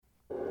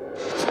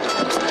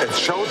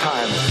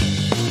showtime.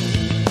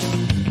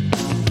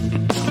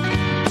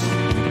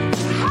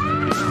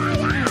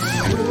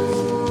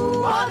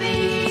 Who are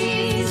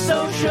these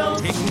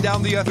socials? Taking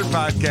down the other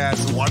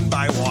podcasts one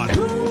by one.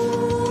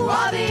 Who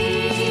are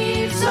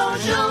these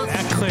socials?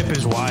 That clip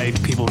is why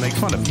people make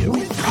fun of you.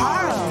 With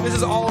Carl This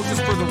is all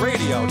just for the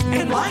radio.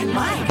 and Blind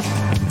Mike. We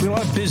have a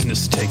lot of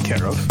business to take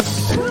care of.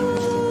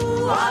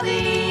 Who are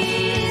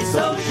these We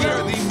are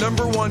socials? the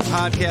number one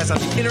podcast on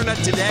the internet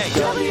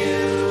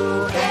today.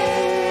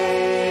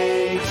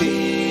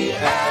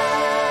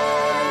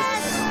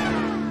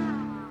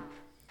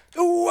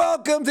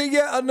 Welcome to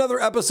yet another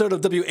episode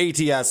of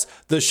WATS,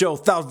 the show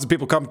thousands of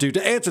people come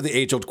to answer the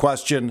age-old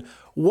question,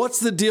 what's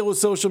the deal with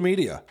social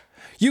media?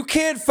 You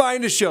can't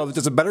find a show that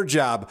does a better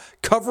job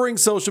covering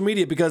social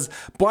media because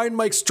Blind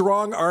Mike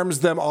strong arms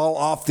them all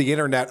off the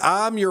internet.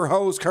 I'm your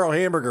host, Carl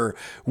Hamburger.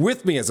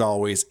 With me, as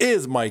always,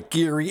 is Mike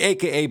Geary,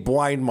 a.k.a.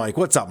 Blind Mike.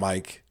 What's up,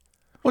 Mike?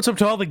 What's up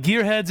to all the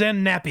gearheads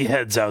and nappy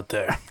heads out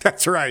there?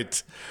 That's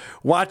right.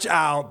 Watch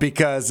out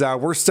because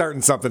we're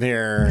starting something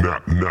here.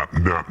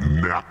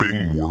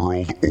 Napping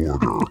World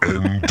Order,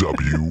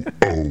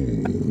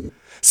 NWO.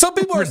 Some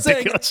people are saying,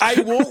 Ridiculous. I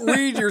won't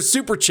read your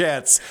super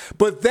chats,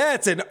 but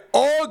that's an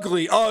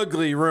ugly,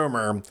 ugly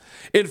rumor.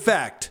 In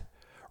fact,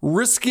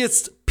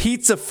 Riskiest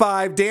Pizza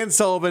 5, Dan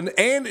Sullivan,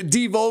 and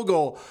D.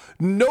 Vogel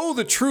know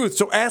the truth,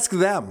 so ask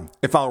them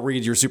if I'll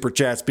read your super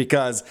chats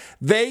because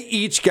they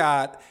each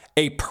got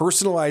a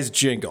personalized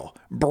jingle.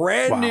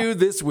 Brand new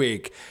this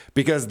week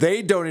because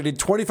they donated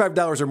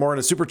 $25 or more in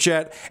a super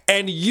chat,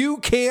 and you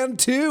can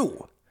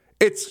too.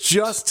 It's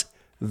just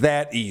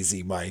that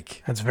easy,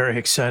 Mike. That's very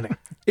exciting.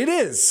 It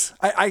is.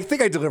 I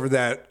think I delivered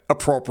that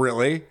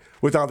appropriately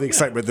with all the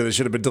excitement that it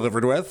should have been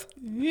delivered with.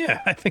 Yeah,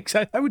 I think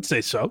so. I would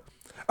say so.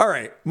 All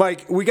right,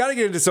 Mike, we got to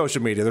get into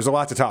social media. There's a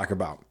lot to talk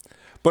about.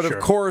 But Sure.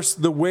 of course,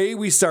 the way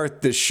we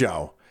start this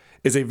show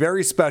is a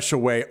very special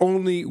way.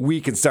 Only we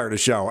can start a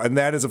show. And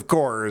that is, of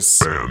course,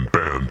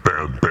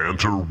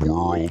 Banter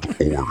World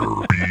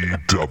Order,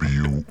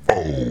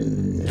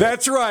 BWO.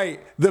 that's right.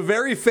 The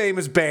very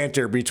famous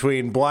banter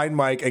between Blind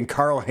Mike and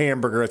Carl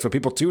Hamburger. That's what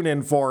people tune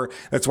in for.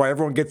 That's why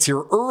everyone gets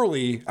here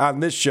early on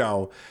this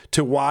show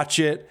to watch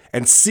it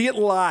and see it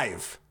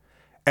live.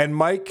 And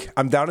Mike,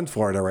 I'm down in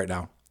Florida right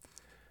now.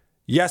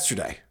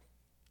 Yesterday,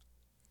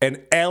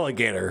 an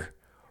alligator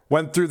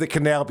went through the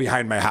canal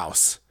behind my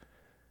house.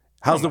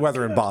 How's the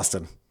weather in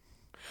Boston?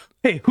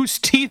 Hey, whose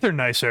teeth are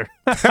nicer?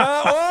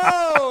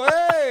 Whoa,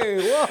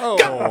 hey,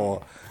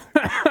 whoa.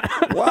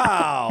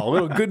 Wow, a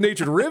little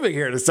good-natured ribbing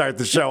here to start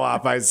the show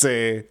off, I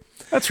see.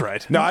 That's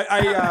right.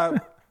 No,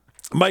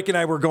 Mike and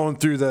I were going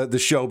through the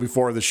show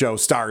before the show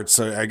starts.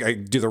 So I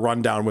do the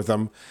rundown with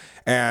them.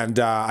 And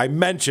I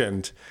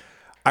mentioned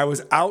I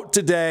was out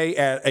today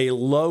at a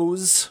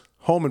Lowe's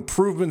home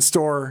improvement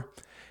store,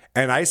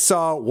 and I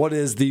saw what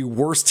is the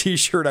worst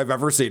T-shirt I've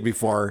ever seen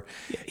before.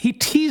 He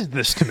teased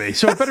this to me,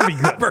 so it better be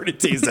good. I've already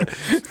teased it.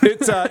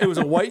 It was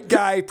a white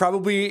guy,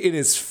 probably in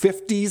his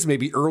 50s,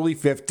 maybe early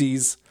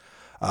 50s,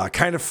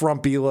 kind of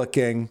frumpy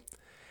looking.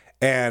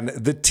 And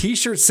the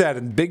T-shirt said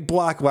in big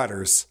block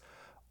letters,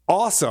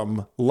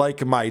 "Awesome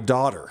like my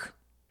daughter."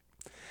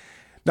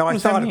 Now I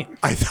does that thought mean?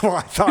 I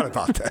thought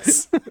about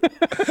this.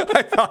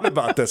 I thought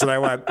about this, and I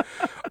went,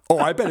 "Oh,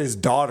 I bet his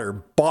daughter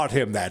bought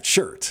him that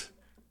shirt."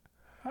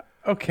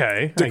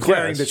 Okay.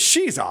 Declaring I that guess.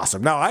 she's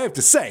awesome. Now, I have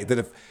to say that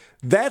if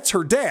that's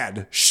her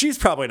dad, she's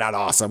probably not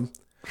awesome.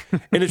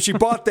 And if she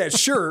bought that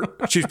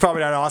shirt, she's probably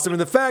not awesome. And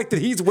the fact that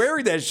he's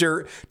wearing that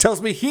shirt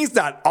tells me he's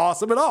not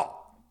awesome at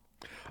all.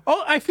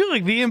 Oh, I feel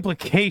like the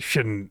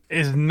implication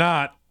is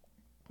not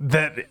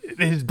that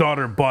his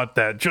daughter bought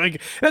that. Like,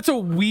 that's a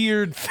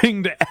weird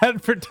thing to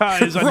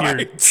advertise on your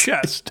Right.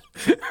 chest.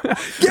 In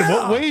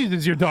what ways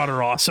is your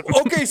daughter awesome?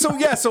 Okay, so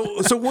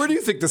where do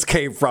you think this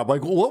came from?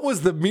 Like, what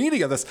was the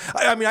meaning of this?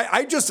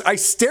 I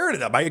stared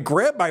at him. I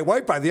grabbed my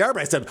wife by the arm and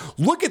I said,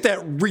 "Look at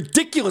that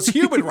ridiculous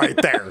human right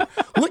there.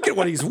 Look at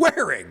what he's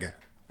wearing.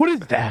 What is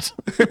that?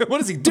 What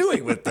is he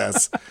doing with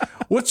this?"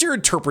 What's your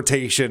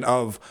interpretation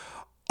of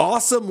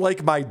awesome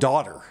like my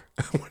daughter?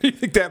 What do you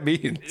think that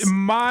means?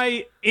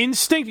 My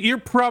instinct, you're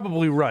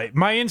probably right.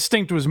 My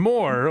instinct was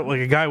more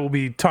like a guy we'll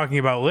be talking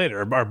about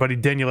later, our buddy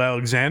Daniel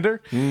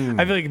Alexander. I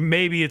feel like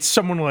maybe it's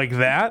someone like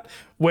that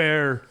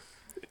where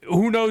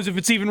who knows if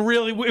it's even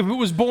really, if it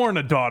was born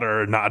a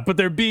daughter or not, but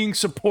they're being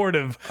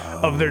supportive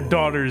of their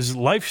daughter's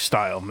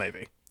lifestyle,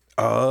 maybe.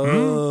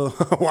 Oh,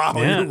 wow.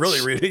 Yes. You're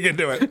really reading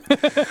into it.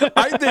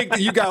 I think that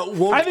you got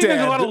woke I think there's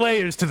dad. a lot of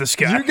layers to this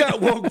guy. You got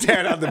woke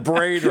dad on the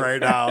brain right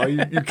now. You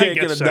can't get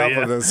guess enough so,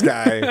 yeah. of this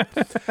guy.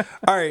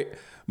 All right,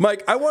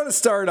 Mike, I want to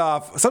start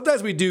off.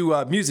 Sometimes we do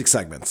music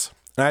segments.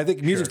 And I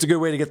think music's a good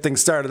way to get things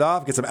started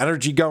off, get some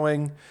energy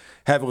going,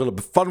 have a little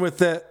bit of fun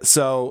with it.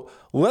 So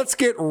let's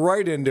get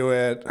right into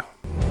it.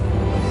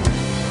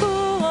 Who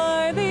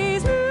are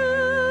these music?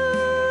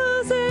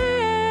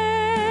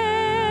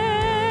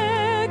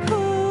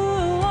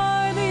 Who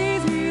are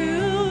these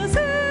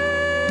music?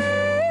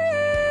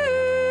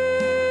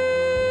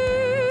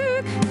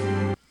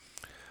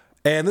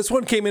 And this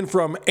one came in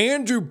from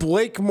Andrew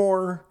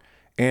Blakemore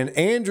And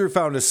Andrew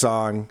found a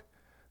song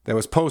that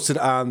was posted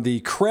on the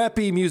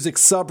Crappy Music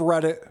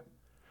subreddit.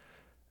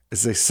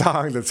 It's a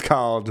song that's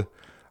called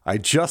I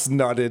Just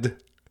Nutted.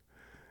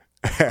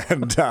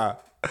 And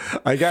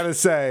I gotta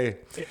say,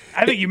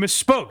 I think you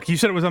misspoke. You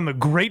said it was on the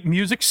Great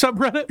Music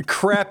subreddit?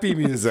 Crappy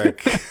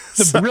Music.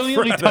 The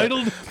brilliantly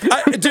titled?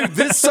 Dude,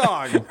 this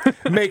song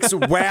makes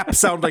WAP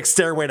sound like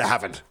Stairway to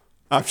Heaven.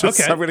 I'm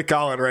going to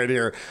call it right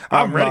here.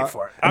 I'm ready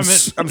for it. I'm in.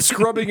 I'm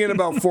scrubbing in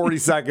about 40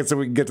 seconds so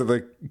we can get to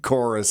the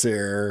chorus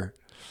here.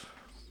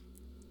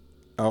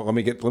 Oh, let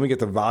me get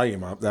the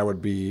volume up. That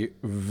would be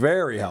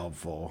very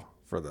helpful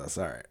for this.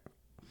 All right.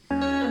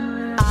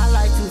 I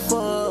like to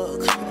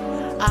fuck,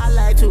 I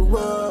like to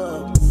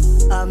rub,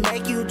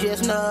 make you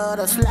just nut,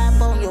 a slap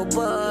on your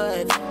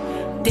butt.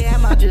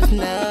 Damn, I just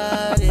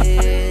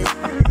nutted.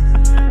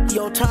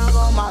 Your tongue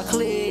on my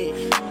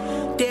clit,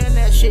 damn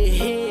that shit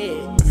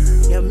hit.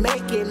 You're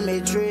making me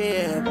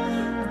drip.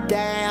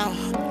 Damn,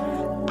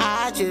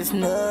 I just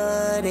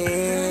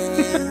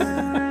nutted.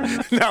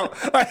 Now,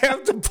 I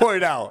have to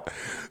point out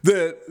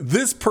that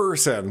this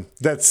person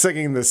that's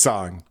singing this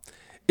song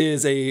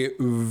is a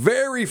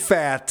very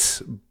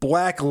fat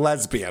black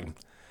lesbian.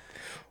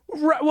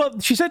 Right, well,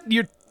 she said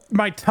your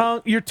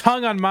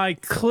tongue on my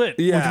clit,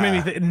 Yeah. which made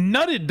me think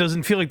nutted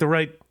doesn't feel like the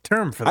right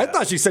term for that. I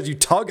thought she said you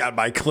tug on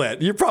my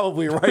clit. You're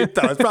probably right,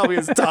 though. It's probably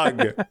his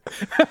tongue.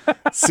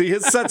 See,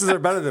 his senses are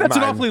better than That's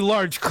mine. an awfully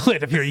large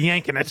clit if you're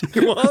yanking it.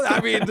 Well, I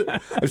mean,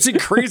 I've seen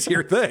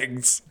crazier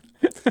things.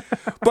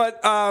 But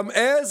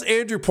as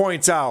Andrew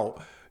points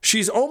out,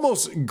 she's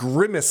almost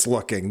Grimace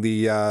looking,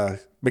 the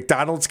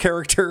McDonald's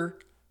character.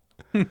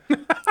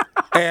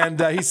 And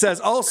he says,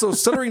 also,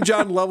 stuttering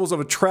John levels of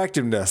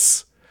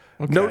attractiveness.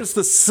 Okay. Notice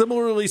the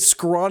similarly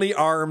scrawny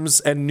arms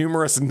and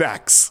numerous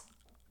necks.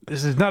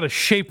 This is not a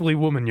shapely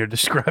woman you're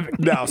describing.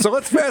 No, so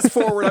let's fast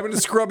forward. I'm going to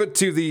scrub it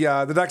to the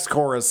next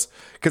chorus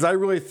because I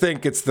really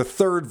think it's the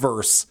third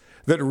verse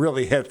that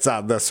really hits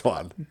on this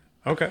one.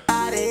 Okay.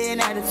 Got an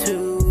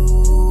attitude.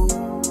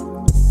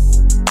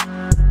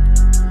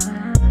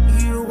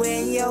 You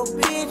and your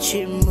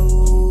bitchin'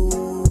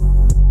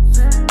 moves.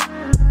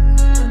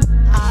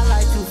 I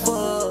like to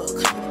fuck.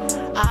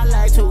 I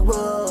like to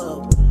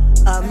rub.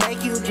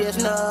 Make you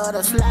just nut,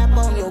 a slap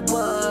on your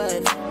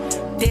butt.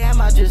 Damn,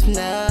 I just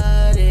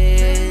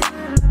nutted.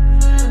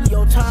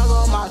 Your tongue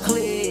on my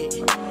clit.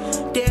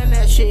 Damn,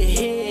 that shit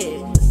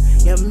hit.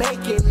 You're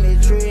making me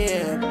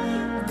drip.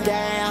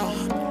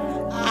 Damn,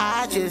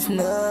 I just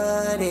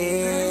nutted.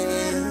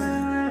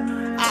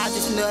 I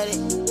just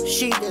nutted.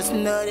 She just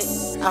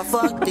nutted. I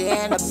fucked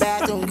her in the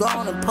bathroom,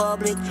 going to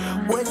public.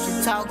 What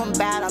you talking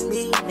about? I'm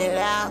eating it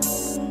out.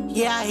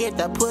 Yeah, I hit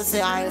the pussy.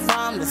 I ain't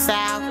from the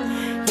south.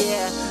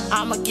 Yeah,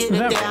 I'ma get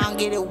it down,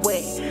 get it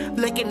wet.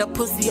 Licking the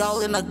pussy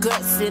all in the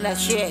guts and that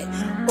shit.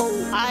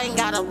 Ooh, I ain't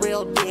got a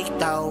real dick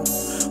though,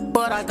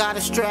 but I got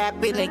a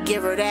strap in and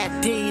give her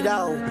that D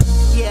though.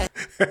 Yeah.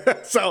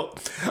 So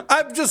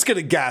I'm just going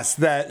to guess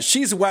that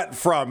she's wet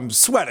from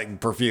sweating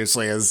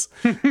profusely as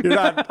you're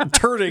not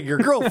turning your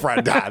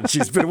girlfriend on.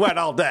 She's been wet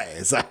all day.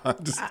 So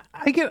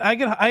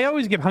I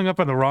always get hung up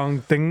on the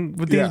wrong thing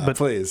with these, Yeah, but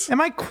please. Am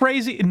I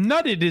crazy?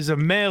 Nutted is a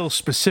male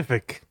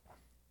specific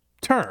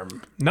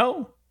term.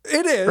 No?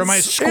 it is. Or am I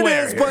It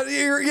square is, here? but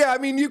yeah, I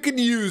mean, you can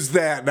use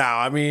that now.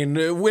 I mean,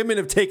 women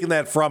have taken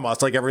that from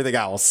us like everything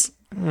else.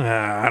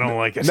 I don't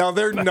like it. Now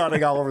they're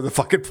nutting all over the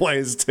fucking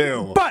place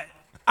too. But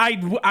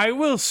I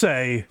will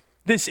say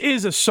this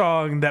is a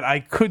song that I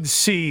could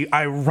see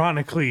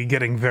ironically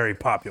getting very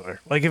popular.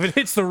 Like if it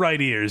hits the right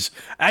ears,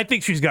 I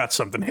think she's got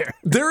something here.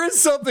 There is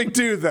something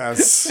to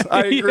this.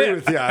 I agree Yeah.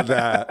 with you on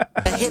that.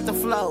 Hit the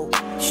flow,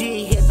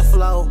 she hit the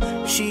flow.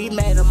 She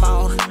made a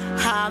moan,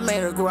 I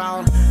made her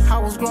groan. I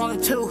was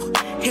groaning too,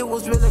 it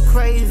was really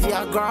crazy.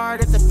 I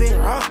guarded the bit,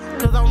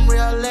 cause I'm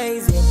real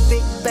lazy.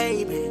 Big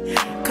baby,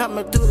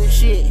 coming through the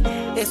shit.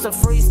 It's a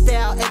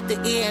freestyle at the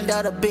end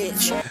of the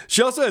bitch.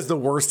 She also has the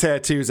worst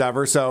tattoos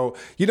ever. So,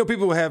 you know,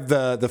 people who have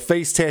the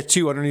face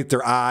tattoo underneath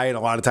their eye, and a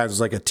lot of times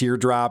it's like a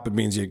teardrop. It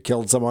means you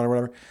killed someone or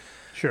whatever.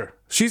 Sure.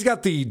 She's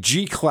got the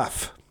G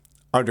clef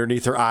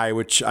underneath her eye,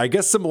 which I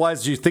guess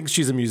symbolizes she thinks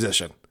she's a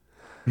musician,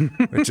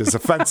 which is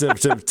offensive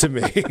to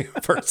me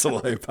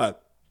personally.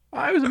 But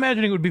I was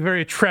imagining it would be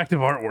very attractive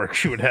artwork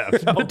she would have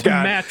to God.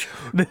 match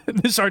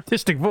this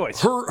artistic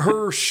voice.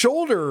 her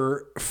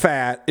shoulder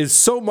fat is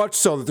so much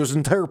so that there's an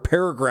entire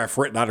paragraph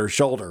written on her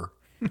shoulder.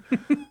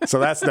 So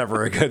that's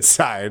never a good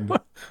sign.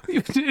 What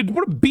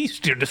a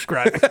beast you're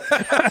describing.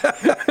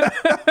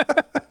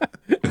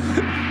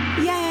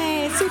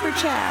 Yay, super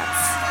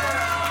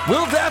chats.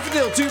 Will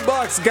Daffodil,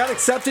 $2, got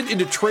accepted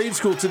into trade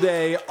school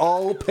today,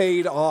 all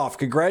paid off.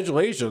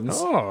 Congratulations,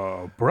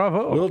 Oh,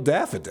 bravo. Will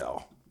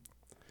Daffodil.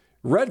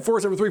 Red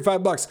Force over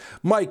 $5.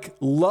 Mike,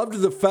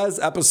 loved the Fez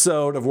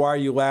episode of Why Are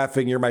You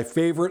Laughing? You're my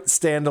favorite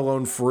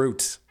standalone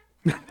fruit.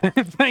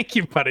 Thank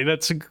you, buddy.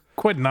 That's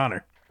quite an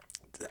honor.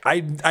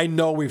 I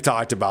know we've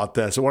talked about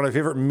this. One of my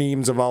favorite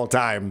memes of all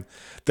time.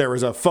 There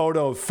was a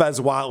photo of Fez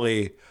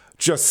Watley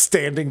just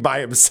standing by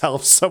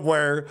himself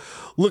somewhere,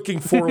 looking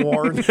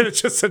forlorn, and it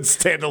just said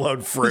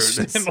standalone fruit.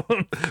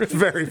 It's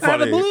very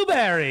Not a funny.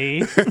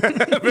 blueberry.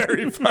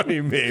 Very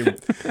funny meme.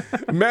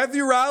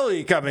 Matthew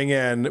Rowley coming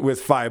in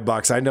with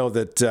 $5. I know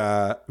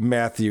that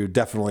Matthew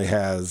definitely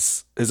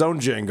has his own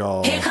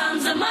jingle. Here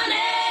comes the money.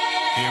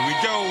 Here we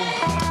go.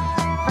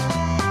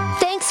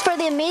 Thanks for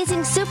the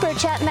amazing super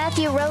chat,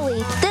 Matthew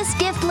Rowley. This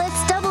gift lifts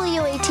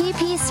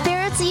WATP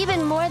spirits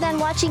even more than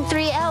watching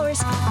 3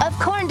 hours of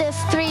Corndiff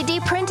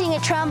 3D printing a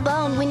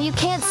trombone when you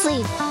can't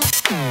sleep.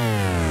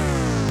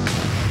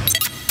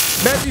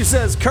 Matthew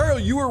says, Carl,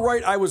 you were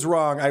right. I was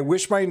wrong. I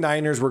wish my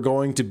Niners were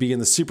going to be in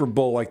the Super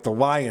Bowl like the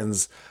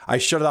Lions. I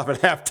shut it off at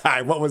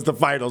halftime. What was the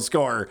final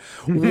score?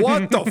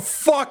 What the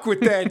fuck with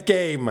that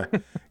game?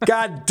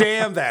 God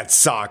damn, that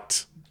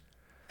sucked.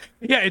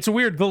 Yeah, it's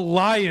weird. The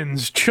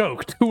Lions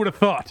choked. Who would have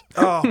thought?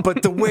 Oh,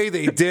 but the way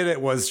they did it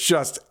was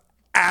just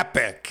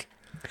epic.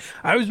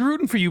 I was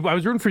rooting for you. I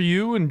was rooting for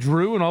you and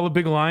Drew and all the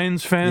big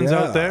Lions fans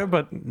Yeah. out there,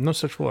 but no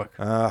such luck.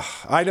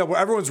 I know.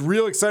 Everyone's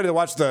real excited to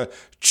watch the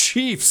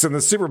Chiefs in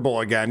the Super Bowl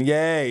again.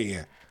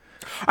 Yay.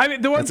 I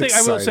mean, the one That's thing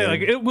I will say,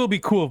 exciting. like, it will be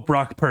cool if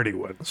Brock Purdy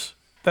wins.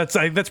 That's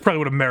probably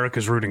what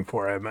America's rooting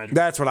for, I imagine.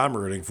 That's what I'm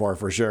rooting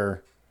for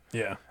sure.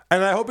 Yeah.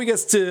 And I hope he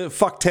gets to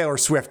fuck Taylor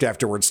Swift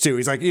afterwards, too.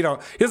 He's like, he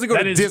doesn't go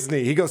That to is-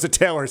 Disney. He goes to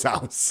Taylor's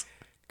house.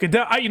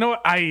 Goodell, you know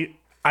what?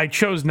 I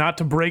chose not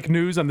to break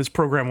news on this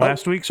program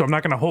last week, so I'm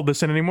not going to hold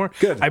this in anymore.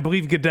 Good. I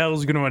believe Goodell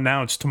is going to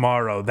announce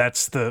tomorrow.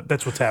 That's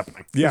what's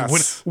happening.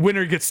 Yes.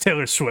 Winner gets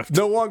Taylor Swift.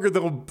 No longer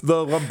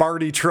the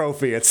Lombardi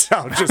trophy. It's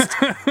now just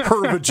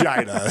her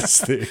vagina.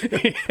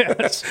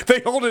 Yes. They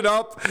hold it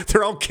up.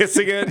 They're all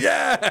kissing it.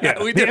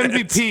 Yeah, we The did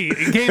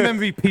MVP, game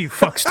MVP,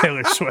 fucks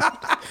Taylor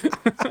Swift.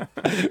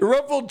 it.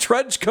 Ruffled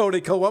trench coat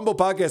at Columbo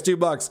Podcast,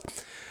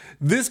 $2.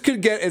 This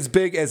could get as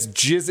big as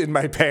jizz in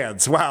my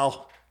pants.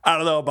 Wow. I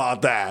don't know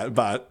about that,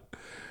 but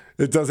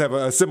it does have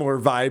a similar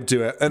vibe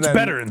to it. And It's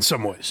better in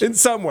some ways. In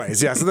some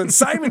ways, yes. And then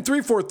Here comes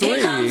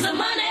Simon343. the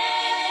money.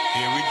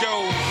 Here we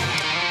go.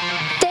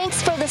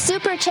 Thanks for the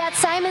super chat,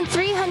 Simon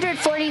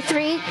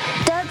 343.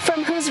 Doug,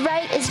 from whose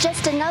right is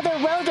just another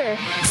welder,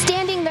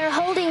 standing there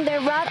holding their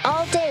rod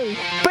all day,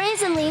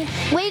 brazenly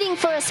waiting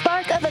for a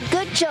spark of a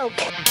good joke.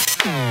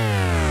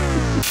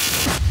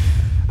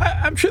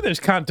 I'm sure there's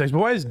context, but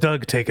why is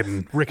Doug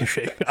taking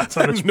ricochet shots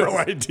on his No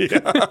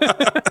idea.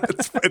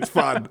 it's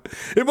fun.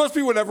 It must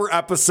be whatever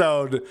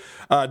episode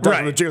Doug Right.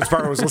 from the Jingles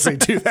Department was listening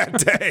to that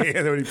day,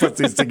 and then when he puts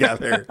these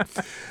together.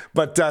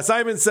 But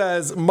Simon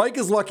says Mike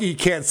is lucky he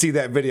can't see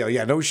that video.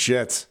 Yeah, no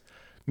shit.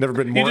 Never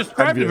been more You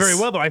described it envious. very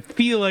well, though. I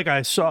feel like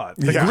I saw it.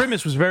 The Yeah.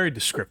 grimace was very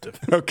descriptive.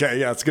 Okay,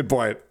 yeah, that's a good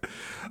point.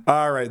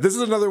 All right, this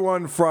is another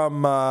one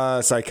from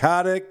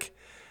Psychotic.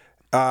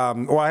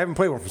 Well, I haven't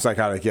played one from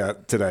Psychotic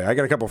yet today. I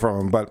got a couple from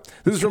him, but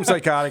this is from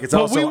Psychotic. It's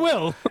But also we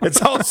will.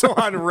 It's also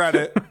on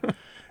Reddit,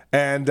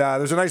 and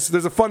there's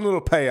a fun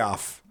little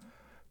payoff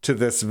to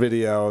this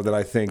video that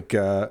I think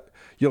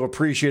you'll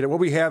appreciate it. What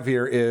we have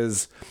here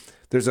is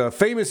there's a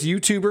famous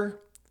YouTuber,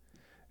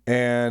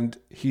 and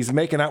he's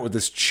making out with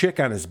this chick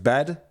on his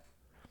bed,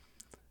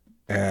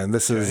 and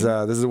this is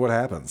what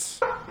happens.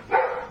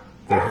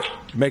 They're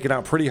making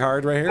out pretty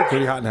hard right here,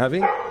 pretty hot and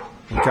heavy.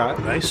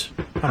 Okay. Nice.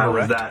 How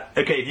was that?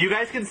 Okay, you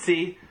guys can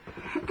see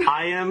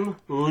I am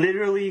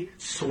literally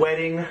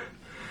sweating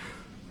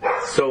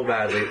so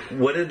badly.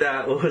 What was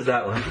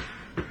that one?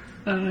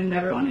 I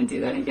never want to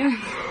do that again.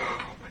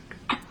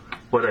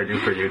 What did I do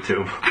for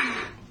YouTube?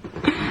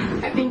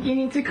 I think you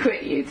need to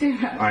quit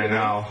YouTube. I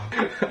know.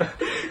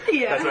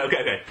 Yeah. That's right,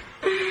 okay.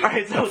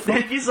 Alright, so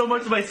thank you so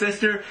much to my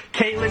sister,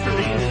 Caitlin, for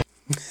being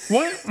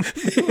What?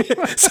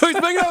 So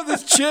he's making out with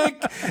this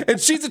chick, and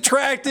she's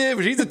attractive,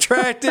 and he's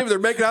attractive. They're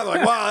making out,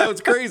 like, wow, that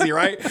was crazy,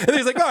 right? And then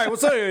he's like, all right, well,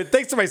 so anyway,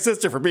 thanks to my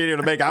sister for being here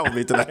to make out with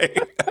me today.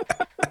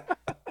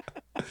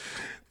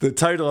 The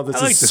title of this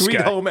I like is this Sweet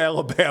guy. Home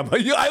Alabama.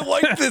 I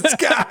like this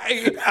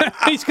guy.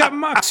 He's got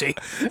moxie.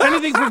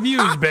 Anything for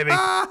views, baby.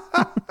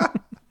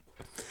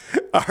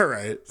 All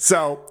right,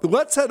 so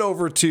let's head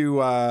over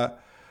to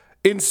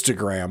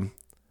Instagram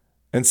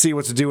and see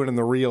what's doing in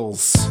the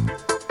reels.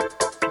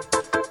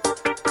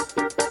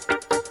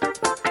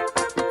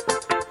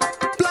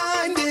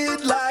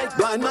 Blinded like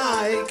Blind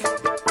Mike.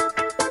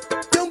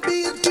 Don't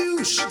be a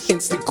douche.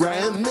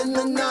 Instagram in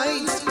the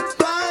night.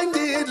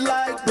 Blinded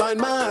like Blind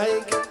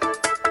Mike.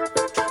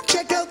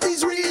 Check out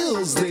these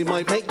reels. They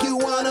might make you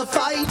wanna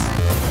fight.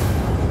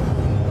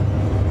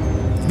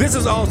 This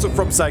is also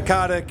from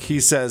Psychotic. He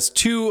says,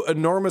 2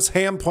 enormous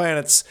ham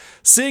planets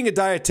seeing a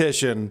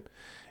dietitian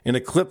in a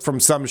clip from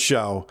some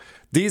show.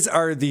 These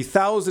are the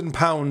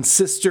 1,000-pound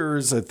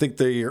sisters. I think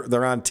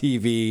they're on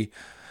TV.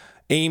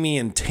 Amy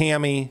and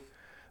Tammy.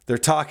 They're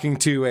talking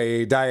to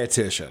a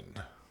dietitian.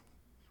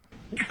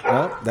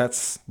 Well,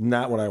 that's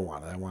not what I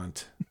want. I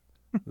want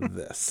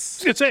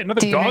this. It's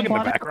another Do you dog drink in the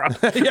water? background.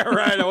 Yeah,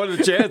 right. I want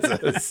the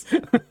chances.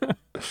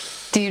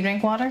 Do you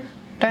drink water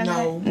during the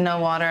day? No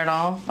water at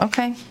all?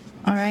 Okay.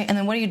 All right. And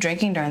then what are you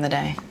drinking during the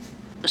day?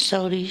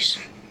 Sodies.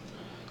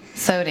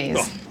 Sodies.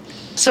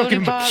 Don't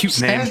give him a Pops.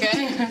 cute name.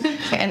 Okay.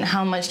 And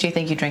how much do you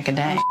think you drink a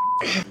day?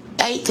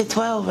 8 to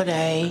 12 a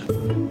day.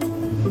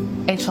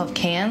 8 to 12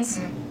 cans?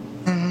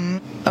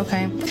 Mm-hmm.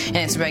 Okay. And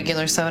it's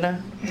regular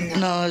soda?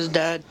 No, it's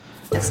Dad.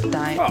 It's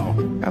diet.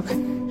 Oh. Okay.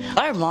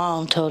 Our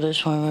mom told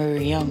us when we were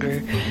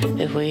younger,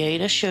 if we ate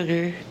a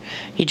sugar,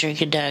 you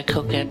drink a Diet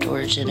Coke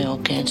afterwards and it'll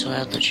cancel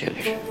out the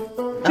sugar.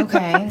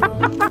 Okay.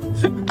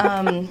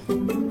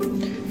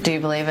 Do you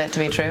believe it to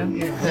be true?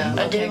 Yeah.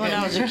 I did when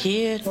I was a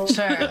kid.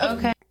 Sure.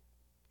 Okay.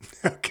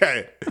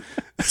 Okay.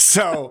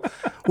 So,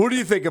 what do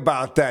you think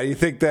about that? You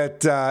think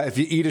that if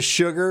you eat a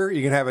sugar,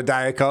 you can have a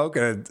Diet Coke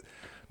and it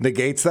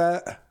negates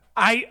that?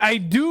 I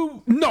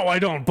do. No, I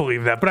don't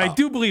believe that, but I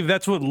do believe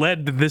that's what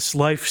led to this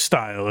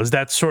lifestyle. Is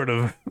that sort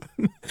of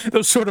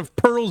those sort of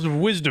pearls of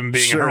wisdom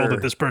being hurled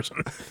at this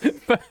person?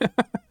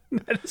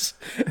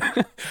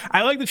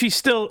 I like that she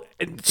still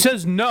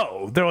says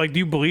no. They're like, "Do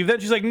you believe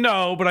that?" She's like,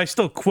 "No," but I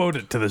still quote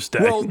it to this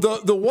day. Well,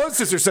 the one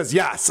sister says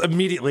yes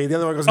immediately. The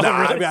other one goes, "No,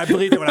 really? I mean, I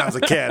believed it when I was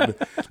a kid."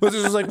 The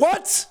sister's like,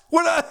 "What?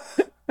 What?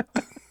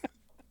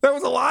 That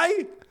was a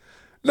lie?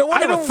 No,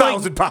 I don't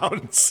 1,000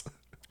 pounds."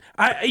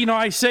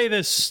 I say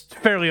this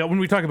fairly when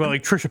we talk about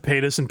like Trisha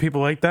Paytas and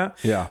people like that.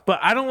 Yeah. But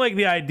I don't like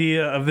the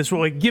idea of this,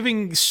 like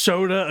giving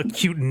soda a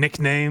cute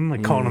nickname,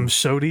 like calling them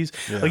sodies.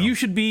 Yeah. Like you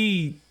should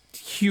be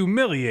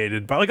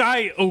humiliated by. Like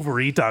I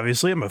overeat,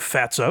 obviously. I'm a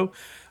fatso.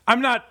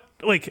 I'm not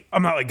like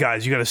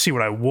guys. You got to see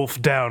what I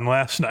wolfed down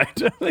last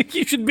night. Like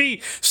you should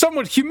be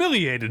somewhat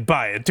humiliated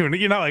by it too.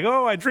 You're not like,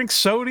 oh, I drink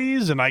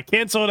sodies and I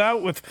cancel it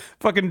out with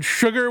fucking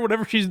sugar,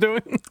 whatever she's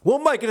doing. Well,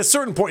 Mike, at a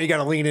certain point, you got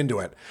to lean into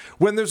it.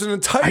 When there's an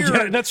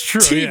entire that's true,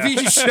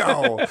 TV yeah.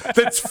 show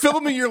that's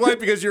filming your life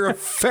because you're a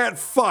fat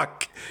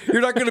fuck,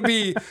 you're not going to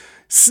be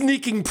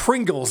sneaking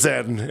Pringles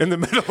in the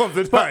middle of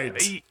the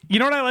night. You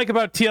know what I like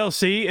about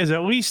TLC is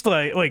at least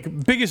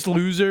like Biggest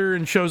Loser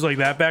and shows like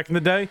that back in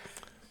the day.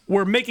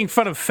 We're making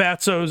fun of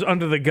fatsos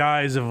under the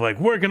guise of like,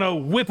 we're going to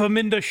whip them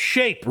into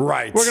shape.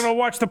 Right. We're going to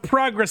watch the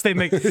progress they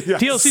make. Yes.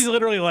 TLC's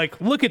literally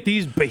like, look at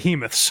these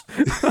behemoths.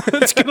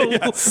 Let's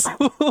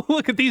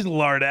look at these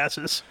lard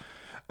asses.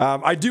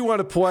 I do want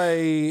to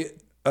play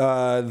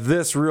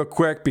this real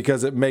quick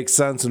because it makes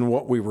sense in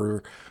what we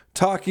were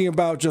talking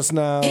about just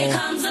now. Here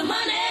comes the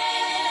money.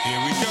 Here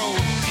we go.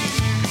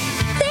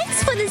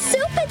 Thanks for the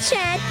super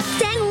chat.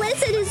 Dang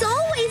Lizard is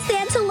always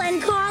there to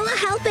lend Carl a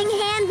helping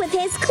hand with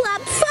his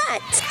club foot.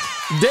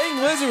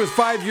 Dang Lizard with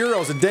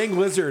 €5, and Dang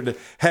Lizard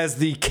has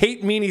the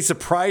Kate Meany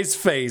surprise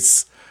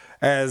face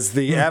as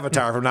the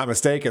avatar, if I'm not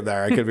mistaken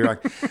there. I could be wrong.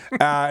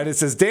 And it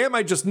says, damn,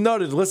 I just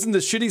nutted. Listen to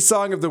Shitty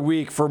Song of the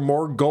Week for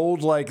more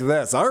gold like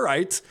this. All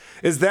right.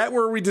 Is that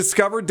where we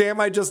discovered Damn,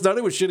 I Just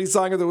Nutted with Shitty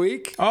Song of the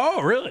Week?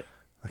 Oh, really?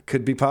 That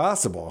could be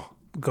possible.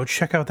 Go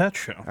check out that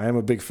show. I am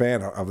a big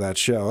fan of that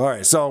show. All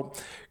right. So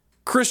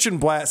Christian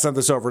Blatt sent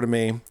this over to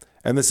me,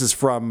 and this is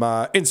from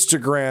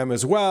Instagram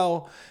as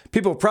well.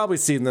 People have probably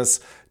seen this.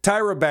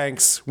 Tyra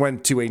Banks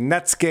went to a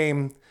Nets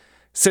game,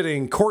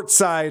 sitting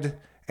courtside,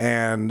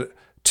 and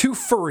two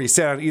furries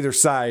sat on either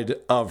side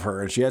of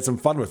her, and she had some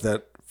fun with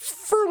it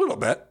for a little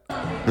bit.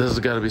 This has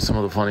got to be some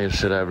of the funniest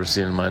shit I've ever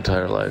seen in my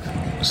entire life.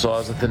 So I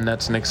was at the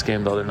Nets-Knicks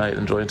game the other night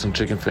enjoying some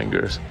chicken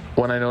fingers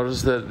when I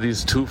noticed that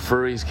these two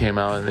furries came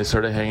out and they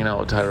started hanging out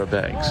with Tyra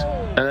Banks.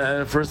 And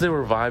at first they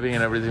were vibing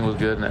and everything was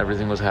good and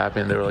everything was happy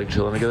and they were like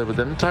chilling together, but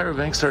then Tyra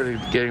Banks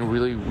started getting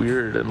really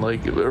weird and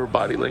like her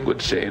body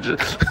language changed.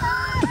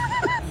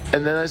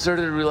 And then I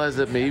started to realize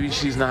that maybe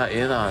she's not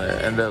in on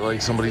it and that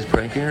like somebody's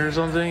pranking her or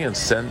something and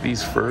sent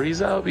these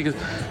furries out because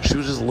she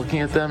was just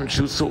looking at them and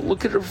she was so,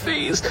 look at her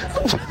face.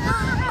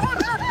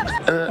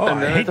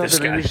 And then I thought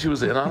that maybe she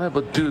was in on it,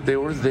 but dude, they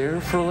were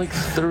there for like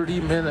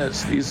 30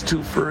 minutes. These two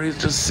furries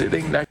just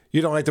sitting next.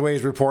 You don't like the way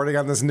he's reporting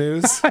on this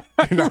news? You're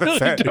not, really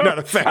you're not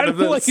a fan I of don't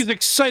this? like his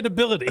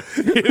excitability.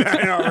 Yeah,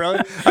 I know, really.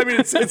 I mean,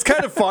 it's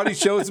kind of fun. He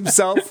shows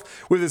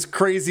himself with his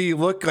crazy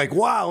look, like,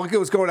 wow, look at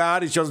what's going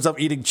on. He shows himself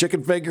eating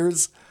chicken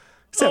fingers.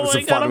 He's having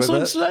some fun I'm with so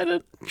it.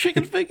 excited.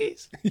 Chicken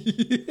figgies.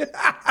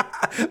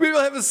 Maybe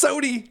I'll have a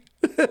sody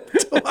to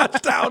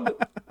wash down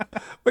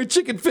my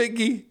chicken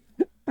figgy.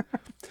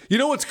 You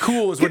know what's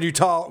cool is when you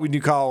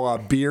call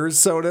beers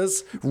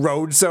sodas,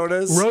 road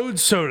sodas. Road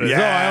sodas. Yeah.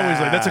 Oh, I always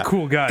like that's a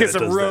cool guy. Get that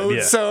some does road that.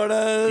 Yeah.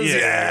 sodas. Yeah.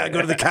 Yeah.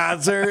 Go to the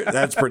concert.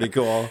 That's pretty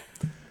cool.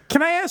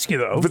 Can I ask you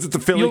though? Visit the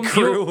Philly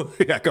crew.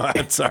 Yeah, go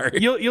ahead. Sorry.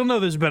 You'll know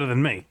this better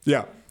than me.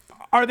 Yeah.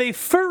 Are they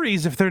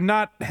furries if they're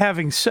not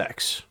having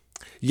sex?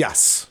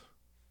 Yes.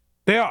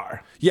 They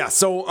are. Yeah,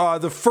 so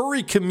the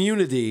furry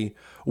community,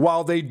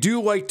 while they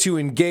do like to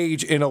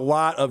engage in a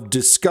lot of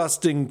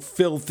disgusting,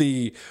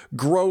 filthy,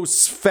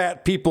 gross,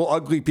 fat people,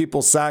 ugly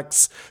people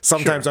sex,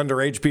 sometimes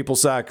underage people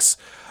sex,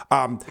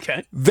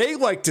 they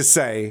like to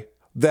say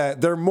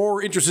that they're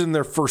more interested in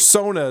their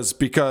fursonas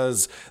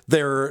because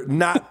they're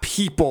not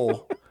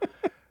people.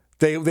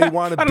 They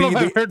want to be. I don't know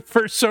if I've heard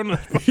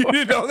persona. You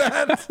didn't know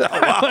that? Oh,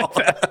 wow. I like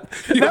that.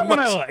 That one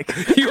I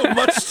like. You have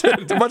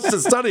much to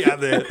study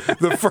on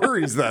the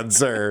furries then,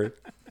 sir.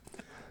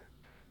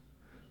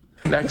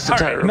 next to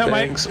Tyra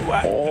Banks.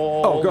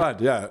 Oh,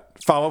 God, yeah.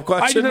 Follow-up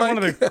question, I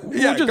Mike?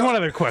 just one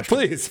other question.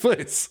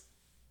 Please.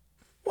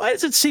 Why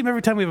does it seem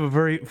every time we have a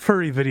very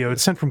furry video,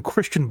 it's sent from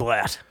Christian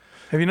Blatt?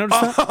 Have you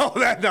noticed that? Oh,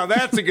 now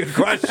that's a good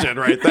question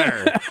right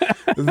there.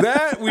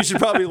 That we should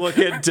probably look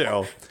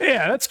into.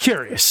 Yeah, that's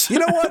curious. You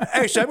know what?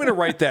 Actually, I'm going to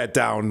write that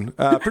down.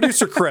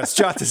 Producer Chris,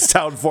 jot this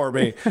down for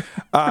me.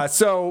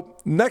 So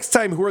next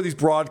time, who are these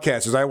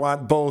broadcasters? I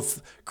want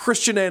both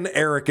Christian and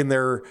Eric in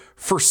their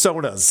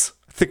personas.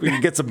 I think we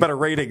can get some better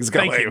ratings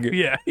going. Thank you.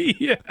 Yeah.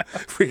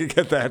 If we could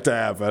get that to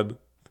happen.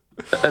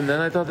 And then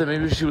I thought that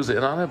maybe she was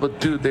in on it, but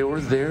dude, they were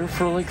there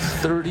for like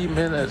 30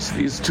 minutes.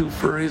 These two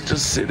furries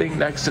just sitting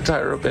next to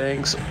Tyra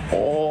Banks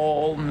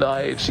all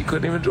night. She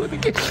couldn't even join the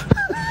game.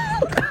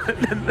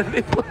 And then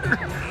they put her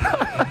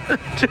on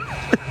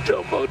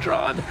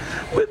Jumbotron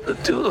with the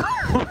two.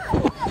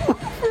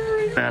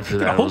 After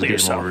that, it was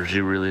game over.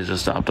 She really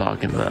just stopped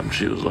talking to them.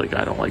 She was like,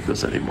 I don't like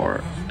this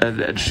anymore. And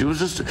then she was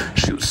just,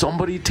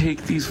 somebody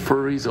take these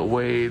furries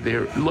away.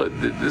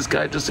 This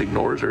guy just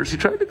ignores her. She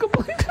tried to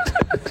complain to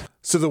that.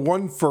 So the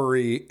one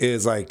furry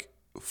is like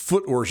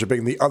foot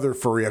worshiping the other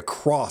furry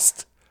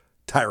across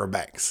Tyra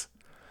Banks.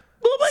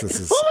 Oh my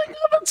God,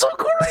 that's so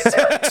crazy.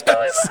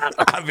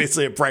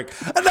 Obviously a prank.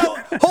 Now,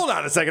 hold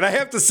on a second. I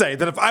have to say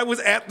that if I was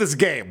at this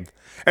game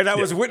and I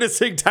was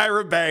witnessing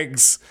Tyra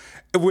Banks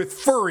with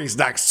furries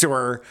next to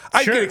her,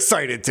 I'd get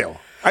excited too.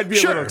 I'd be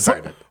a little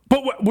excited.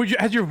 But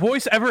has your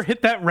voice ever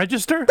hit that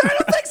register? I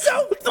don't think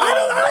so.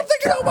 I don't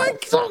think so,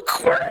 Mike. So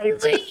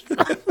crazy.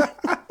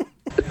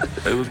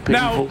 It was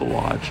painful to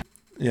watch.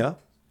 Yeah.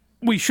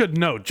 We should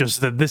note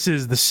just that this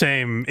is the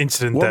same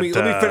incident. Let me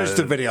finish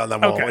the video and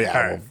then we'll. Okay,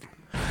 all right.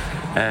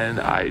 And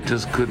I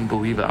just couldn't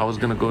believe it. I was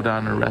gonna go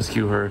down and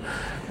rescue her,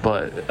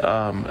 but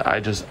I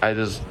just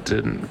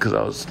didn't because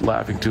I was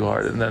laughing too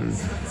hard. And then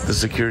the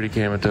security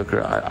came and took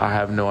her. I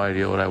have no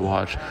idea what I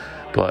watched,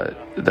 but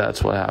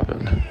that's what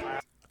happened.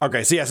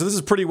 Okay, so this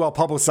is pretty well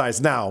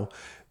publicized now.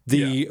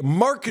 The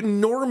Mark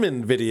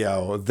Norman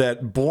video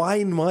that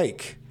Blind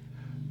Mike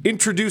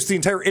introduced the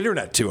entire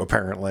internet to,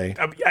 apparently.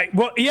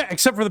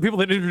 Except for the people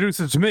that introduced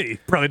it to me.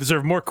 Probably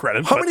deserve more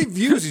credit. How many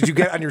views did you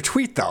get on your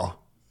tweet, though?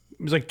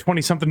 It was like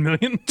 20-something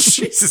million.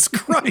 Jesus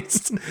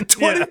Christ.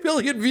 20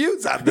 million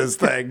views on this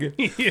thing.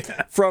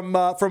 From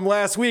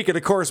last week. And,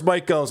 of course,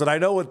 Mike goes, and I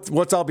know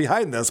what's all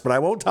behind this, but I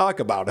won't talk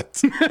about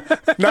it.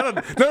 not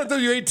on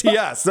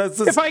WATS.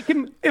 If I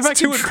can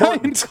try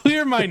and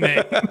clear my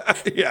name.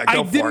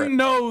 I didn't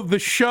know the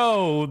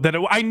show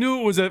I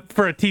knew it was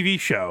for a TV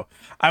show.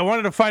 I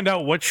wanted to find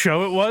out what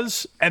show it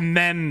was, and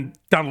then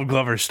Donald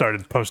Glover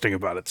started posting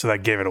about it, so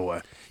that gave it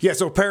away. Yeah,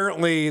 so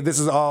apparently this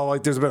is all,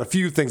 like, there's been a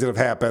few things that have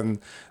happened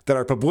that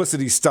are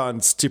publicity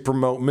stunts to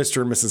promote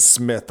Mr. and Mrs.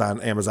 Smith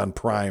on Amazon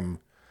Prime.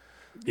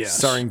 Yes.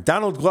 Starring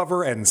Donald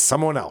Glover and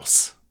someone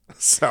else.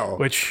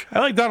 Which, I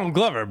like Donald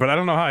Glover, but I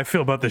don't know how I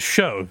feel about this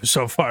show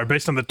so far,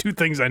 based on the two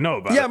things I know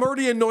about it. I'm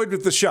already annoyed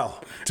with the show,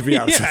 to be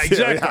honest with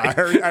you.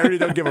 Exactly. I already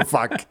don't give a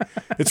fuck.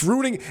 It's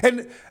ruining.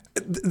 And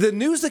the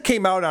news that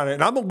came out on it,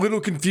 and I'm a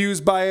little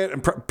confused by it,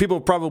 and people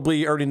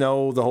probably already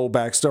know the whole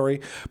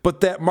backstory,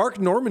 but that Mark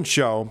Norman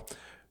show,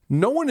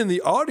 no one in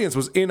the audience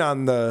was in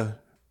on the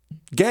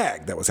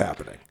gag that was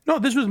happening. No,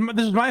 this was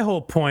my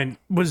whole point,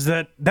 was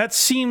that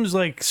seems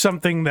like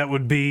something that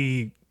would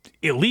be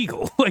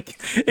illegal. Like,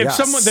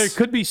 if there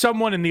could be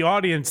someone in the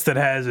audience that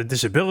has a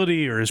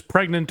disability or is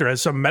pregnant or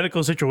has some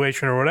medical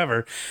situation or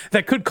whatever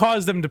that could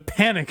cause them to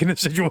panic in a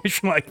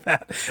situation like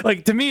that.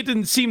 Like, to me, it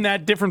didn't seem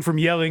that different from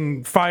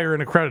yelling fire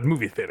in a crowded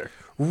movie theater.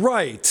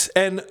 Right.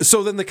 And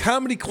so then the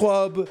comedy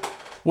club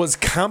was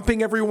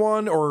comping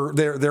everyone, or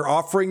they're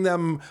offering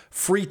them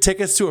free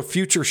tickets to a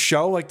future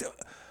show. Like,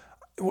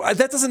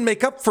 that doesn't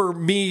make up for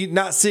me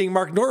not seeing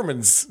Mark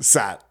Norman's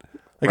set.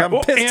 Like,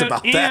 I'm pissed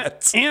about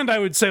that. And I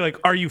would say, like,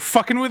 are you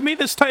fucking with me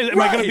this time? Am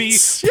I going to be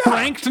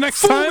pranked next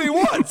Fool time? me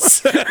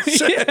once.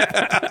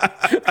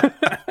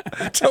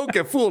 Don't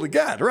get fooled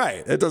again.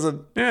 Right. It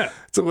doesn't. Yeah.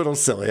 It's a little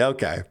silly.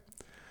 Okay.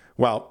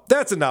 Well,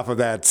 that's enough of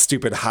that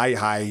stupid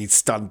high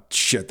stunt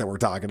shit that we're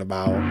talking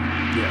about.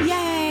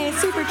 Yay,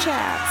 super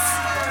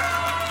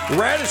chats.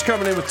 Radish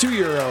coming in with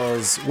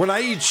 €2. When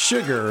I eat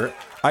sugar,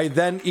 I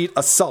then eat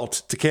a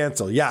salt to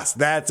cancel. Yes,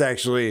 that's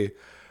actually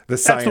the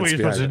science. That's the way you're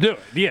supposed to do it.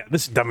 Yeah,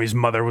 this dummy's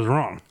mother was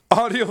wrong.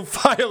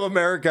 Audiophile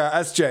America,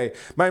 SJ.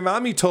 My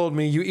mommy told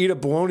me you eat a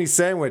bologna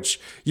sandwich,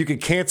 you can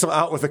cancel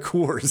out with a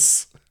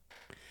Coors.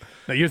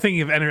 Now you're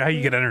thinking of how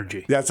you get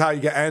energy. That's how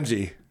you get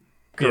energy.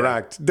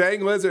 Correct. Yeah.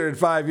 Dang Lizard,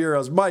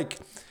 €5. Mike,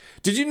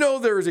 did you know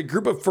there is a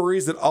group of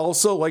furries that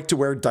also like to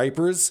wear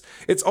diapers?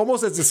 It's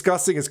almost as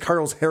disgusting as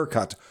Carl's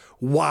haircut.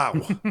 Wow.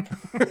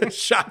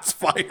 Shots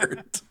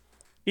fired.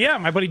 Yeah,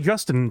 my buddy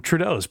Justin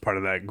Trudeau is part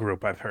of that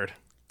group, I've heard.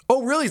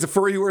 Oh, really? He's a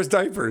furry who wears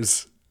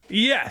diapers?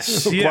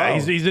 Yes. Yeah, wow.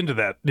 He's into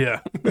that. Yeah.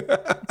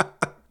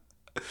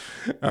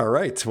 All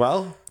right.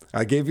 Well,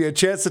 I gave you a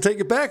chance to take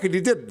it back, and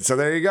you didn't. So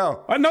there you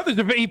go. I know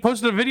he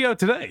posted a video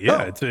today.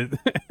 Yeah. Oh.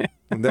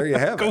 And there you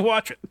have it. Go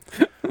watch it.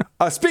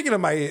 Speaking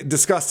of my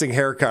disgusting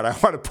haircut, I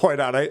want to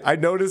point out, I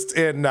noticed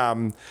in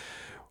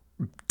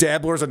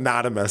Dabblers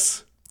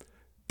Anonymous.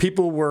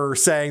 People were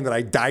saying that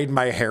I dyed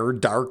my hair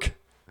dark.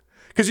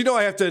 Because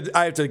I have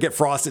to get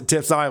frosted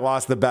tips. Now I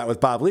lost the bet with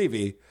Bob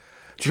Levy.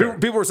 Sure.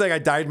 People were saying I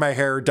dyed my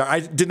hair dark. I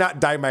did not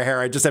dye my hair.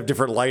 I just have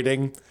different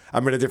lighting.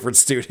 I'm in a different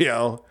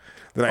studio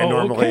than I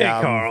normally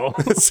am. Carl.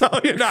 So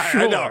I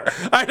know.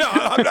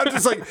 I'm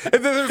just like, and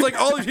then there's like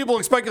all these people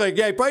expecting like,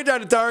 yeah, he probably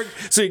dyed it dark,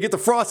 so you get the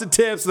frosted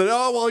tips. And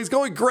then he's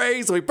going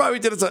gray, so he probably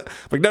did it. So,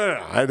 like no.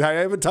 I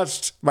haven't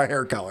touched my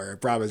hair color. I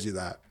promise you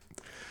that.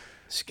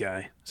 This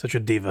guy, such a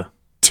diva.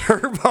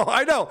 Turbo,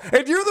 I know.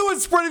 And you're the one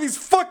spreading these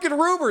fucking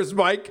rumors,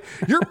 Mike.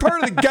 You're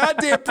part of the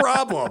goddamn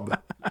problem.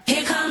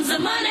 Here comes the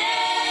money.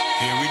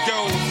 Here we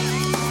go.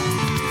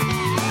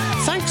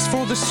 Thanks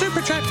for the Super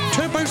Chat,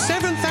 Turbo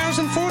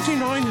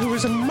 7049, who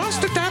is a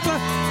master dabbler,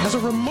 as a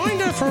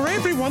reminder for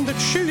everyone that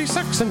Shuli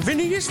sucks and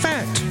Vinny is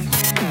fat.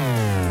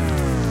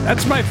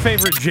 That's my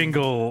favorite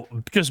jingle,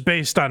 just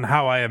based on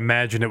how I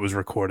imagine it was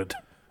recorded.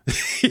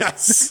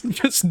 Yes.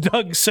 Just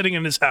Doug sitting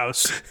in his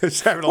house.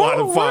 Just having a lot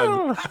of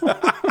fun.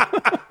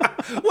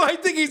 Well, I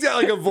think he's got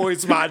like a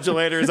voice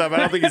modulator or something.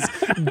 I don't think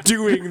he's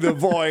doing the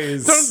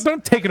voice.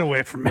 Don't take it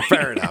away from me.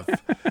 Fair enough.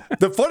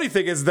 The funny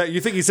thing is that you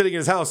think he's sitting in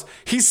his house.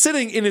 He's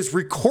sitting in his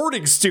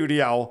recording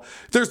studio.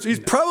 He's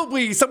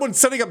probably someone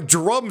setting up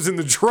drums in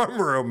the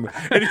drum room,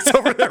 and he's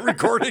over there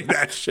recording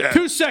that shit.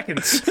 2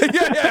 seconds.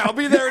 Yeah, I'll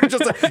be there in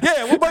just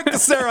we'll mic the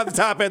snare on the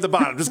top and the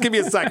bottom. Just give me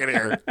a second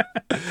here.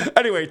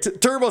 Anyway,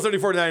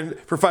 Turbo749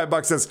 for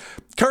 $5 says,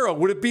 Carl,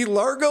 would it be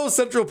Largo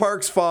Central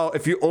Park's fault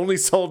if you only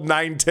sold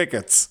 9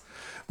 tickets?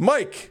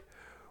 Mike,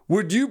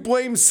 would you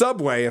blame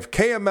Subway if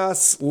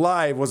KMS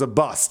Live was a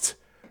bust?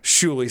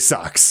 Shuli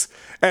sucks.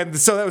 And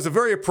so that was a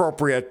very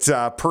appropriate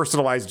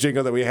personalized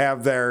jingle that we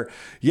have there.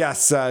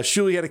 Yes,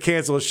 Shuli had to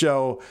cancel a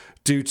show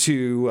due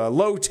to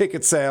low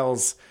ticket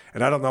sales.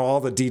 And I don't know all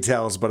the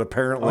details, but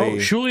apparently...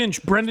 Shuli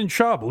and Brendan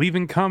Schaub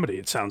leaving comedy,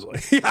 it sounds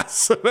like.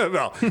 Yes.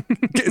 No.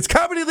 Is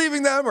comedy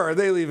leaving them, or are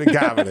they leaving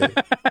comedy?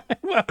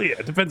 Well, yeah,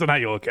 it depends on how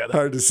you look at it.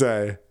 Hard to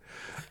say.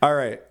 All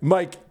right,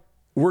 Mike,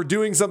 we're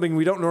doing something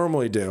we don't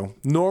normally do.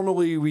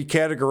 Normally, we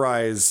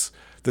categorize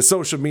the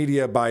social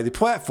media by the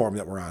platform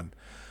that we're on.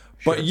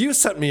 Sure. But you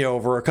sent me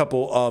over a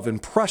couple of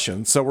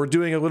impressions, so we're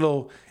doing a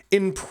little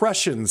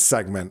impression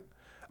segment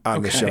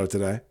on the show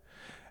today.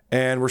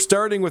 And we're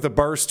starting with a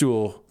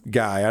Barstool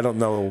guy. I don't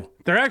know.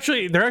 They're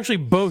actually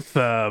both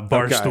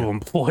Barstool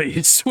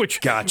employees, which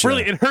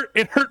really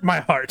it hurt my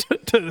heart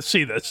to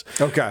see this.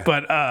 Okay.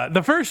 But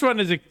the first one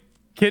is a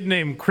kid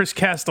named Chris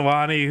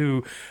Castellani,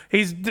 who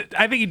I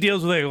think he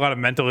deals with a lot of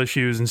mental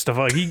issues and stuff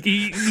like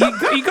he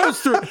goes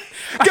through.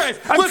 Guys,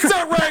 let's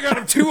not rag on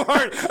him too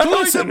hard. I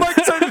like that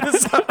Mike started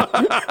this up.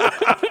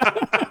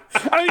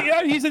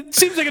 He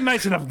seems like a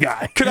nice enough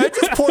guy. Can I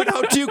just point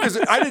out to you, because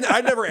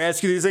I never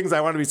ask you these things. I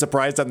want to be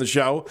surprised on the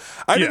show.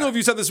 I didn't know if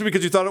you said this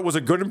because you thought it was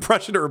a good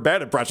impression or a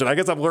bad impression. I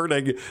guess I'm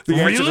learning the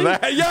answer to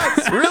that.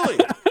 Yes, really.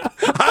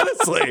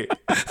 Honestly,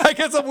 I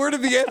guess I'm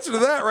learning the answer to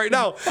that right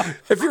now.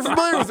 If you're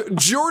familiar with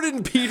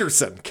Jordan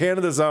Peterson,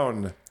 Canada's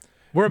own.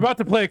 We're about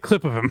to play a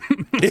clip of him.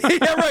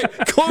 Yeah, right.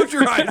 Close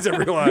your eyes,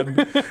 everyone.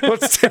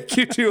 Let's take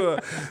you to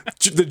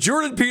the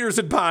Jordan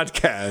Peterson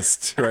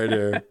podcast right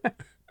here.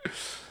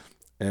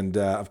 And,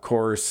 of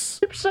course...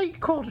 website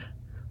called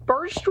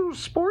Barstool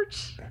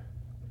Sports.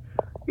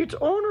 Its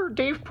owner,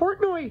 Dave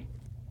Portnoy.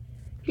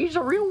 He's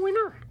a real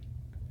winner.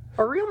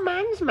 A real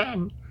man's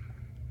man.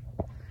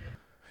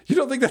 You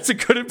don't think that's a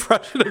good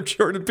impression of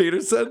Jordan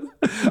Peterson?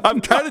 I'm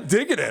kind of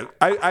digging it.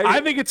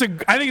 I think it's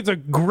a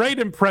great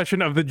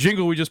impression of the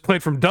jingle we just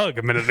played from Doug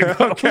a minute ago.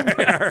 Okay,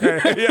 all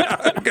right.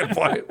 Yeah, good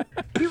point.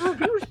 He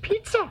reviews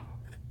pizza.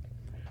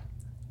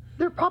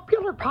 Their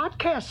popular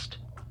podcast.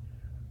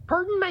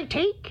 Pardon my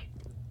take.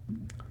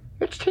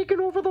 It's taken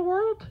over the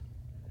world.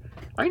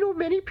 I know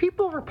many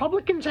people,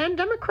 Republicans and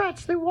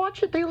Democrats, they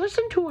watch it, they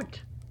listen to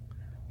it.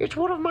 It's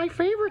one of my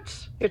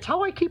favorites. It's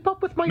how I keep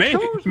up with my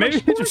shows.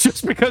 Maybe it's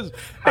just because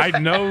I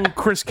know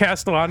Chris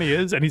Castellani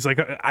is, and he's like,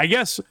 I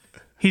guess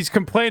he's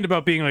complained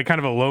about being like kind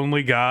of a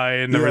lonely guy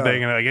and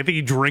everything, and like I think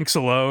he drinks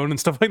alone and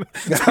stuff like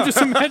that. So I'm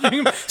just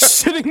imagining him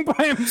sitting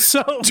by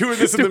himself doing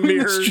this in the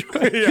mirror.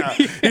 Yeah,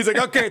 he's like,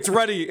 okay, it's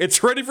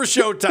ready for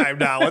showtime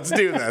now. Let's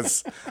do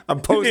this. I'm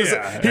posting.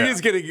 He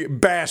is getting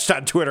bashed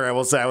on Twitter. I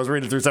will say. I was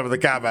reading through some of the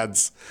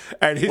comments,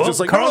 and he's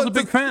just like, Carl's a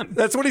big fan.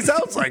 That's what he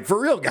sounds like for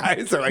real,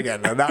 guys. So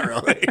again, no, not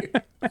really.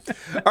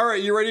 All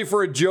right, you ready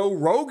for a Joe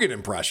Rogan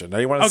impression? Now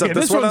you want to set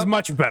this one one's up?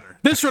 much better.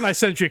 This one I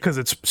sent you because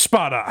it's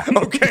spot on.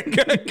 Okay,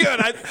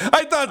 good.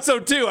 I thought so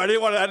too. I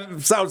didn't want to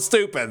sound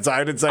stupid, so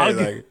I didn't say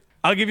anything.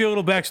 I'll give you a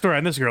little backstory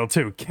on this girl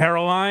too.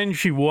 Caroline,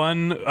 she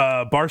won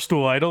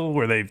Barstool Idol,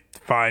 where they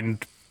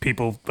find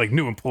people like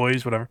new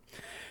employees, whatever.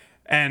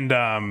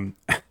 And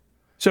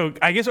so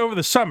I guess over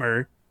the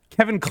summer,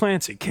 Kevin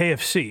Clancy,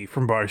 KFC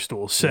from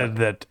Barstool, said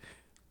that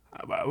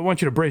I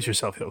want you to brace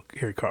yourself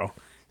here, Carl.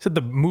 Said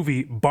the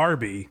movie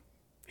Barbie,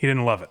 he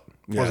didn't love it.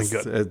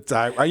 Wasn't good.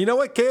 You know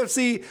what?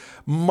 KFC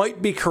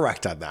might be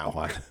correct on that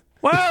one.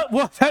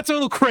 Well, that's a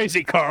little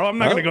crazy, Carl. I'm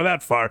not going to go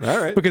that far. All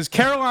right. Because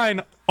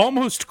Caroline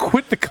almost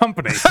quit the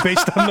company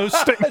based on those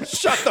statements.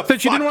 Shut the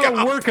that you didn't fuck want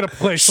to up. work at a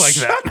place like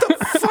that. Shut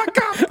the fuck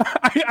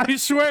up. I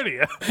swear to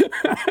you.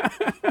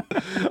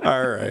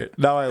 All right.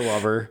 Now I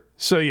love her.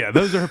 So, yeah,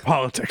 those are her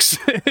politics,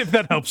 if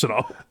that helps at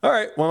all. All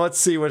right. Well, let's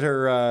see what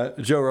her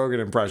Joe Rogan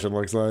impression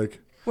looks like.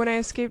 When I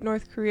escaped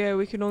North Korea,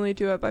 we could only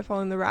do it by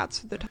following the rats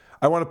through the tunnels.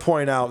 I want to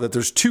point out that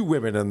there's 2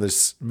 women in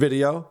this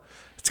video.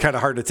 It's kind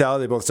of hard to tell.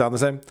 They both sound the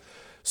same.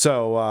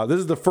 So this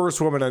is the first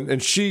woman,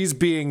 and she's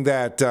being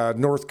that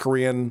North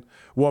Korean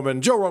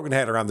woman. Joe Rogan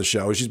had her on the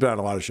show. She's been on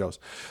a lot of shows.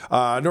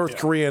 North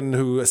Korean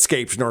who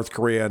escaped North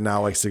Korea and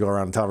now likes to go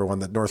around and tell everyone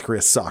that North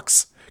Korea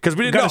sucks. Because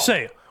we didn't know.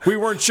 Say, we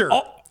weren't sure.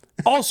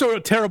 Also, a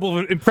terrible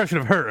impression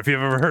of her, if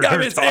you've ever heard her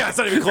it's talk.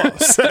 not even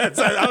close. I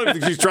don't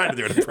think she's trying to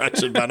do an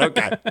impression, but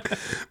okay.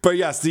 But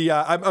yes,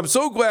 I'm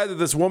so glad that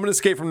this woman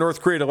escaped from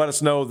North Korea to let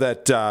us know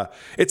that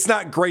it's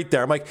not great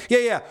there. I'm like,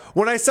 yeah.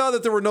 When I saw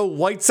that there were no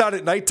lights out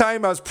at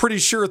nighttime, I was pretty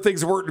sure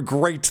things weren't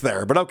great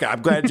there. But okay,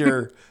 I'm glad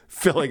you're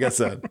filling us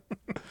in.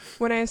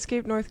 When I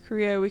escaped North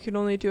Korea, we could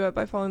only do it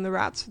by following the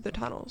rats through the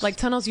tunnels. Like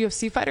tunnels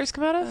UFC fighters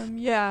come out of?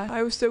 Yeah,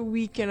 I was so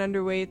weak and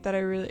underweight that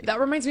That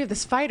reminds me of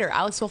this fighter,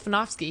 Alex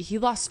Wolfenowski. He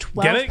lost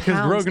 12 Get it? 'Cause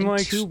pounds Rogan in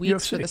likes 2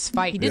 weeks for UFC. this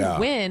fight. He didn't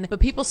win, but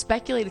people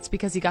speculate it's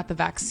because he got the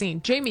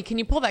vaccine. Jamie, can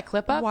you pull that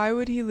clip up? Why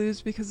would he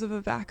lose because of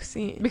a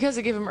vaccine? Because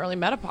it gave him early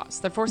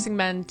menopause. They're forcing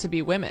men to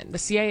be women. The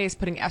CIA is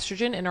putting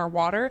estrogen in our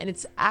water, and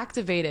it's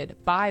activated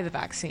by the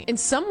vaccine. In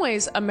some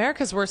ways,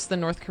 America's worse than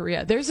North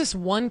Korea. There's this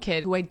one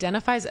kid who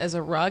identifies as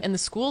a rug, and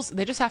the schools,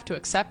 they just have to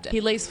accept it.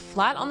 He lays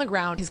flat on the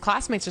ground. His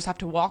classmates just have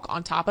to walk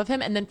on top of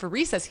him, and then for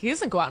recess, he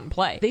doesn't go out and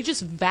play. They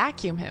just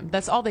vacuum him.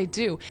 That's all they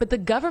do. But the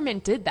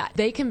government did that.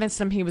 They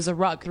convinced him he was a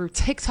rug through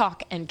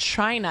TikTok and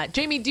China.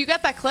 Jamie, do you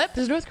got that clip?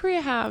 Does North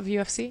Korea have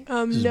UFC?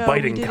 No,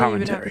 biting we didn't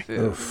commentary.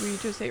 even have food. We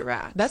just ate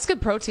rats. That's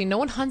good protein. No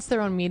one hunts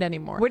their own meat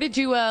anymore. Where did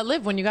you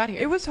live when you got here?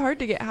 It was hard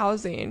to get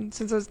housing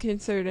since I was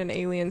considered an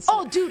alien.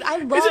 Oh, dude, I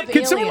love aliens.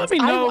 Can someone let me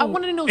know? I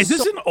want to know. Is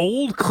this an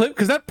old clip?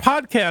 Because that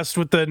podcast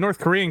with the North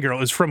Korean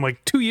girl is from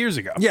like 2 years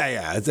ago.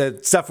 Yeah.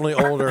 It's definitely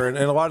older, and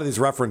a lot of these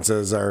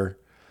references are.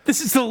 This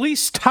is the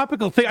least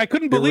topical thing. I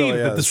couldn't believe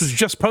really that is. this was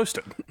just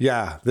posted.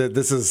 Yeah,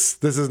 this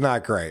is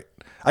not great.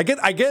 I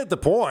get the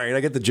point. I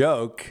get the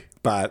joke,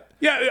 but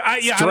I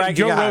think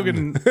Joe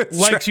Rogan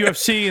likes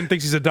UFC and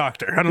thinks he's a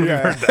doctor. I don't know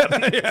if you've heard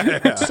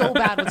that. It's so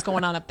bad what's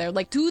going on up there.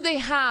 Like, do they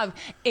have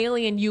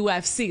alien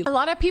UFC? A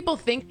lot of people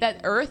think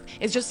that Earth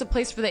is just a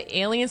place for the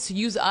aliens to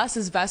use us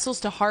as vessels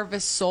to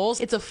harvest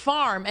souls. It's a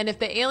farm, and if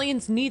the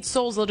aliens need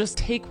souls, they'll just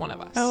take one of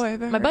us. Oh,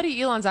 I've heard. My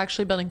buddy Elon's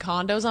actually building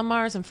condos on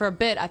Mars, and for a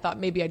bit, I thought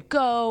maybe I'd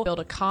go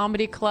build a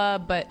comedy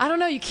club, but I don't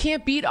know. You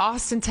can't beat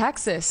Austin,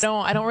 Texas.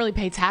 I don't really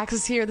pay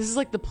taxes here. This is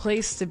like the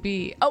place to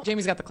be. Oh,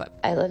 Jamie's got the clip.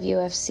 I love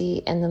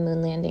UFC, and the moon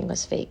landing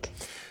was fake.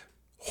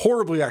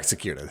 Horribly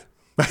executed.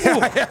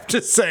 I have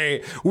to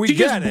say, She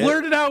just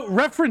blurted out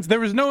reference. There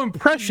was no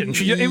impression.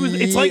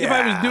 It's like if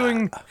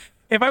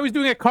I was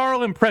doing a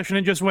Carl impression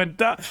and just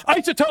went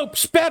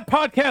Isotopes, bad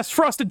podcast,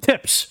 Frosted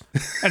Tips,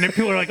 and then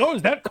people are like, "Oh,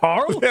 is that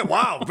Carl?" Yeah,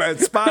 wow,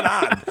 spot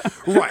on.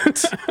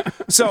 Right.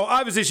 So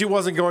obviously she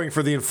wasn't going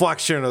for the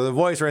inflection or the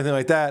voice or anything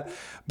like that.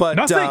 But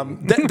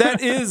that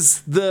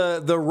is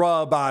the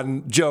rub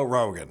on Joe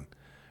Rogan.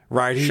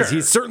 Right,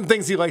 he's certain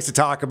things he likes to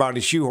talk about, and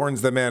he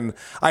shoehorns them in.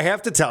 I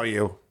have to tell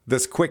you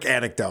this quick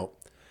anecdote.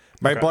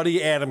 My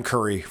buddy Adam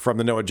Curry from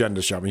the No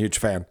Agenda Show, I'm a huge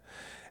fan.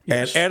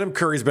 Yes. And Adam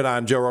Curry's been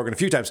on Joe Rogan a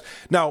few times.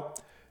 Now,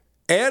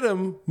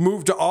 Adam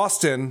moved to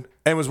Austin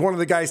and was one of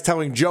the guys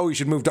telling Joe he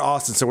should move to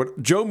Austin. So when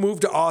Joe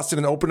moved to Austin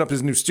and opened up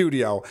his new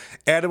studio,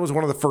 Adam was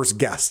one of the first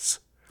guests.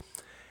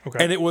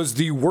 Okay. And it was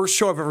the worst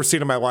show I've ever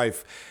seen in my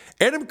life.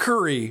 Adam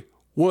Curry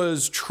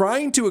was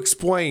trying to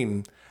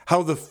explain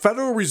how the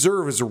Federal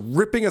Reserve is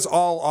ripping us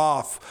all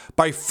off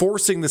by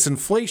forcing this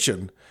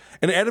inflation.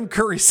 And Adam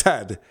Curry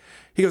said,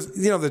 he goes,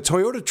 the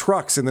Toyota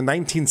trucks in the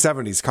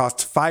 1970s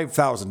cost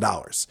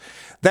 $5,000.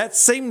 That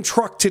same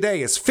truck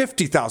today is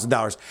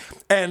 $50,000.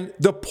 And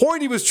the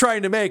point he was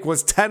trying to make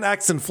was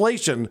 10x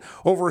inflation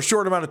over a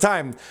short amount of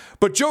time.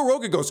 But Joe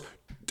Rogan goes,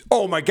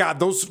 oh my God,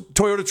 those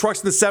Toyota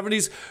trucks in the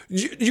 70s,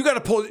 you got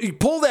to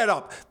pull that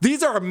up.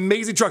 These are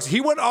amazing trucks.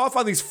 He went off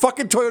on these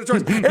fucking Toyota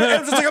trucks. And I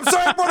was just like, I'm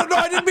sorry, brother. No,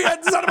 I didn't mean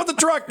it's not about the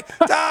truck.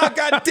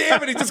 God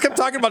damn it. He just kept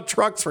talking about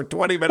trucks for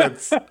 20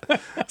 minutes.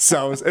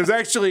 So it was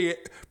actually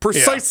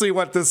precisely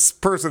what this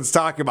person's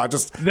talking about.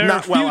 Just there not are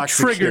a few well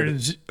executed.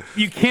 Triggers.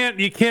 You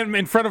can't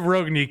in front of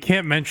Rogan. You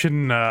can't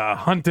mention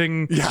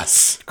hunting.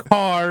 Yes.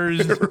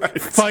 Cars.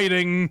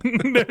 Fighting.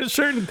 There's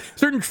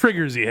certain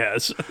triggers he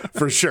has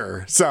for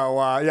sure. So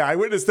I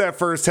witnessed that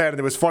firsthand, and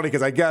it was funny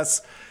because I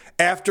guess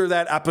after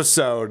that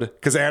episode,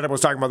 because Adam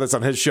was talking about this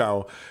on his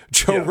show,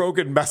 Joe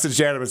Rogan messaged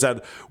Adam and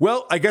said,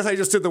 well, I guess I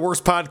just did the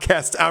worst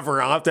podcast ever.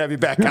 I'll have to have you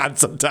back on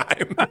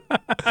sometime.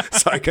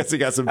 So I guess he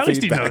got some feedback.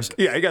 Least he knows.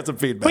 Yeah, he got some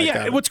feedback. But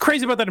yeah, what's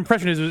crazy about that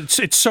impression is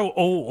it's so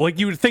old. Like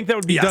you would think that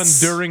would be done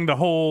during the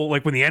whole,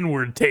 like when the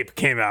N-word tape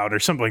came out or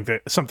something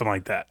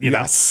like that. You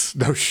know?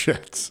 No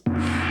shit.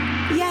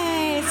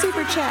 Yay,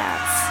 super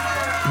chats.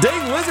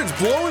 Dang Lizard's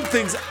blowing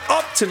things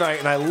up tonight,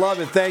 and I love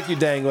it. Thank you,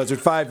 Dang Lizard.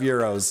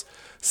 €5.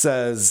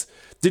 says,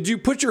 did you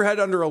put your head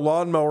under a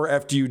lawnmower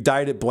after you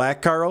dyed it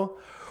black, Carl?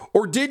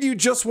 Or did you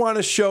just want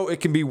to show it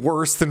can be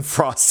worse than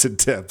Frosted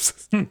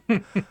Tips?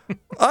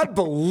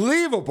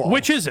 Unbelievable.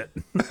 Which is it?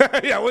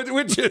 Yeah,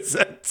 which is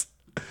it?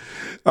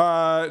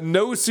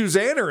 No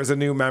Susanner is a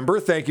new member.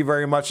 Thank you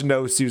very much,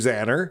 No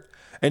Susanner.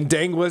 And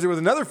Dang Wizard with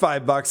another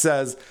 $5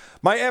 says,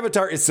 my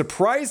avatar is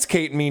surprised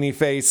Kate Meanie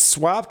Face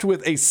swapped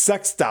with a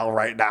sex doll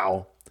right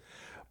now.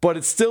 But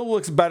it still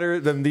looks better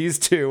than these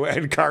two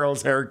and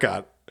Carl's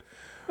haircut.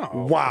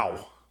 Oh.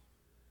 Wow.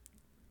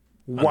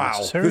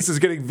 Wow. This is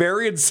getting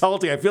very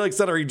insulting. I feel like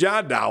Senator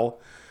John now.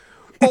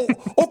 Oh,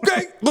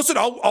 okay. Listen,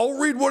 I'll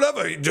read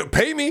whatever.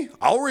 Pay me.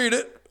 I'll read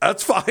it.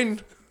 That's fine.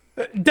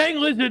 Dang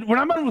Lizard, when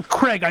I'm on with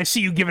Craig, I see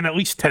you giving at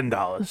least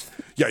 $10.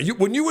 Yeah,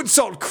 when you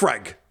insult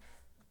Craig.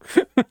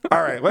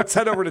 All right, let's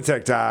head over to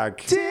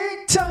TikTok.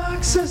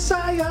 TikTok's a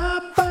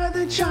psyop by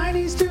the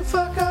Chinese to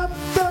fuck up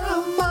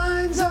the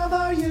minds of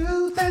our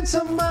youth and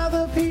some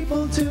other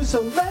people too.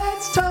 So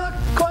let's talk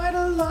quite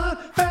a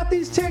lot about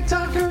these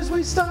TikTokers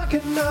we stalk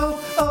and know.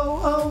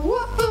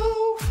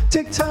 Oh,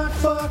 TikTok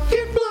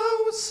fucking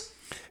blows.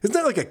 Isn't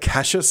that like a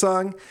Kesha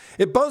song?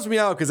 It bums me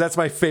out because that's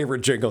my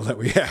favorite jingle that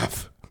we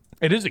have.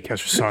 It is a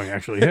Kesha song,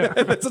 actually, yeah.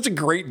 That's such a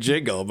great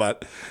jingle,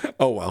 but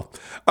oh well.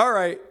 All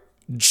right.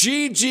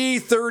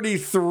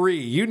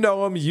 GG33, you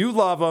know him, you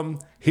love him.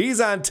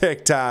 He's on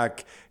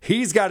TikTok.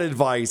 He's got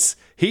advice.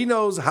 He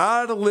knows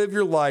how to live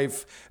your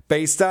life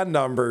based on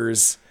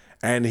numbers,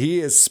 and he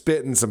is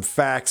spitting some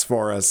facts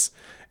for us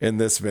in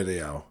this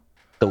video.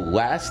 The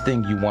last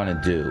thing you want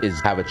to do is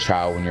have a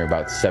child when you're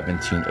about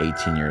 17,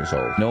 18 years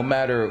old. No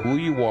matter who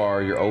you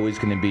are, you're always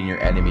going to be in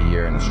your enemy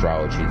year in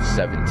astrology. It's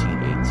 17,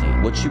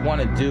 18. What you want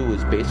to do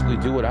is basically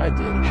do what I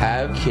did.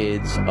 Have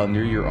kids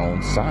under your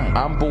own sign.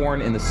 I'm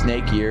born in the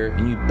snake year,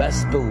 and you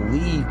best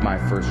believe my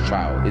first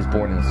child is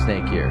born in the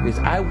snake year. Because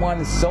I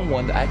wanted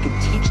someone that I could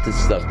teach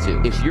this stuff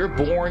to. If you're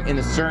born in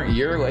a certain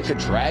year like a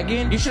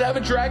dragon, you should have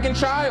a dragon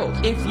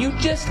child. If you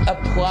just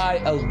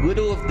apply a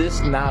little of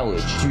this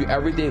knowledge to your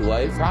everyday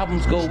life,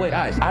 problems go away.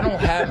 Guys, I don't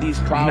have these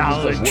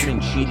problems of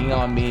women cheating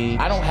on me.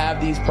 I don't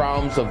have these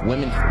problems of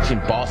women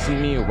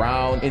bossing me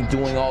around and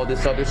doing all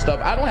this other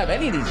stuff. I don't have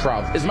any of these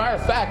problems. As a matter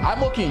of fact,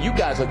 I'm looking at you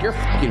guys like you're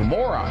fucking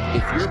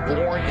morons. If you're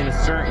born in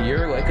a certain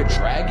year like a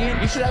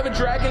dragon, you should have a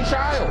dragon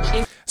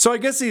child. So I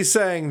guess he's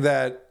saying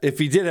that if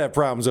he did have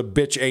problems, a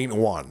bitch ain't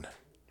one.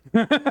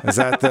 Is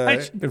that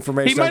the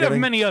information? He might have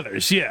many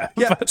others, yeah.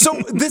 Yeah.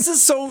 So this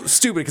is so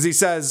stupid because he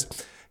says,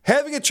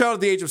 having a child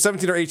at the age of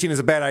 17 or 18 is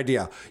a bad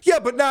idea. Yeah,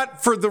 but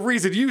not for the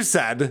reason you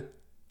said.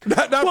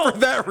 Not for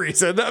that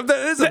reason. That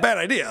is a bad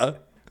idea.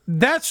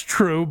 That's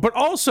true. But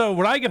also,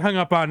 what I get hung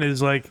up on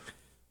is, like,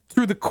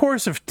 through the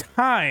course of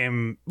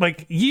time,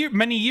 like,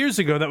 many years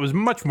ago, that was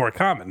much more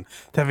common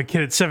to have a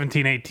kid at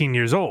 17, 18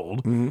 years old.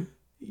 Mm-hmm.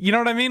 You know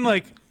what I mean?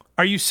 Like,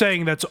 are you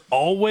saying that's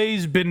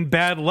always been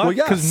bad luck? Well,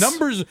 yes.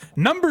 Because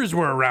numbers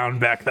were around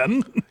back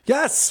then.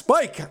 Yes,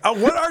 Mike.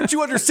 What aren't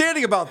you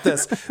understanding about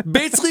this?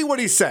 Basically what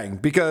he's saying,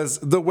 because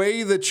the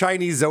way the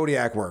Chinese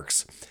zodiac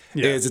works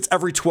is it's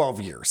every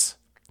 12 years.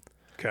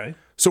 Okay.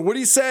 So what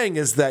he's saying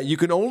is that you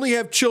can only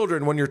have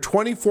children when you're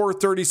 24,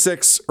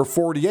 36, or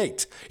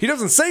 48. He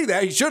doesn't say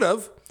that. He should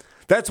have.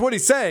 That's what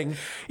he's saying.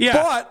 Yeah,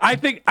 but I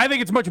think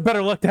it's much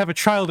better luck to have a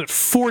child at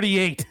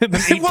 48 than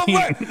 18. but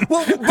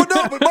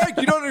Mike,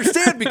 you don't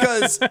understand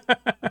because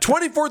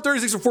 24,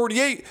 36, or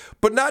 48,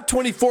 but not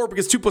 24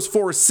 because 2 plus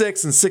 4 is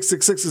 6 and 6,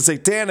 6, 6 is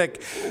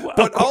satanic.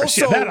 But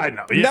also that I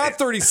know. Not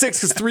 36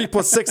 because 3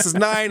 plus 6 is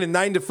 9 and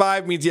 9 to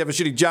 5 means you have a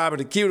shitty job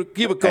in a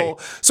cubicle.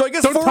 Hey, so I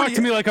guess don't talk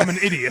to me like I'm an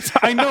idiot.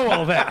 I know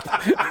all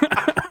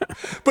that.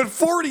 But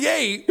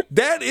 48,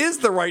 that is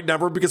the right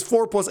number because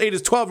 4 plus 8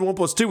 is 12 and 1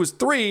 plus 2 is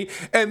 3.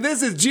 And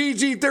this is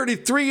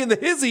GG33 in the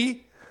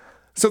hizzy.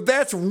 So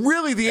that's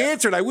really the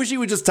answer. And I wish he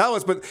would just tell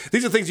us, but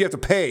these are things you have to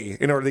pay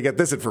in order to get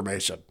this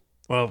information.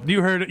 Well,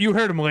 you heard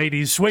him,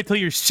 ladies. Wait till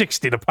you're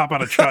 60 to pop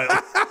out a child.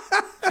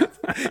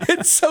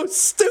 It's so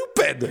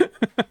stupid.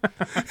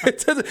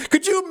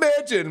 Could you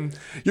imagine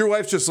your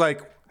wife's just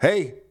like,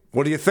 hey,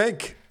 what do you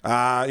think?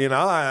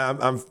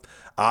 I'm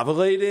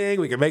ovulating,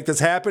 we can make this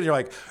happen. You're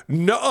like,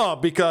 no,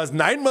 because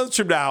 9 months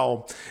from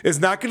now is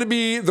not going to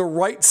be the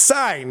right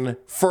sign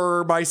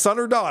for my son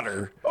or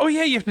daughter. Oh,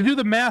 yeah, you have to do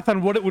the math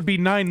on what it would be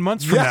 9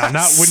 months from now,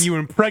 not when you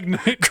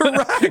impregnate.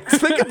 Correct.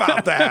 Think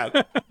about that.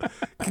 It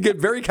can get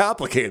very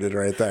complicated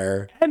right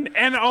there.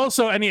 And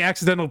also, any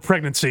accidental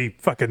pregnancy,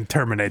 fucking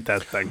terminate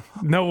that thing.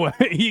 No way.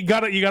 You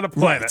gotta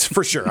plan it.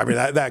 For sure. I mean,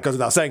 that goes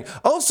without saying.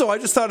 Also, I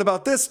just thought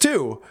about this,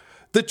 too.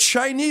 The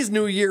Chinese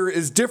New Year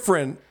is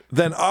different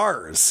than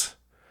ours.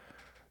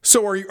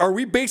 So are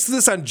we basing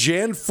this on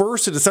Jan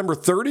 1st to December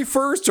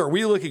 31st? Or are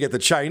we looking at the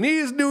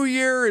Chinese New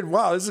Year? And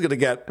wow, this is going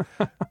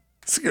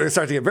to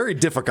start to get very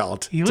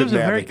difficult. He lives a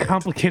very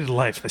complicated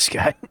life, this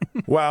guy.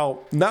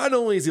 Well, not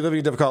only is he living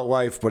a difficult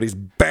life, but he's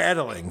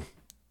battling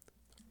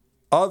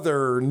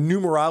other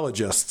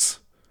numerologists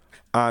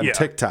on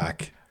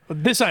TikTok.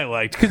 This I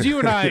liked because you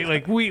and I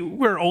like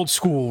we're old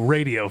school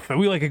radio.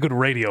 We like a good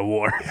radio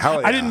war.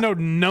 Hell yeah. I didn't know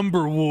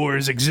number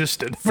wars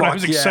existed, but I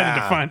was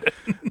excited to find it.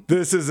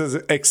 This is as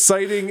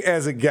exciting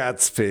as it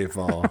gets,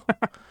 people.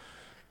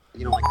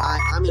 You know, like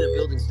I'm in a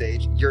building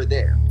stage. You're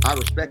there. I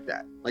respect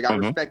that. Like I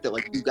respect that.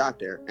 Like you got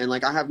there, and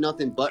like I have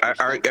nothing but.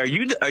 Are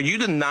you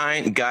the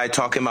 9 guy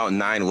talking about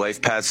 9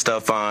 life path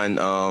stuff on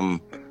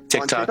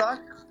TikTok? On TikTok?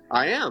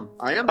 I am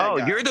that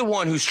guy. You're the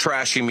one who's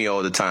trashing me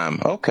all the time.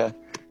 Okay.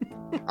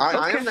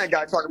 I am that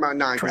guy talking about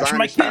 9 because Trash I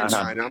my understand kids.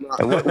 9. I'm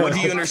not. What do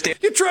you understand?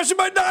 You're trashing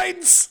my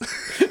 9s.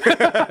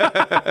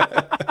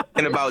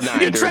 And about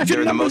 9, You're they're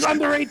trashing the most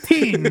under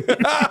 18.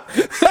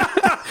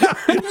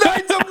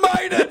 9's a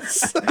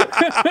minus.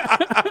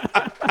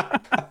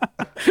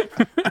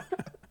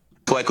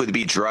 likely to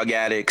be drug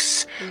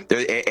addicts.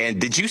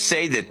 And did you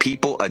say that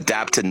people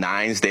adapt to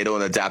 9s? They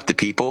don't adapt to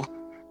people?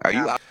 Are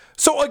you?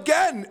 So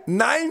again,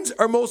 9s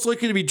are most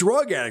likely to be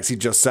drug addicts, he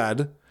just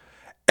said.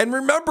 And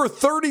remember,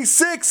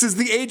 36 is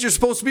the age you're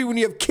supposed to be when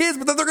you have kids,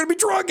 but then they're going to be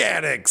drug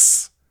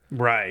addicts.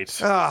 Right.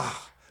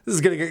 This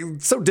is getting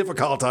so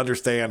difficult to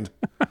understand.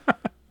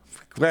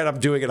 Glad I'm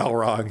doing it all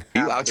wrong.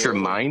 Are you out your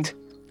mind?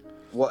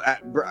 Well,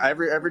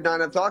 every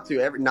 9 I've talked to,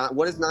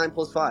 what is 9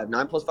 plus 5?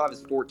 9 plus 5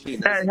 is 14.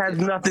 That has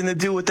nothing to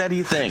do with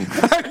anything.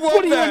 I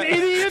love that. An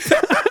idiot?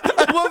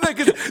 I love that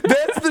because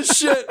that's the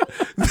shit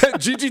that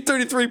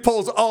GG33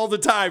 pulls all the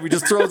time. He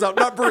just throws out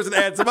numbers and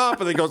adds them up,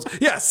 and then goes,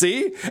 yeah,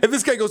 see? And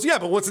this guy goes, yeah,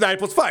 but what's 9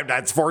 plus 5?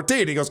 9's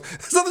 14. He goes,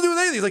 it's nothing to do with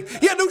anything. He's like,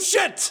 yeah, no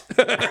shit.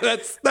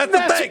 that's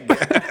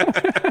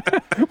the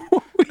thing.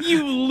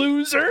 You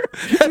loser.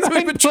 That's what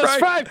we've been plus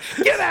trying.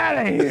 5. Get out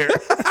of here.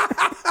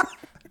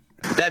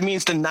 That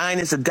means the 9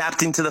 is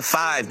adapting to the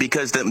 5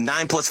 because the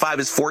 9 plus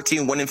 5 is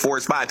 14, 1 and 4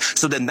 is 5.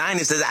 So the 9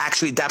 is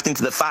actually adapting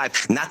to the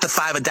 5, not the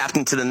 5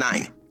 adapting to the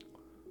 9.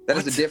 That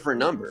is a different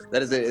number.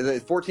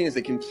 14 is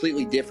a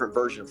completely different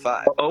version of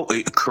 5. Oh,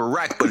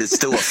 correct, but it's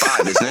still a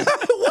 5, isn't it?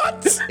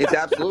 What? It's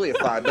absolutely a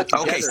 5. But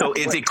okay, so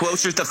is it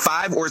closer to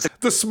 5 or is it?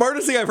 The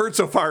smartest thing I've heard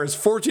so far is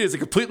 14 is a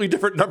completely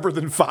different number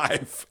than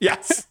 5.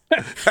 Yes.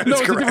 That No,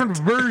 is it's correct. a different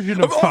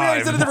version of 5. Yeah,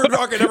 it's a different.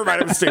 Okay, never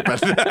mind. I'm stupid.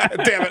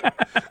 Damn it. I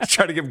was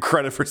trying to give him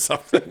credit for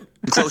something.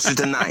 Closer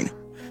to 9.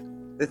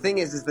 The thing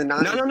is the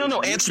 9.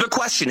 No. Answer the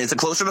question. Is it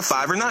closer to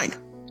 5 or 9?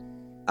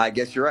 I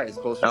guess you're right. It's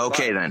closer to 5.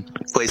 Okay, then.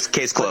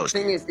 Case closed. The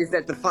thing is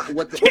that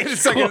Wait a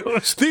second.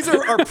 These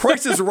are our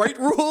Price is Right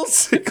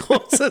rules?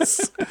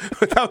 Closest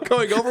without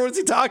going over. What is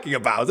he talking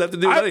about? Does that have to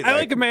do with anything? I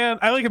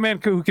like a man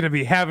who can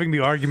be having the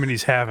argument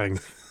he's having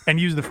and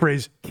use the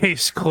phrase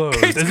 "case closed"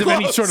 Case as if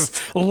closed. any sort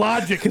of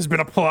logic has been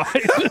applied.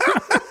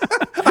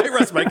 I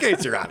rest my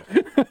case, Your Honor.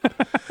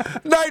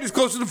 9 is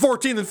closer to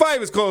 14 than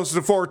 5 is closer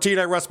to 14.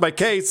 I rest my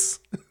case.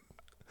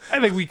 I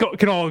think we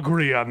can all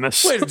agree on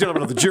this. Ladies and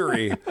gentlemen of the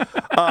jury,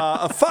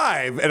 a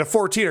 5 and a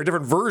 14 are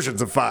different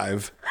versions of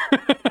 5.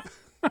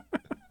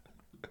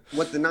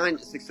 What the 9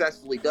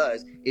 successfully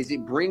does is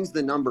it brings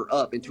the number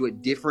up into a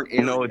different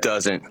area. No, it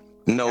doesn't.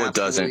 No, it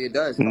doesn't. It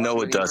does.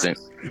 No, it doesn't.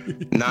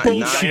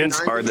 Bullshit.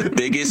 9s are the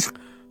biggest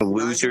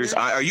losers.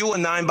 Are you a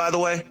 9, by the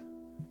way?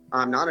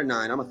 I'm not a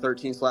 9. I'm a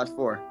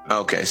 13/4.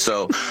 Okay,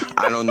 so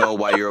I don't know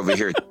why you're over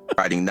here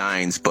writing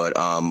 9s, but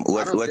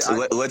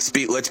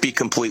let's be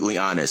completely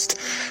honest.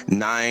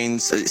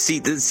 9s.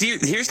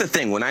 Here's the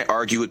thing. When I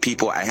argue with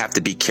people, I have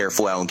to be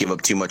careful. I don't give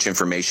up too much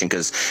information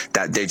because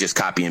that they just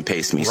copy and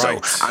paste me.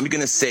 Right. So I'm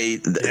gonna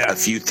say a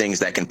few things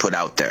that I can put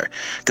out there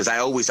because I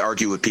always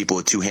argue with people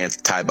with 2 hands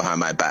tied behind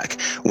my back.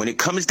 When it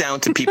comes down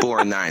to people who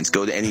are 9s,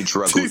 go to any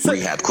drug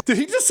rehab. Did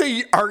he just say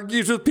he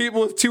argues with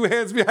people with 2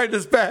 hands behind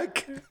his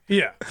back?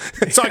 Yeah.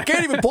 So I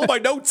can't even pull my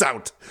notes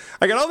out.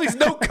 I got all these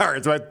note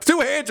cards. My 2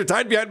 hands are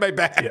tied behind my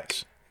back.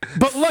 Yes.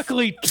 But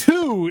luckily,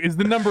 2 is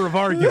the number of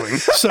arguing.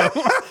 So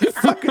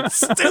fucking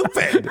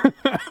stupid.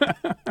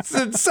 It's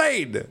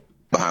insane.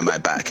 Behind my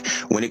back.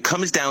 When it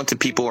comes down to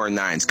people who are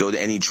 9s, go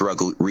to any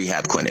drug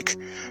rehab clinic.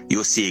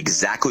 You'll see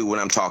exactly what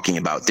I'm talking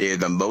about. They're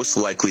the most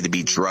likely to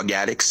be drug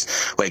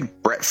addicts,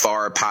 like Brett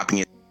Favre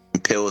popping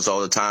pills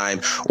all the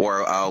time,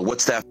 or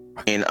what's that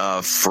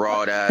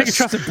fraud ass? Take a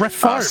shot at Brett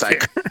Favre.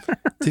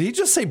 Did he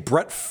just say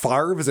Brett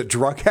Favre is a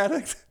drug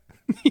addict?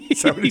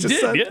 Is that what he just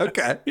did, said? yeah.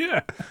 Okay.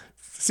 Yeah.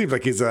 Seems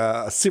like he's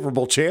a Super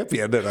Bowl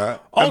champion and a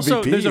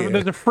Also,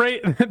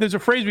 MVP. there's a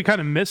phrase we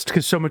kind of missed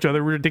because so much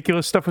other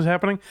ridiculous stuff was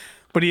happening.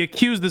 But he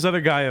accused this other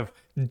guy of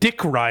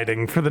dick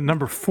riding for the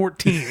number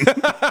 14.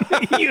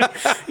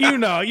 you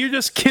know, you're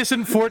just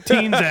kissing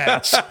 14's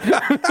ass.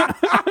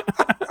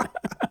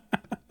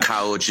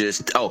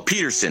 Psychologist. Oh,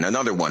 Peterson,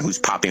 another one who's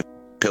popping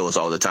pills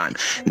all the time.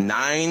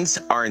 9s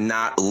are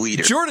not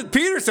leaders. Jordan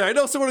Peterson. I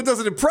know someone who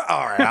doesn't impress.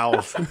 All right,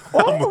 Al.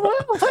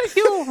 Thank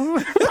you.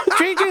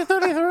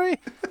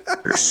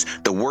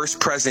 JJ33. The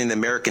worst president in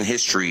American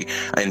history,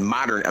 in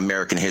modern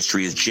American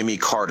history, is Jimmy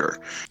Carter.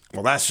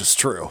 Well, that's just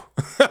true.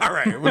 All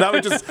right. Well,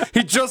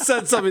 he just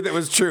said something that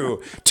was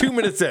true 2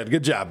 minutes in.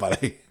 Good job,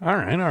 buddy. All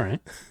right.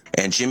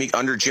 And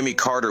under Jimmy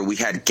Carter, we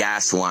had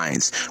gas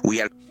lines. We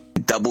had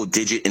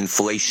double-digit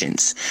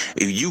inflations.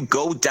 If you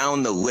go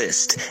down the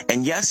list,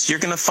 and yes, you're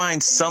going to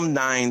find some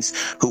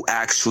 9s who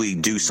actually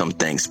do some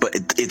things, but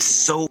it's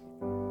so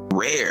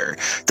rare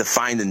to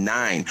find a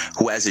 9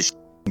 who has his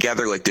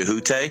together like the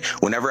Hute.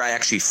 Whenever I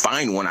actually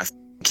find one, I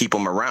keep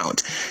them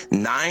around.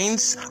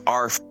 9s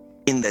are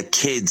in the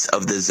kids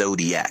of the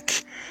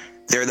zodiac.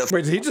 They're the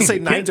Wait, did he just say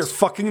 9s are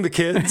fucking the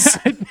kids?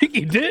 I think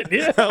he did,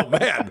 yeah. Oh,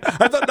 man.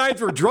 I thought 9s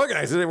were drug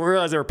addicts. I didn't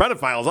realize they were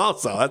pedophiles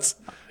also. That's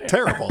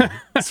terrible.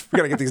 We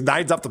got to get these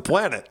 9s off the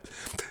planet.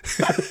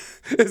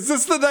 Is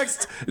this the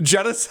next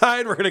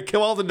genocide? We're going to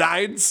kill all the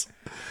 9s?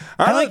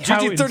 I like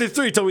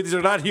GG33 told me these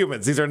are not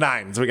humans. These are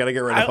 9s. We got to get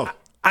rid of them.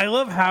 I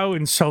love how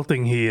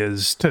insulting he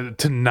is to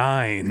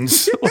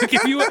 9s. Like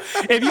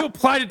if you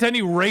applied it to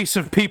any race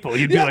of people,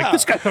 you'd be like,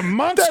 this guy's a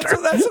monster.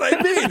 That's what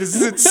I mean. This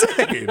is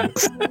insane.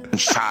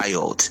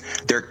 Child.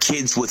 They're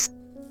kids with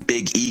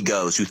big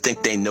egos who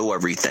think they know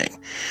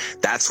everything.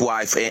 That's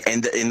why,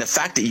 and the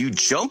fact that you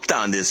jumped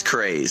on this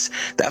craze,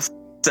 that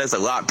says a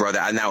lot,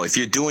 brother. Now, if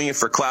you're doing it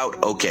for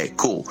clout, okay,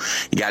 cool.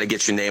 You got to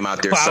get your name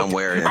out there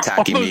somewhere, and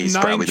attacking me is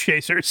probably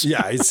chasers.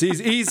 Yeah,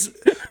 he's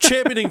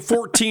championing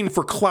 14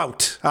 for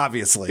clout,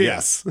 obviously. Yeah.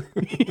 Yes.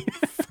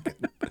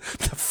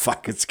 The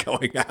fuck is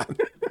going on?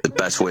 The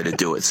best way to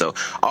do it. So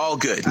all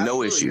good, Absolutely.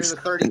 no issues. You're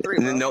the 33,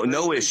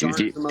 no issues.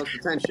 The most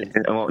attention.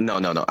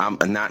 No. I'm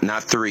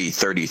not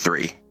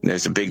 33.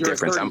 There's a big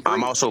difference.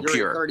 I'm also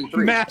pure,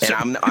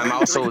 and I'm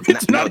also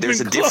no.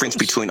 There's a difference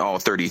between all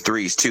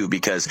 33s too,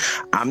 because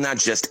I'm not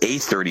just a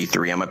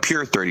 33. I'm a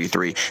pure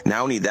 33.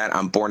 Not only that,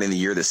 I'm born in the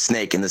year of the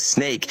snake, and the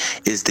snake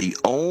is the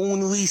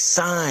only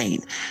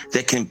sign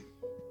that can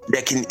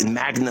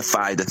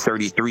magnify the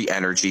 33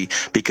 energy,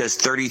 because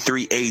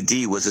 33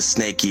 AD was a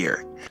snake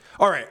year.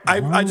 All right,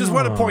 I just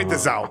want to point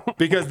this out,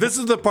 because this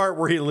is the part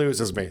where he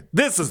loses me.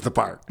 This is the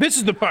part. This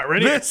is the part,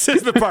 right here. This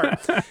is the part.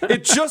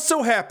 It just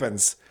so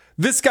happens,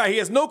 this guy, he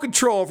has no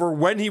control over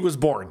when he was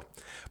born.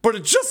 But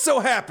it just so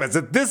happens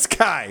that this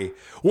guy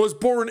was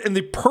born in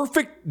the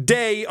perfect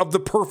day of the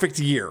perfect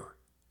year.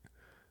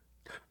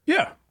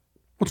 Yeah.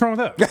 What's wrong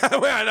with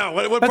that? Well, I know.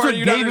 What That's part what are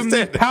you not gave him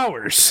understanding? the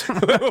powers.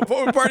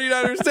 What part are you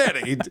not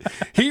understanding?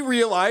 He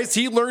realized,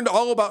 he learned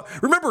all about...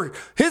 Remember,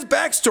 his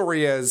backstory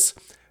is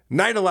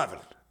 9/11.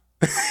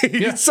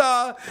 He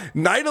saw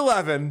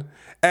 9/11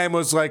 and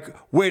was like,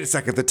 wait a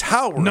second, the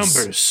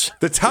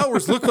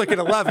towers look like an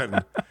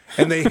 11,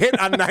 and they hit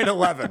on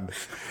 9/11.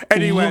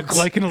 And he went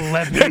like an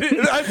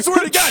 11. I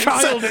swear to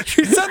God,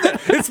 he said that.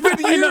 It's been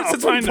years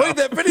since we played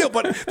that video,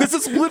 but this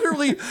is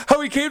literally how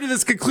he came to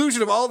this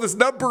conclusion of all this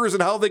numbers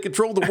and how they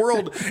control the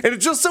world. And it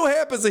just so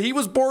happens that he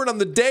was born on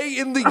the day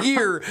in the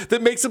year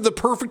that makes him the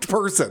perfect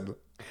person.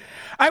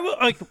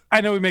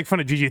 I know we make fun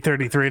of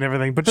GG33 and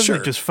everything, but doesn't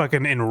it just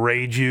fucking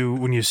enrage you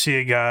when you see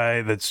a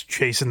guy that's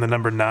chasing the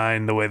number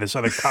 9 the way this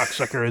other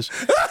cocksucker is?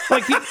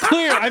 Like,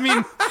 I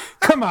mean,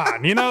 come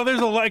on, there's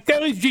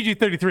at least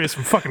GG33 has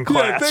some fucking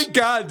class. Yeah, thank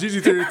God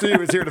GG33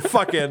 was here to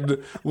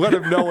fucking let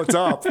him know what's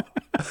up.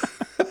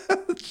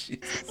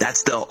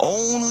 That's the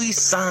only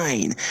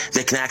sign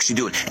that can actually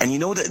do it. And you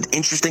know the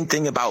interesting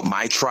thing about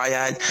my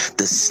triad,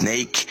 the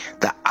snake,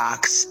 the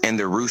ox, and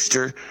the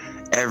rooster?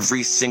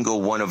 Every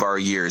single one of our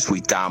years,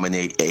 we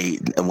dominate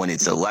 8. When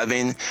it's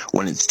 11,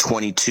 when it's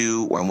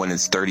 22, or when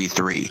it's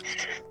 33.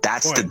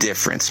 That's the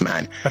difference,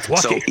 man. That's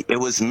lucky. So it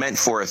was meant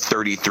for a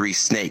 33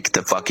 snake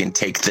to fucking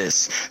take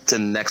this to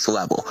the next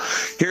level.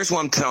 Here's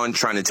what I'm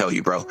trying to tell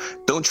you, bro.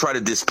 Don't try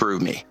to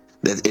disprove me.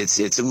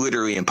 It's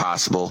literally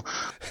impossible.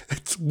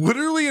 It's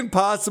literally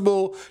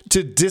impossible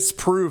to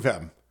disprove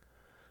him.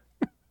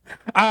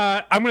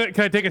 Can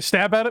I take a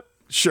stab at it?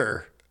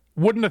 Sure.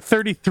 Wouldn't a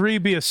 33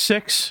 be a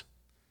 6?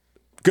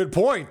 Good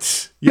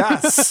point.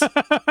 Yes.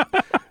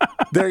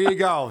 There you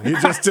go. You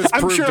just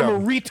disproved him. I'm sure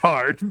I'm a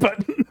retard,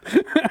 but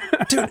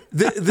dude,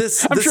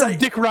 I'm sure I'm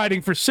dick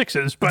riding for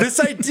 6s. But this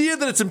idea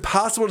that it's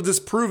impossible to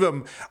disprove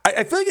him,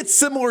 I feel like it's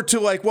similar to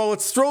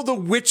let's throw the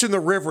witch in the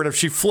river, and if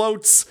she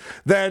floats,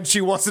 then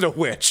she wasn't a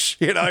witch.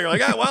 You're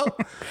like,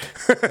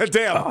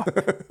 damn.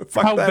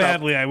 How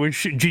badly I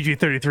wish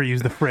GG33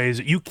 used the phrase,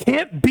 "You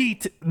can't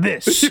beat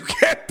this." You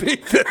can't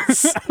beat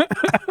this.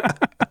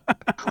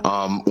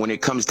 When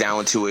it comes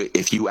down to it,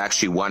 if you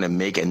actually want to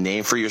make a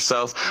name for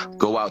yourself,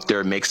 go out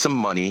there, make some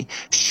money,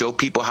 show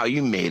people how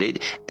you made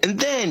it, and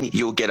then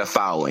you'll get a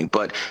following.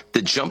 But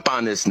to jump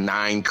on this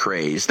 9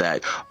 craze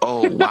that,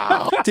 oh,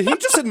 wow. Did he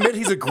just admit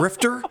he's a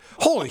grifter?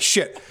 Holy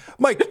shit.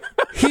 Mike,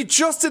 he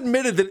just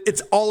admitted that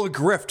it's all a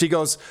grift. He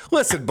goes,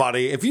 listen,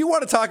 buddy, if you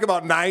want to talk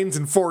about 9s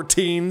and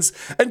 14s,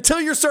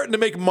 until you're starting to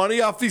make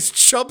money off these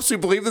chumps who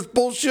believe this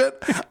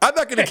bullshit, I'm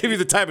not going to give you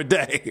the time of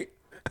day.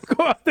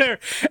 Go out there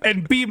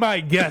and be my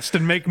guest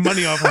and make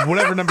money off of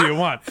whatever number you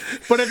want.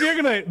 But if you're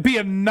going to be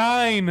a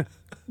 9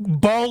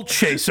 ball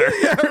chaser,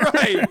 yeah,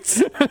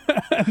 right,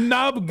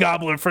 knob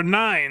gobbler for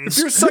 9s, if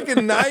you're sucking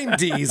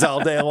 9Ds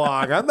all day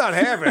long, I'm not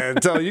having it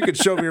until you can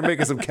show me you're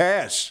making some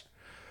cash.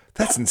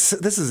 This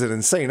is an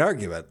insane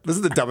argument. This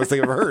is the dumbest thing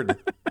I've ever heard.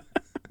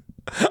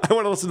 I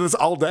want to listen to this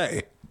all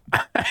day.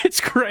 It's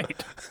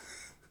great.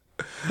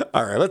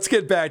 All right, let's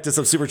get back to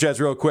some super chats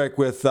real quick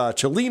with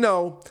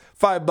Chelino,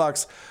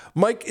 $5.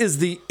 Mike is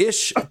the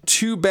ish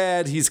too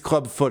bad he's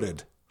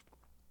club-footed.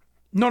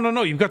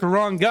 No. You've got the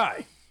wrong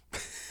guy.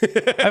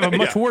 I have a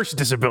much worse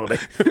disability.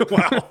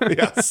 Wow,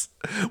 yes.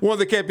 One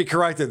that can't be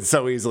corrected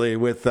so easily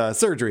with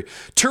surgery.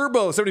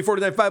 Turbo,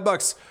 $74.99,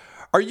 $5.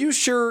 Are you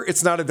sure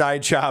it's not a dye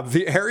job?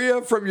 The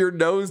area from your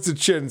nose to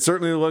chin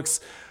certainly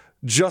looks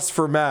just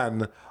for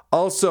men.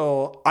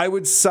 Also, I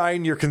would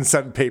sign your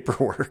consent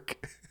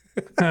paperwork.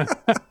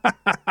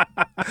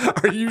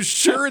 Are you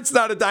sure it's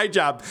not a dye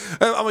job?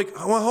 I'm like,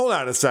 well, hold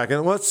on a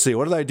second. Let's see.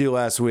 What did I do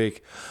last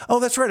week? Oh,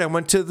 that's right. I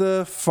went to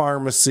the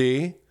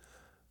pharmacy.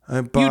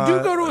 You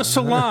do go to a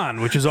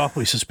salon, which is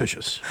awfully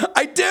suspicious.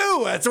 I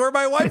do. That's where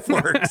my wife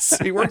works.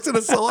 He works in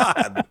a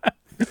salon.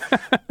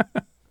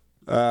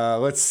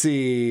 Let's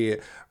see.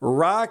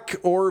 Rock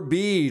or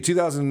B,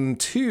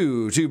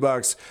 2002,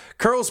 $2.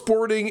 Carl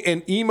sporting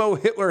an emo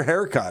Hitler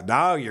haircut.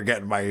 Now you're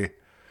getting my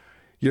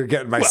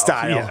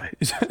style. Yeah.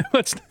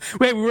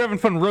 Wait, we were having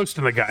fun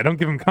roasting the guy. Don't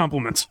give him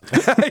compliments.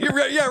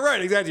 Yeah,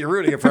 right. Exactly. You're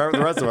rooting it for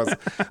the rest of us.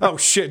 Oh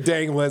shit,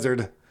 dang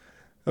lizard.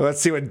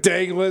 Let's see what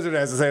dang lizard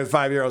has to say with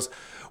 5 euros.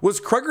 Was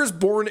Kruggers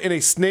born in a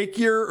snake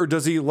year, or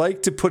does he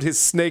like to put his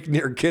snake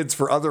near kids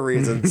for other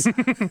reasons?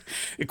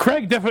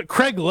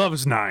 Craig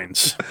loves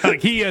nines.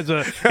 Like he has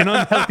an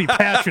unhealthy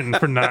passion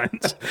for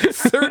nines.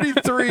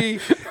 33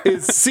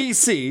 is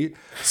CC,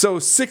 so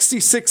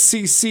 66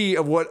 CC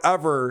of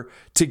whatever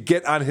to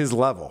get on his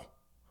level.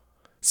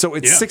 So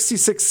it's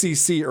 66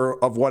 CC or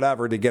of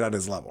whatever to get on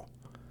his level.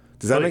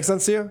 Does that make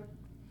sense to you?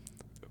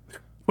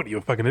 What are you,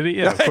 a fucking idiot?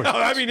 Yeah, of course.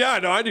 I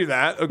do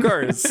that, of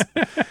course.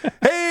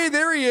 Hey,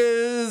 there he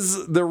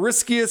is, the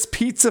riskiest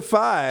Pizza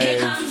 5. Here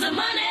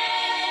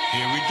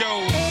we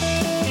go.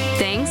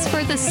 Thanks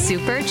for the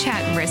super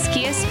chat,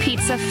 riskiest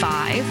Pizza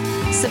 5.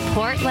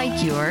 Support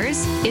like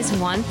yours is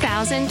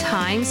 1,000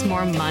 times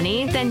more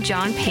money than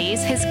John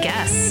pays his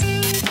guests.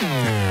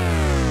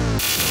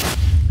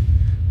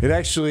 It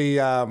actually,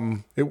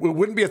 it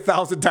wouldn't be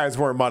 1,000 times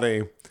more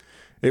money.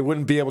 It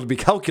wouldn't be able to be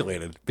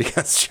calculated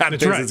because John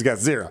Pace's got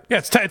zero. Yeah,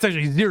 it's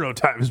actually 0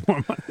 times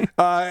more money.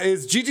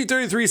 Is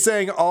GG33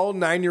 saying all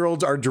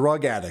 9-year-olds are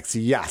drug addicts?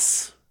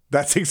 Yes.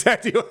 That's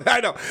exactly what I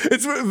know.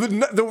 It's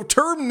the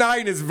term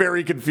 9 is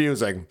very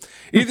confusing.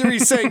 Either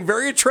he's saying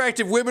very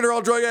attractive women are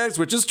all drug addicts,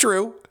 which is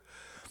true.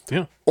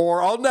 Yeah.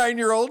 Or all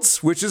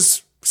 9-year-olds, which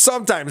is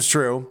sometimes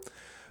true.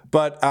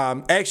 But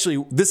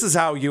actually, this is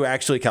how you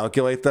actually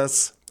calculate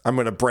this. I'm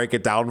going to break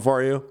it down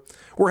for you.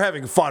 We're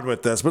having fun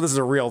with this, but this is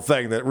a real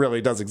thing that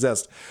really does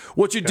exist.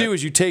 What you do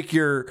is you take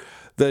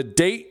the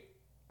date,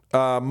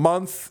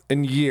 month,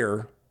 and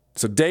year.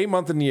 So day,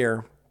 month, and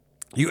year.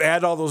 You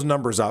add all those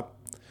numbers up.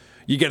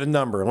 You get a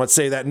number. Let's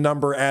say that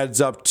number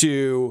adds up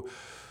to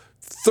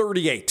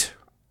 38.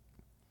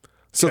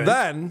 So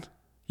then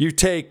you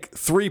take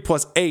 3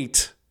 plus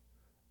 8,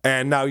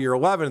 and now you're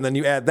 11, and then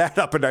you add that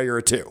up, and now you're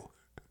a 2.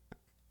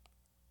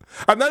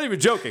 I'm not even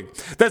joking.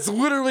 That's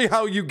literally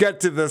how you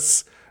get to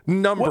this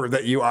number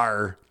that you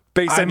are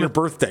based on your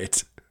birth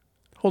date.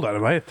 Hold on,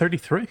 am I at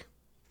 33?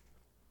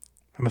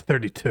 I'm at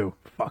 32.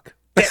 Fuck.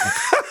 Damn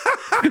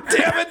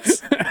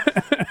it!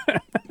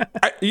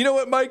 You know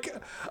what, Mike?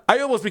 I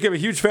almost became a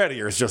huge fan of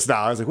yours just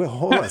now. I was like, well,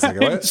 hold on a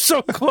second. What?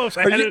 So close.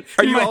 Are you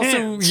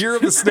also Year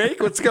of the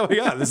Snake? What's going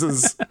on? This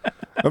is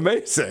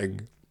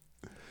amazing.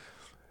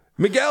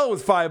 Miguel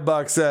with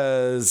 $5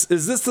 says,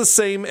 is this the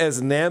same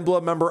as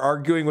NAMBLA member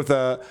arguing with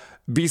a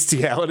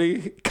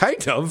bestiality?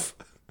 Kind of.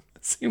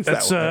 Seems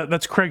that way.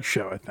 That's Craig's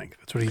show, I think.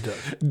 That's what he does.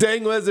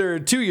 Dang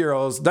Lizard, 2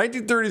 euros.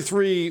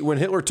 1933, when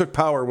Hitler took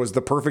power, was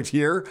the perfect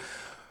year.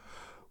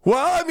 Well,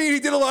 I mean,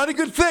 he did a lot of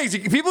good things.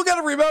 People got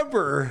to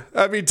remember.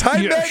 I mean,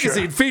 Time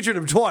Magazine featured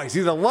him twice. He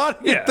did a lot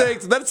of good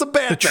things, and then some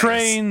bad things. The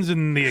trains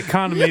and the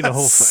economy, the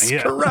whole thing.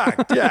 Yeah.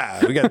 Correct.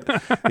 Yeah,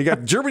 you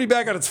got Germany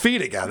back on its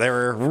feet again. They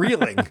were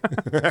reeling.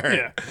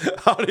 Right.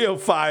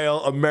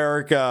 Audiophile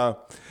America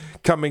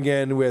coming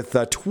in with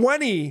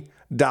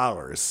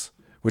 $20,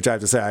 which I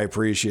have to say I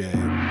appreciate.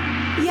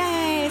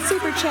 Yay!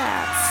 Super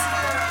chats.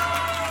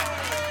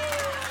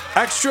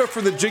 Extra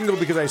for the jingle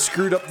because I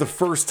screwed up the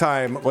first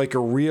time like a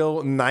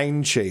real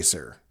 9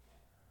 chaser.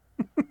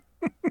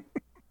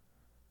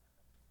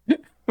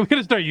 We're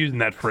going to start using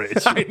that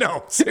phrase. I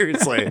know,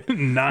 seriously.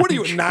 What are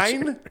you,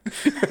 9?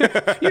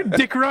 You're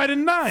dick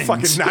riding 9.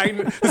 Fucking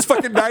 9. This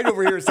fucking 9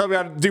 over here is telling me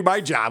how to do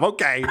my job.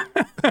 Okay.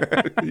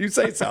 You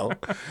say so.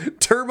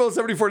 Turbo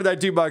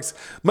 74.92 $2.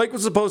 Mike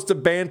was supposed to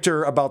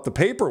banter about the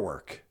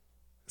paperwork.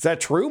 Is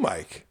that true,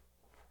 Mike?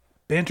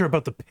 Banter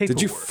about the paperwork.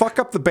 Did you fuck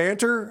up the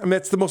banter? I mean,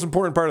 that's the most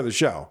important part of the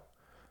show.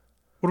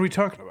 What are we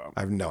talking about?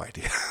 I have no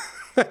idea.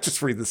 I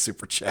just read the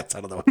super chats.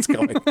 I don't know what's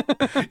going on.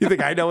 You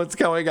think I know what's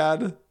going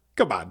on?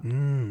 Come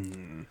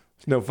on.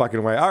 No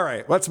fucking way. All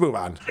right, let's move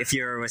on. If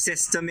you're a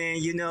sister man,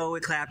 you know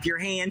it, clap your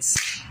hands.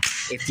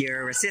 If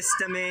you're a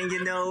sister man,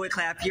 you know it,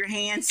 clap your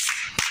hands.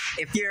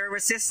 If you're a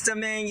sister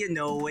man, you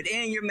know it,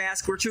 and your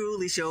mask will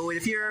truly show it.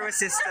 If you're a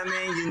sister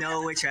man, you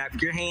know it,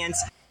 clap your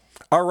hands.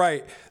 All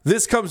right,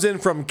 this comes in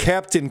from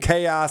Captain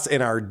Chaos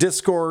in our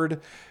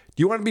Discord.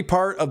 Do you want to be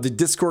part of the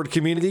Discord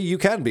community? You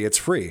can be. It's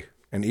free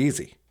and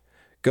easy.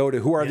 Go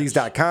to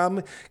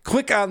whoarethese.com,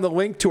 click on the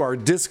link to our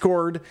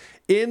Discord.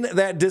 In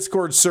that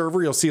Discord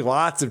server, you'll see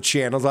lots of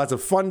channels, lots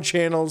of fun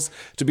channels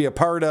to be a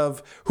part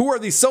of. Who Are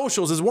These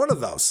Socials is one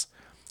of those.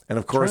 And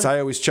of course, I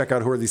always check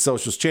out Who Are These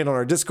Socials channel on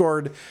our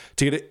Discord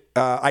to get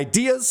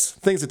ideas,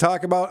 things to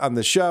talk about on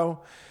the show.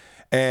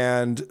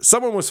 And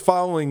someone was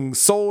following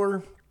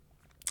Solar,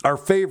 our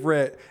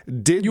favorite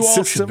DID You all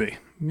system. should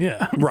be.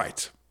 Yeah.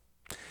 Right.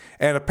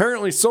 And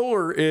apparently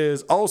Solar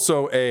is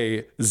also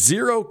a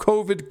zero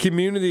COVID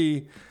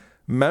community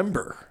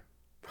member.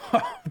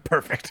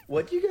 Perfect.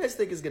 What do you guys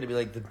think is going to be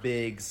like the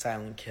big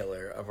silent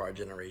killer of our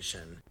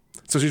generation?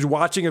 So she's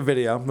watching a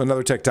video,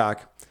 another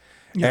TikTok,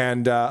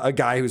 and a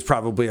guy who's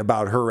probably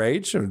about her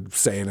age,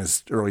 say in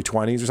his early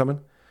 20s or something.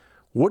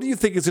 What do you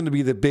think is going to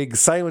be the big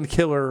silent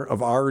killer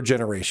of our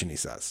generation, he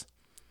says.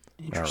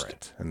 All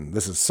right. And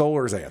this is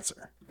Solar's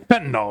answer.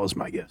 Fentanyl is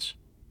my guess.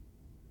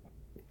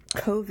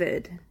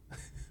 COVID.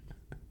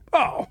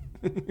 Oh,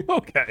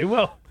 okay.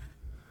 Well,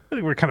 I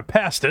think we're kind of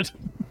past it.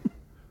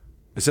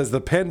 It says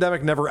the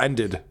pandemic never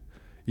ended.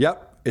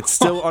 Yep. It's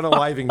still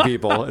unaliving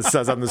people, it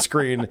says on the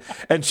screen.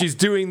 And she's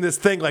doing this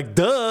thing like,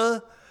 duh.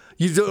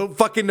 You don't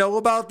fucking know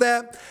about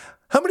that?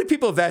 How many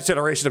people of that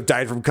generation have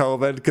died from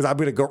COVID? Because I'm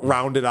going to go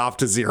round it off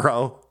to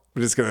zero.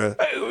 I'm just going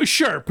to...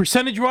 Sure.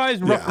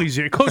 Percentage-wise, roughly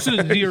zero. Closer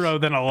to zero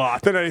than a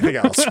lot. Than anything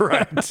else,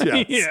 right?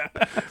 Yes. Yeah.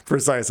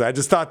 Precisely. I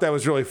just thought that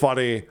was really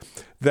funny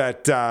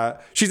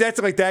that she's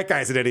acting like that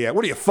guy's an idiot.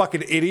 What are you,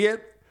 fucking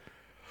idiot?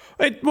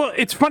 Well,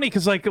 it's funny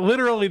because, like,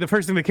 literally the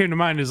first thing that came to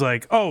mind is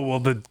like, oh,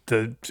 well, the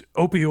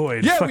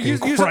opioid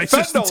fucking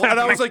crisis. Fentanyl, and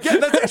I was like, yeah,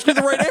 that's actually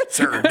the right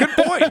answer. Good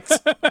point.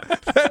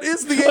 That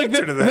is the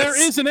answer to this.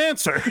 There is an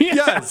answer. Yeah.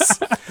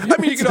 Yes. I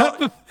mean,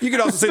 you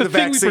could also say the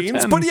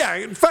vaccines, but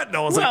yeah,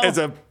 fentanyl is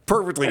a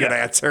perfectly good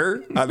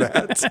answer on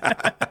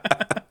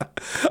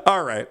that.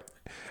 All right.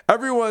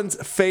 Everyone's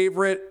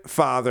favorite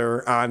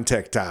father on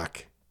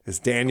TikTok is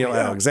Daniel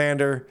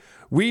Alexander.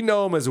 We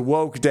know him as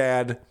Woke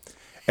Dad.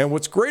 And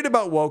what's great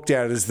about Woke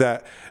Dad is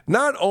that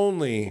not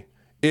only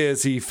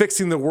is he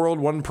fixing the world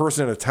one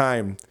person at a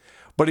time,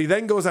 but he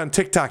then goes on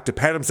TikTok to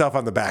pat himself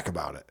on the back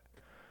about it.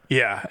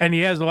 Yeah, and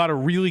he has a lot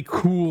of really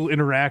cool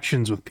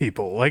interactions with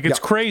people. Like, it's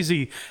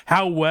crazy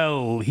how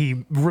well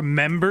he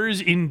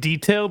remembers in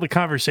detail the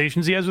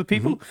conversations he has with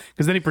people,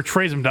 because then he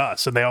portrays them to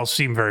us, and they all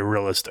seem very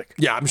realistic.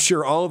 Yeah, I'm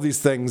sure all of these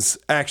things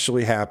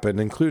actually happen,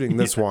 including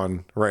this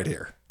one right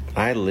here.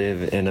 I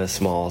live in a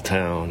small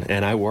town,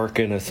 and I work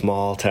in a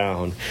small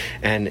town,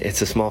 and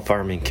it's a small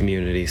farming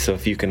community, so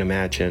if you can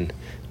imagine,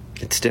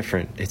 it's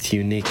different. It's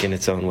unique in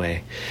its own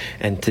way.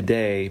 And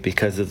today,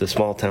 because of the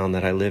small town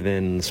that I live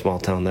in, the small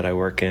town that I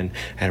work in,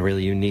 I had a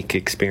really unique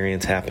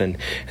experience happen,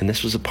 and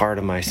this was a part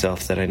of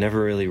myself that I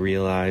never really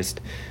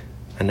realized,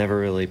 I never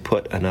really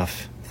put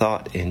enough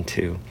thought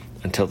into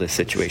until this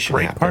situation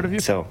happened. Part of you?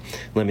 So,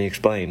 let me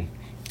explain.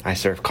 I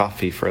serve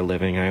coffee for a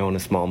living. I own a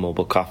small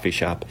mobile coffee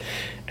shop.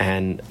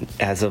 And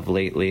as of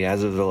lately,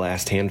 as of the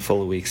last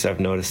handful of weeks,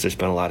 I've noticed there's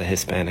been a lot of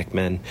Hispanic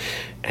men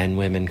and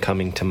women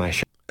coming to my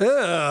shop.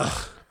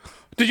 Ugh.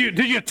 Did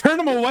you turn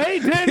them away,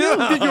 Daniel?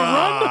 Did you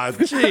run?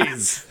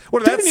 Jeez.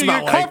 What did that Daniel, smell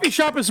your like? coffee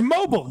shop is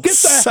mobile. Get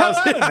the hell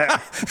out of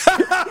there.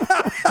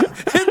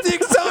 Hit the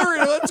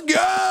accelerator. Let's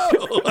go.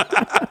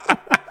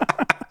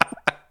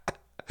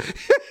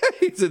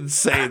 He's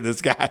insane,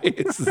 this guy.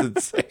 This is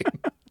insane.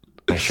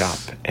 My shop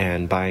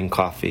and buying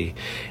coffee,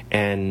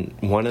 and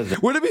one of the...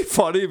 Wouldn't it be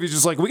funny if he's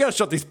just like, we got to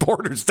shut these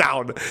borders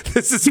down?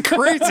 This is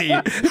crazy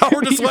how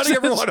we're just letting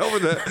everyone over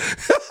the...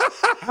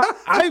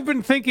 I've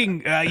been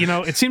thinking,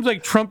 it seems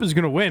like Trump is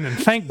going to win, and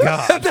thank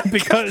God,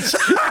 because...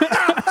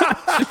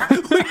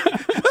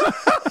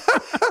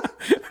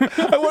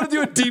 I want to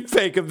do a deep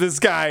fake of this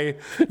guy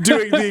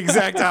doing the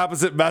exact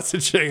opposite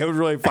messaging. I would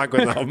really fuck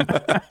with him.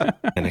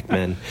 Hispanic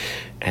men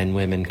and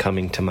women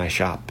coming to my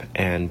shop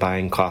and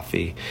buying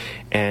coffee.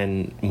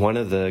 And one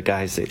of the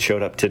guys that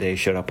showed up today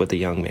showed up with a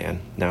young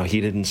man. Now,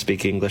 he didn't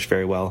speak English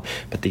very well,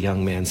 but the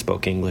young man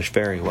spoke English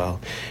very well.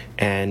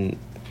 And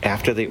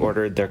after they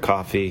ordered their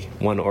coffee,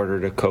 one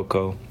ordered a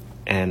cocoa,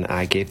 and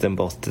I gave them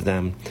both to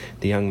them.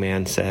 The young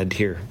man said,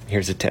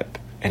 here's a tip.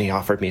 And he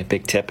offered me a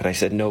big tip, and I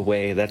said, no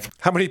way. That's...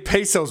 How many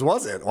pesos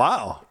was it?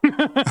 Wow.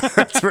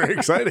 That's very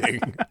exciting.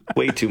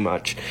 Way too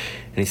much.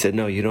 And he said,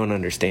 no, you don't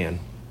understand.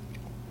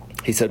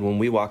 He said, when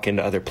we walk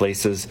into other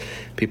places,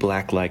 people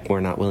act like we're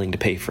not willing to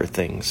pay for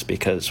things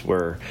because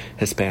we're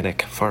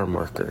Hispanic farm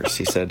workers.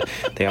 He said,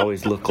 they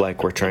always look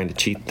like we're trying to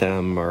cheat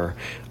them or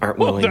aren't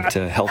willing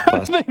to help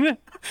us. How do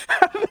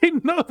they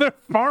know they're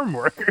farm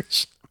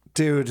workers?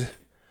 Dude.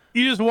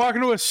 You just walk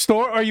into a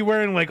store, are you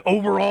wearing, like,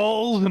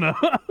 overalls and a...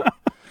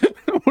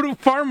 What do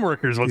farm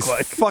workers look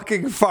like?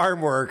 Fucking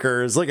farm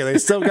workers. Look, they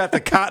still got the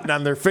cotton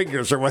on their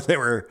fingers from when they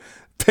were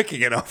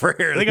picking it over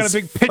here. They got a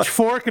big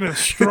pitchfork and a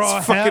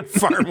straw hat. Fucking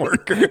farm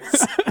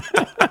workers.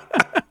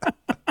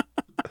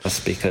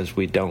 Because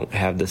we don't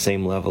have the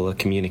same level of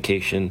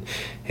communication.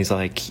 He's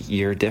like,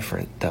 you're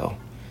different, though.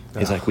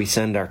 He's like, we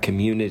send our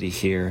community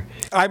here.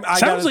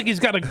 Sounds like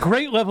he's got a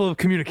great level of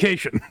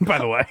communication, by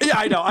the way. Yeah,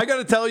 I know. I got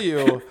to tell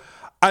you,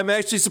 I'm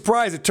actually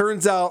surprised. It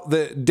turns out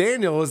that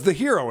Daniel is the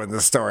hero in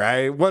this story.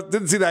 I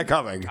didn't see that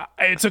coming.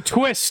 It's a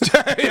twist.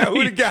 Yeah,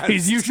 who'd have guessed?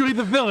 He's usually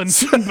the villain.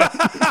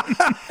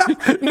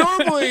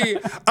 Normally,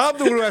 I'm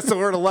the one who has to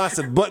learn a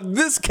lesson, but in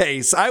this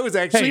case, I was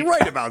actually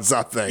right about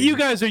something. You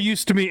guys are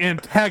used to me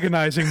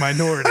antagonizing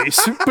minorities,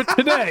 but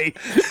today...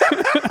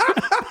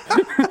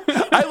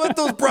 I let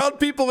those brown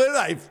people in.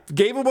 I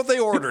gave them what they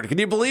ordered. Can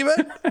you believe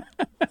it?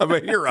 I'm a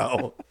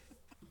hero.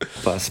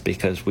 Us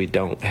because we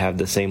don't have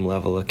the same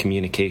level of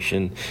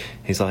communication.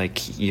 He's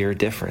like, you're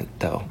different,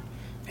 though.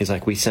 He's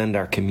like, we send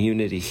our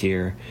community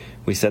here.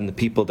 We send the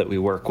people that we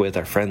work with,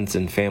 our friends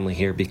and family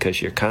here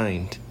because you're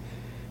kind,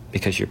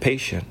 because you're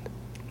patient.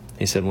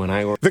 He said,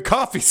 the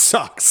coffee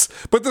sucks,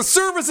 but the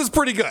service is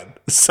pretty good,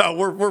 so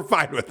we're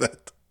fine with it.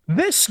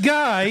 This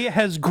guy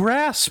has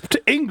grasped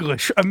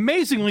English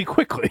amazingly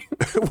quickly.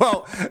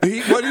 Well,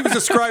 what he was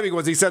describing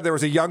was he said there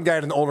was a young guy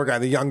and an older guy.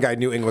 The young guy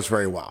knew English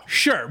very well.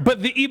 Sure,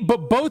 but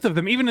both of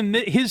them, even in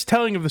his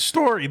telling of the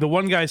story, the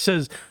one guy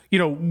says,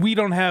 we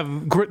don't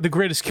have the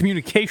greatest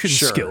communication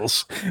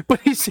skills,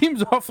 but he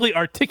seems awfully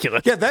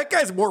articulate. Yeah, that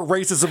guy's more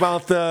racist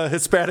about the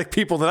Hispanic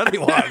people than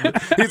anyone.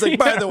 He's like,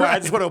 by the way, I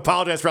just want to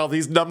apologize for all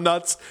these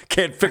numbnuts.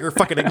 Can't figure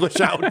fucking English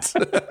out.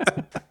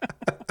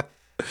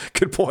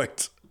 Good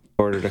point.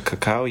 Ordered a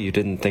cacao, you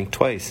didn't think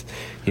twice.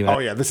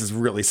 Yeah, this is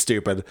really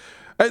stupid.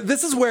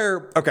 This is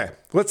where, okay,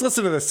 let's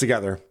listen to this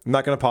together. I'm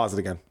not going to pause it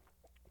again.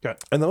 Okay.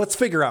 And then let's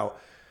figure out,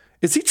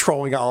 is he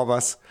trolling all of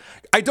us?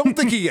 I don't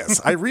think he is.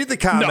 I read the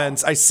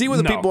comments. I see what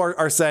the people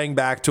are saying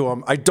back to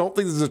him. I don't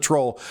think this is a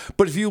troll.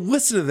 But if you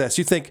listen to this,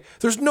 you think,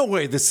 there's no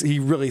way he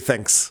really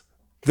thinks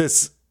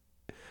this,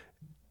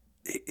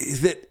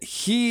 that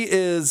he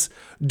is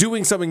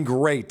doing something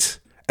great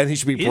and he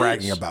should be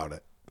bragging about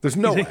it. There's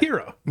no way. He's a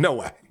hero. No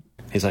way.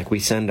 He's like, we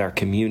send our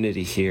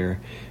community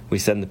here. We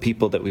send the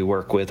people that we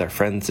work with, our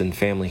friends and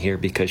family here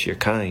because you're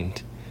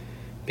kind,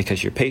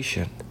 because you're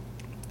patient.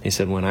 He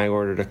said, when I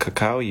ordered a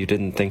cacao, you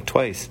didn't think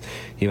twice.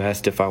 You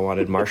asked if I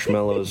wanted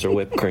marshmallows or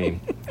whipped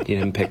cream. You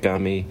didn't pick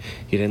on me.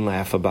 You didn't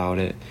laugh about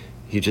it.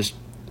 You just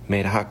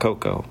made a hot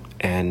cocoa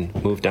and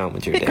moved on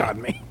with your day. Pick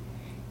on me.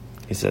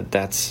 He said,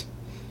 that's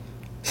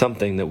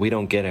something that we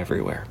don't get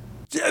everywhere.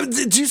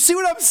 Did you see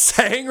what I'm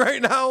saying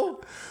right now?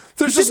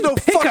 There's just no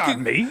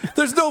fucking me.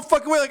 There's no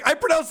fucking way. Like, I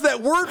pronounced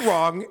that word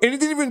wrong, and he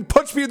didn't even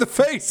punch me in the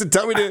face and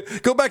tell me to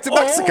go back to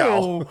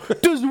Mexico. Oh,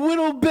 does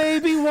little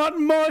baby want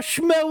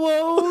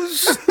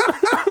marshmallows? The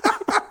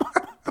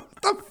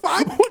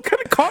fuck? What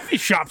kind of coffee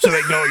shops are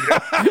they going to?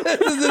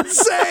 This is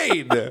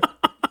insane.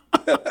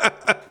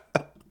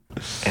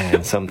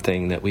 And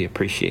something that we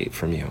appreciate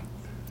from you.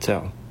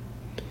 So,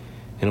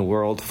 in a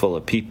world full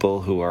of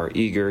people who are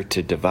eager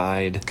to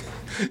divide.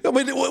 I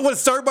mean, what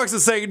Starbucks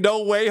is saying,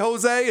 no way,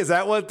 Jose? Is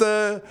that what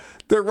they're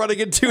running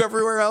into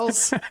everywhere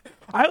else?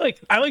 I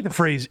like the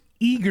phrase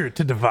eager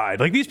to divide.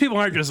 Like, these people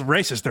aren't just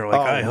racist. They're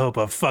like, I hope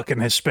a fucking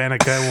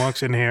Hispanic guy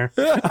walks in here.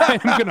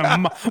 I'm going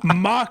to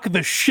mock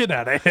the shit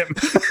out of him.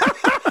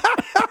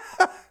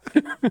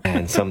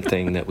 And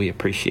something that we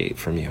appreciate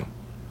from you.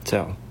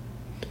 So,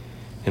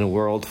 in a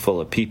world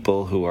full of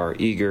people who are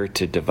eager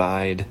to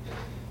divide,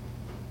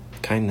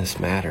 kindness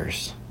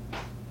matters.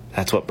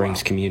 That's what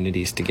brings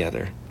communities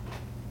together.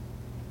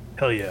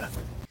 Hell yeah.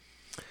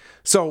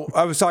 So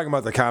I was talking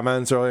about the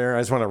comments earlier.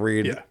 I just want to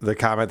read the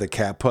comment that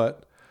Kat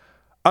put.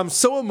 I'm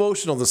so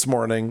emotional this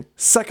morning.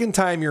 Second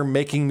time you're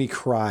making me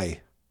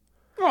cry.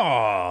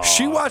 Aww.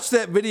 She watched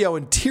that video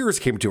and tears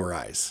came to her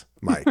eyes,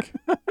 Mike.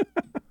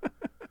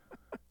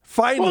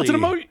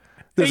 Finally,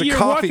 there's a you're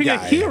coffee watching guy.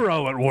 a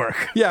hero at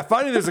work. Yeah,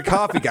 finally there's a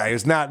coffee guy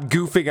who's not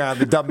goofing on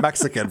the dumb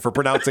Mexican for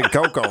pronouncing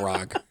cocoa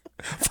wrong.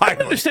 I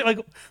understand.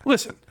 Like,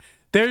 listen,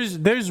 there's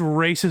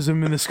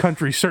racism in this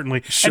country,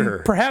 certainly. Sure.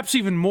 And perhaps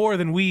even more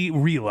than we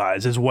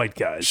realize as white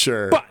guys.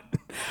 Sure. But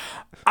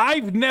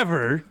I've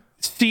never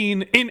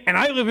seen and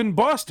I live in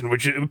Boston,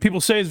 which people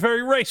say is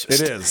very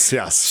racist. It is,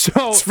 yes.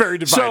 So it's very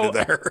divided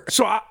there.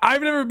 So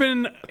I've never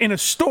been in a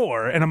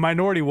store and a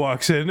minority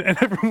walks in and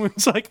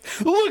everyone's like,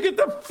 "Look at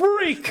the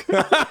freak!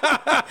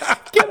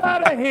 Get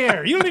out of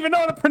here! You don't even know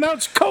how to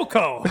pronounce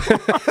cocoa.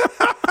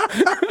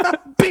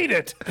 Beat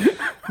it!"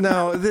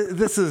 No,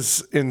 this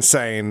is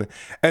insane.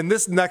 And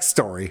this next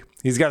story,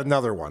 he's got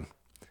another one,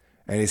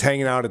 and he's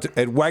hanging out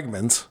at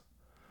Wegmans.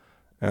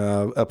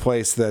 A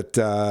place that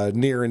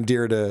near and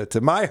dear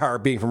to my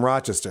heart, being from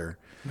Rochester.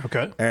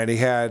 Okay. And he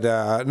had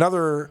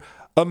another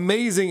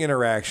amazing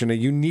interaction, a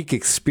unique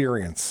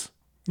experience,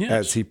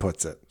 as he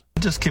puts it. I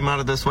just came out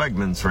of this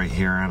Wegmans right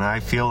here, and I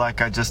feel like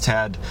I just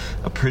had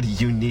a pretty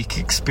unique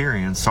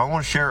experience. So I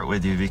want to share it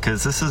with you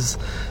because this has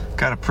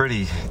got a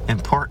pretty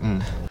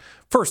important...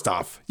 First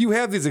off, you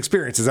have these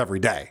experiences every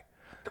day.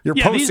 You're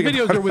these posting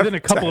videos are within a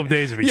couple of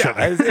days of each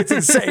other. It's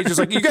insane. Just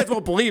like, you guys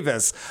won't believe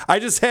this. I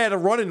just had a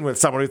run-in with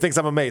someone who thinks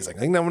I'm amazing.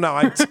 Like, no,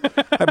 I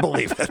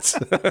believe it.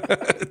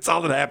 It's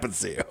all that happens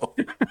to you.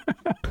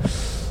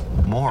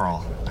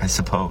 Moral, I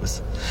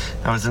suppose.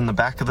 I was in the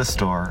back of the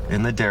store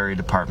in the dairy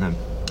department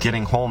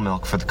getting whole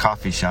milk for the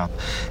coffee shop,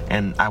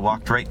 and I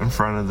walked right in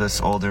front of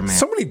this older man.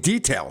 So many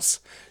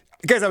details.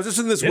 Guys, I was just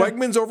in this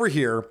Wegmans over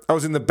here. I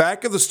was in the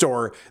back of the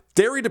store,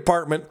 dairy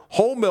department,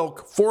 whole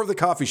milk for the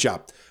coffee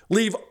shop.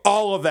 Leave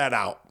all of that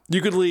out.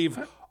 You could leave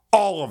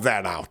all of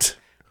that out.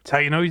 That's how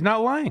you know he's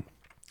not lying.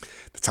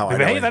 That's how I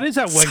know. Hey, that is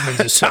how Wegmans is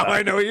That's set how up.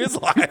 I know he is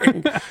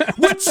lying.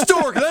 Which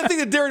store? Because I think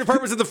the dairy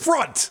department's in the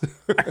front.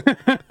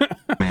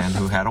 Man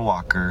who had a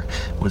walker,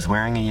 was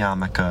wearing a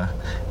yarmulke,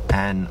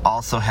 and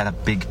also had a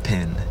big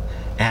pin.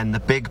 And the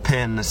big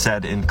pin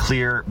said in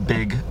clear,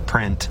 big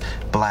print,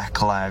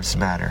 Black Lives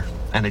Matter.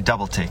 And it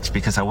double takes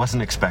because I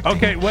wasn't expecting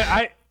Okay, it. well,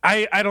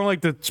 I don't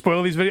like to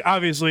spoil these videos.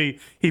 Obviously,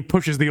 he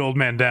pushes the old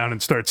man down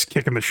and starts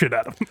kicking the shit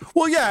out of him.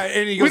 Well, yeah,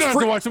 and he goes,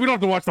 we don't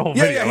have to watch the whole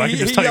video. I can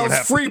just he tell you what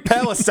yells happened. "Free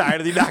Palestine"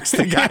 and he knocks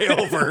the guy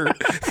over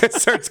and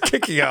starts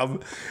kicking him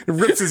and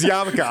rips his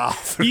yarmulke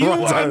off. and You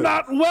runs are out.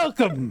 not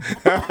welcome.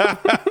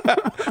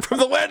 From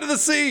the land of the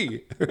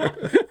sea.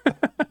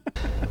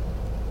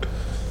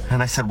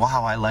 And I said,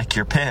 wow, I like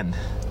your pin.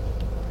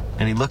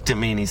 And he looked at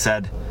me and he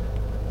said,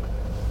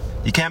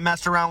 you can't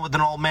mess around with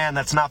an old man.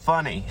 That's not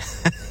funny.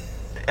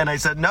 And I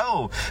said,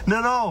 no,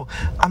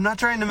 I'm not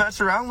trying to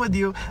mess around with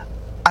you.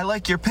 I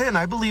like your pin.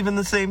 I believe in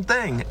the same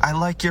thing. I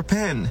like your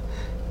pin.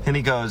 And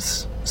he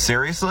goes,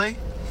 seriously?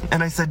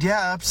 And I said,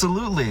 yeah,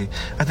 absolutely.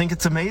 I think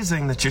it's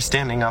amazing that you're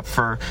standing up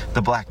for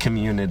the black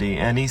community.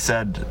 And he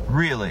said,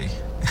 really?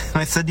 And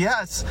I said,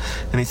 yes.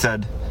 And he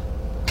said,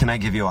 can I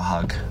give you a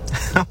hug?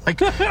 I'm like,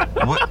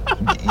 what?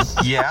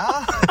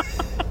 Yeah?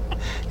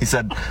 He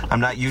said,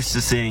 I'm not used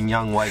to seeing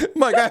young white.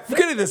 Mike, I'm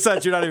getting the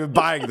sense you're not even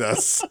buying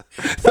this.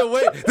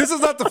 This is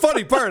not the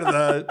funny part of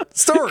the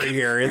story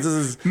here. This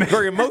is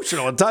very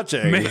emotional and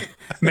touching.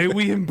 May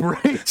we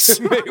embrace.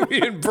 May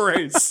we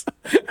embrace.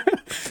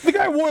 The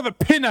guy wore the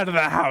pin out of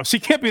the house. He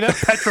can't be that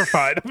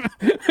petrified.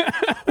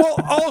 Well,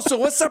 also,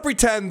 let's not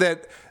pretend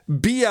that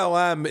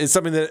BLM is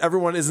something that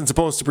everyone isn't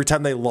supposed to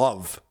pretend they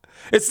love.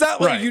 It's not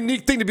like a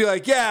unique thing to be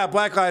like, yeah,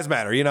 Black Lives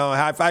Matter,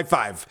 high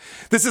five.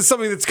 This is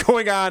something that's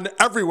going on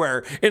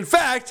everywhere. In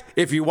fact,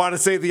 if you want to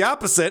say the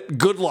opposite,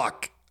 good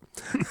luck.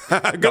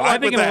 Good luck I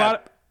think with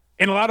that.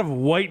 in a lot of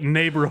white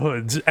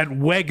neighborhoods at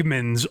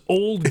Wegmans,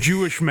 old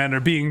Jewish men are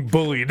being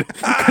bullied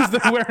because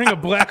they're wearing a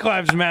Black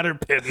Lives Matter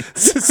pin.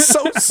 This is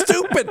so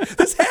stupid.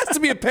 This has to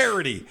be a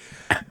parody.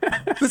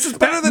 This is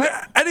better than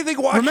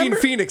anything Joaquin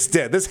Phoenix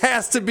did. This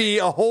has to be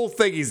a whole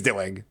thing he's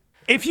doing.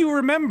 If you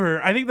remember,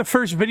 I think the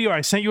first video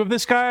I sent you of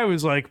this guy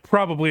was like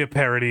probably a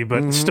parody,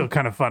 but still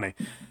kind of funny.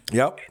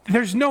 Yep.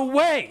 There's no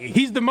way.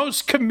 He's the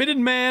most committed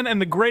man and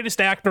the greatest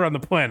actor on the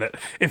planet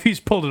if he's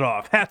pulled it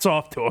off. Hats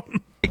off to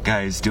him.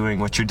 Guys doing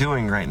what you're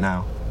doing right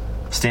now.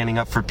 Standing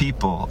up for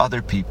people,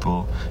 other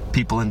people,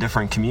 people in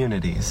different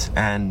communities.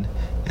 And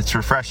it's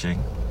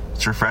refreshing.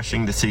 It's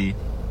refreshing to see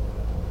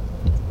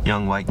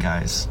young white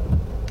guys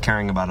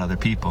caring about other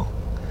people.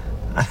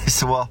 I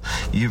said, well,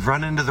 you've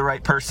run into the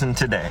right person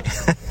today.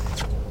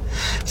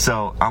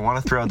 So I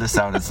want to throw this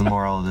out as the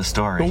moral of the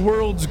story. The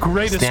world's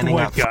greatest Standing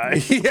white up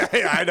guy. Yeah,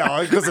 I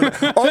know. Listen,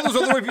 all those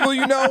other white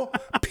people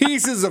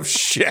pieces of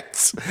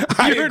shit.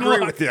 I agree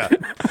with you.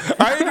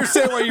 I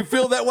understand why you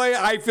feel that way.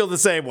 I feel the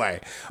same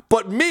way.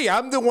 But me,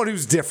 I'm the one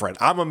who's different.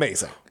 I'm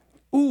amazing.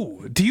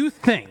 Ooh, do you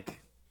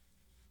think...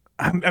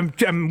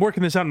 I'm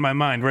working this out in my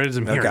mind right as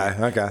I'm hearing it.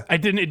 Okay.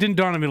 It didn't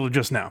dawn on me until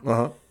just now.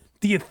 Uh-huh.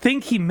 Do you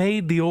think he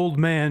made the old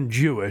man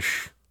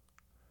Jewish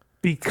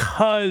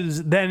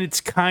because then it's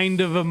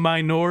kind of a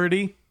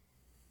minority?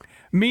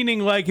 Meaning,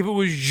 like, if it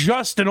was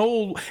just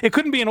it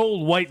couldn't be an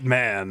old white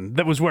man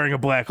that was wearing a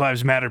Black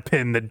Lives Matter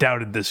pin that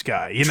doubted this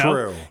guy, you know?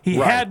 True. He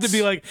Right. had to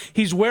be like,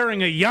 he's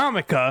wearing a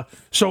yarmulke,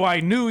 so I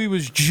knew he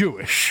was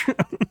Jewish.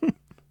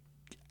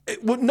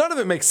 Well, none of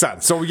it makes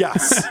sense. So,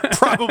 yes,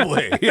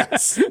 probably,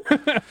 yes.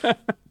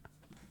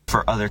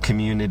 For other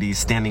communities,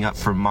 standing up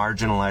for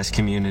marginalized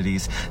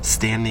communities,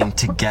 standing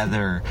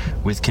together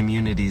with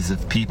communities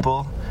of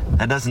people.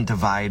 That doesn't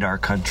divide our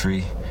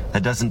country.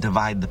 That doesn't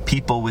divide the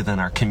people within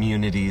our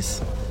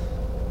communities.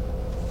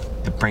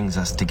 It brings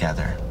us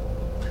together.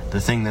 The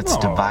thing that's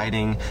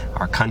dividing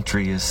our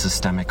country is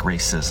systemic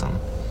racism.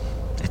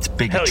 It's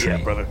bigotry. Hell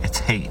yeah, brother. It's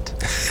hate.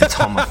 It's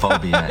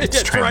homophobia. It's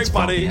That's right,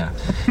 buddy.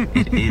 transphobia.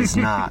 It is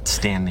not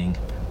standing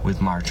with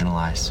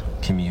marginalized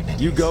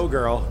communities. You go,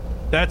 girl.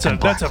 That's a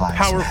Black Lives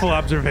powerful Matter.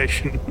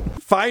 observation.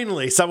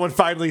 Finally, someone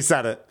finally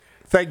said it.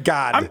 Thank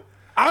God.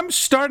 I'm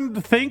starting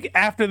to think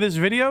after this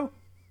video,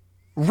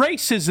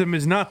 racism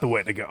is not the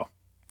way to go.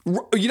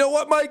 You know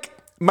what, Mike?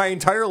 My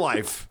entire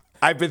life,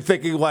 I've been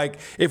thinking, like,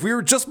 if we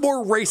were just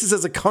more racist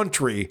as a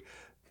country,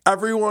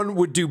 everyone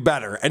would do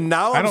better. And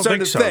now I'm don't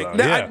starting think to so, think.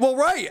 though. Now, Yeah. well,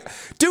 right.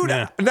 Dude,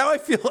 Yeah. now I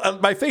feel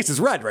my face is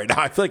red right now.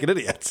 I feel like an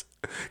idiot.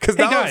 Because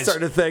now I'm guys.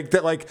 starting to think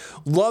that, like,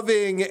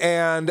 loving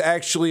and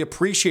actually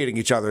appreciating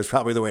each other is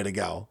probably the way to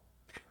go.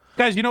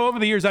 Guys, you know, over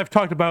the years, I've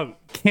talked about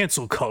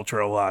cancel culture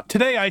a lot.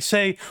 Today, I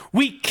say,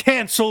 we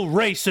cancel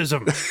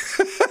racism.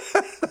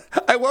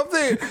 I love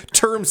the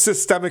term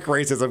systemic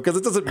racism because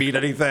it doesn't mean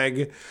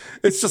anything.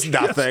 It's just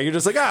nothing. You're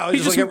just like, oh,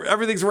 it's just like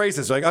everything's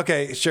racist. You're like,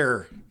 okay,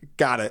 sure.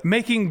 Got it.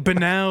 Making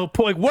banal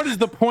like, what is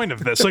the point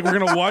of this? Like, we're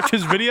gonna watch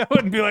his video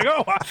and be like,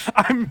 oh,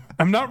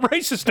 I'm not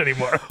racist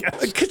anymore. I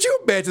guess. Could you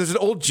imagine there's an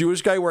old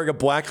Jewish guy wearing a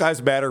Black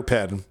Lives Matter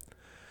pin,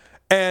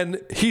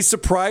 and he's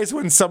surprised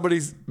when somebody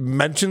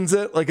mentions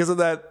it? Like, isn't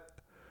that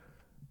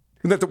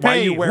why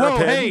you wear a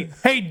pin?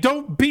 Hey,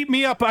 don't beat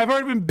me up. I've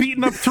already been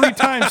beaten up 3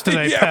 times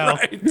today, yeah, pal.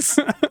 Right.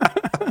 Super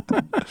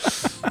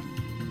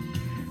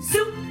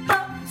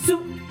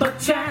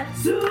chat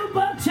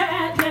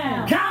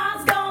now.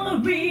 God's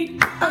gonna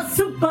read a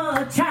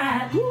super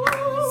chat.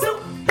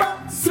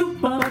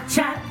 Super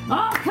chat.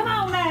 Oh, come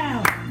on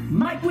now.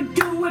 Mike would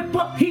do it,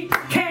 but he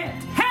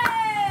can't.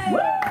 Hey! Woo!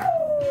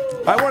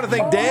 I want to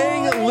thank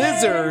Dang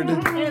Lizard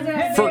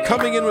for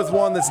coming in with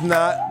one that's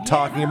not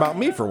talking about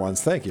me for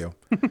once. Thank you.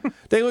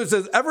 Dang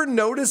Lizard says, ever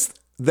noticed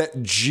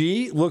that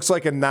G looks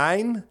like a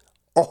 9?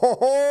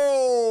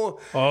 Oh,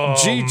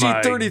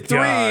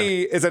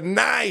 GG33 is a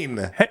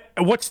 9. Hey,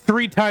 what's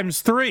 3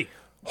 times 3?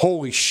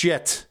 Holy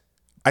shit.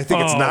 I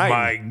think it's 9. Oh,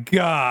 my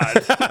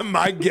God.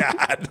 My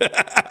God.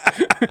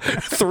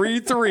 3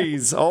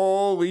 threes.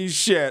 Holy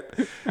shit.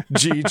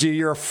 GG,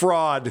 you're a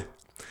fraud.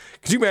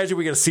 Could you imagine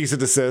we get a cease and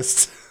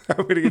desist? I'm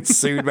going to get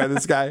sued by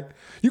this guy.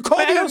 You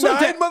called me a 9,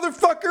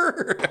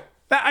 motherfucker?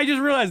 I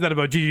just realized that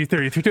about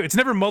GG33 too. It's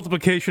never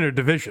multiplication or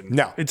division.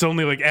 No. It's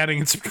only like adding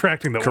and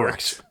subtracting that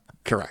works.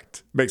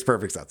 Correct. Makes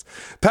perfect sense.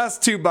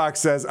 Past 2 box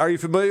says, are you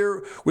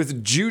familiar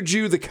with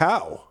Juju the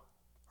cow?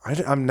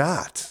 I'm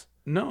not.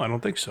 No, I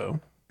don't think so.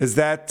 Is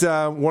that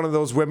one of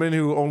those women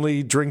who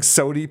only drinks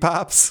sody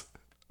pops?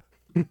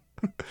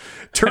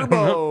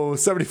 Turbo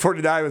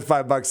 7049 with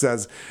 $5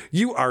 says,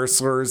 you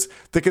arslers,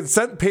 the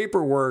consent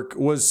paperwork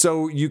was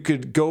so you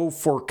could go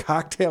for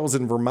cocktails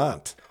in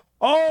Vermont.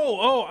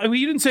 Oh, I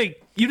mean, you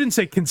didn't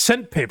say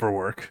consent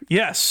paperwork.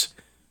 Yes.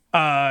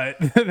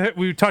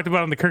 We talked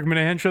about on the Kirk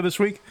Minahan show this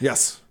week.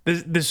 Yes.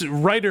 This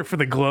writer for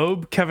the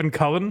Globe, Kevin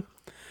Cullen,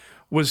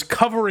 was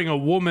covering a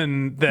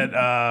woman that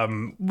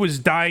was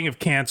dying of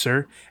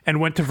cancer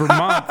and went to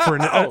Vermont for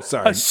an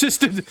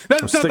assisted.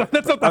 That's not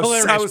the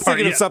hilarious part. I was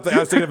thinking of something. I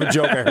was thinking of a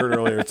joke I heard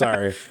earlier.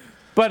 Sorry.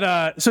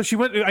 But so she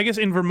went. I guess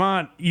in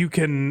Vermont you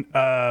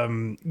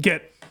can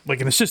get like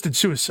an assisted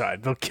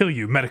suicide. They'll kill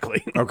you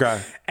medically.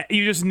 Okay.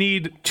 You just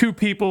need 2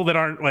 people that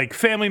aren't like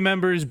family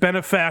members,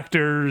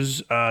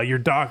 benefactors, your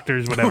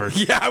doctors, whatever.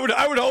 Yeah, I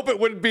would hope it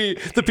wouldn't be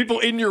the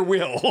people in your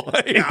will.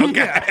 Yeah,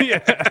 okay.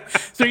 Yeah.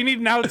 So you need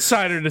an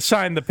outsider to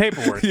sign the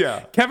paperwork.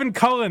 Yeah. Kevin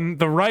Cullen,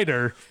 the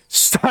writer,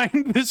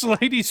 signed this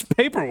lady's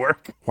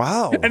paperwork.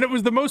 Wow. And it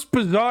was the most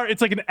bizarre.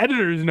 It's like an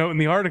editor's note in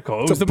the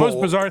article. It was the most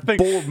bizarre thing.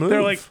 Bold move.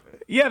 They're like,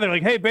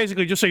 hey,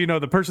 basically, just so you know,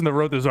 the person that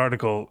wrote this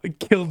article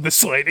killed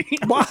this lady.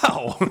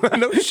 Wow.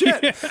 No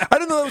shit. Yeah. I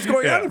didn't know that was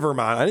going on in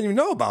Vermont. I didn't even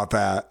know about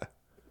that.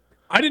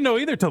 I didn't know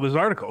either till this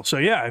article. So,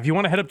 yeah, if you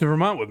want to head up to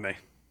Vermont with me.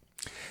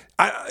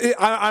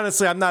 I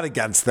honestly, I'm not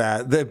against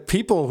that. The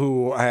people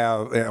who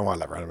have,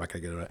 whatever, I'm not going to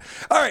get into it.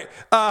 All right.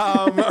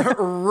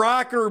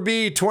 Rocker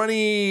B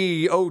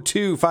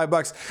 2002,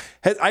 $5.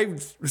 I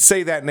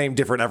say that name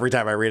different every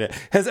time I read it.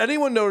 Has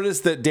anyone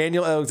noticed that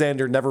Daniel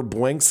Alexander never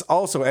blinks?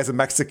 Also, as a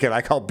Mexican, I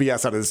call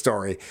BS on his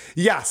story.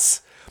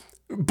 Yes.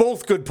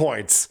 Both good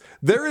points.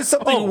 There is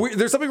something weird,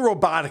 there's something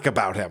robotic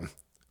about him.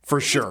 For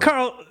sure.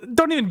 Carl,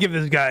 don't even give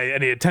this guy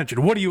any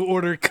attention. What do you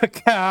order?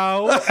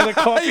 Cacao at a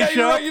coffee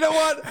shop? You know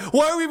what?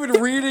 Why are we even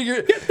reading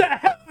your... Get the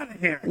hell out of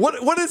here.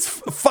 What is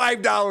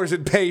 $5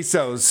 in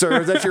pesos,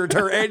 sir? Is that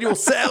your annual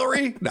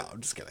salary? No,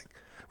 I'm just kidding.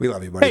 We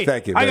love you, buddy. Hey,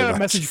 Thank you I very got much. a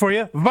message for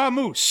you.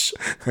 Vamos.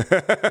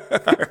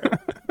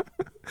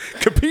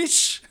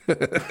 Capiche?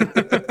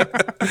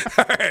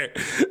 All right.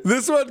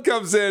 This one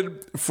comes in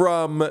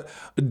from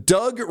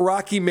Doug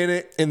Rocky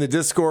Minute in the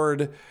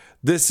Discord.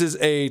 This is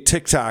a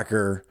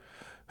TikToker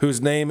whose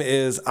name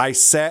is I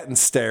Sat and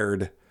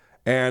Stared.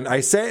 And I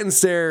Sat and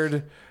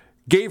Stared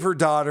gave her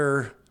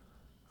daughter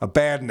a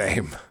bad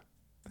name.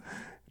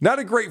 Not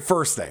a great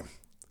first name.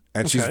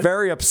 And she's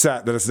very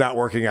upset that it's not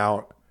working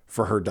out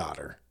for her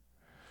daughter.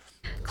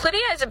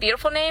 Clydia is a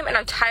beautiful name, and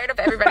I'm tired of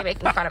everybody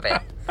making fun of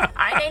it.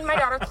 I named my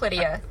daughter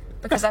Clydia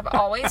because I've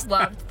always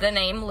loved the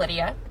name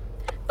Lydia,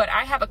 but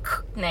I have a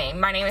K name.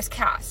 My name is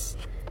Cass.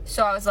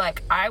 So I was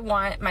like, I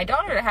want my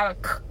daughter to have a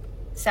K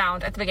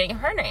sound at the beginning of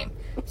her name.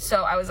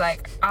 So I was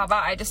like, how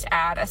about I just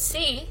add a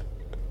C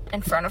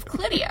in front of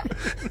Clydia?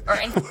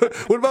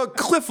 What about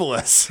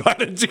Cliffolus? Why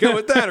didn't you go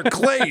with that? Or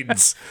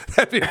Clades?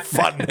 That'd be a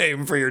fun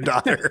name for your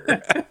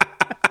daughter.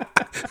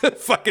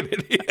 Fucking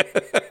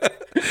idiot.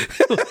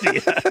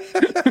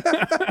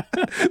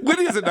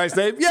 Lydia's a nice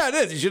name. Yeah, it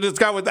is. You should have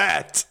just gone with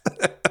that.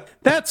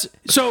 That's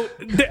so.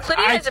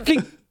 I is a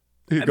think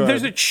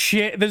there's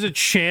a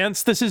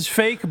chance this is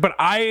fake, but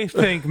I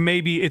think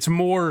maybe it's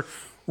more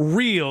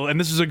real. And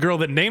this is a girl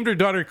that named her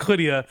daughter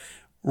Clydia,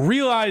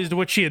 realized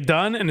what she had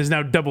done, and is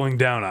now doubling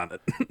down on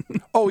it.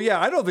 Oh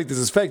yeah, I don't think this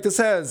is fake. This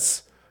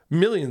has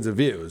millions of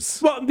views.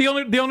 Well, the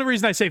only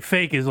reason I say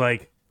fake is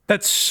like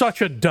that's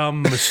such a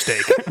dumb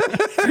mistake.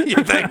 You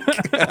think?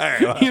 All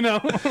right, well, you know.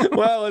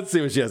 Well, let's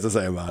see what she has to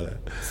say about it.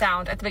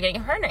 Sound at the beginning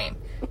of her name.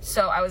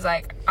 So I was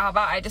like, how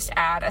about I just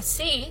add a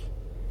C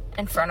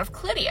in front of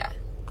Clydia,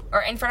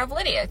 or in front of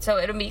Lydia, so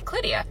it'll be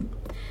Clydia.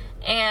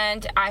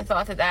 And I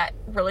thought that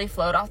really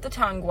flowed off the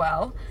tongue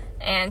well,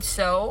 and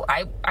so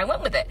I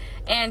went with it.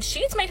 And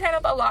she's made fun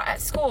of a lot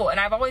at school, and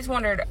I've always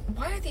wondered,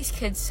 why are these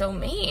kids so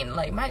mean?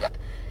 Like, my God,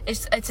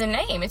 it's a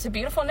name, it's a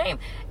beautiful name.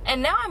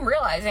 And now I'm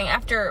realizing,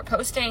 after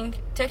posting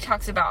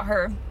TikToks about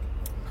her,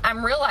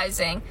 I'm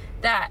realizing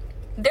that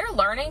they're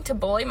learning to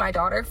bully my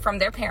daughter from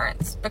their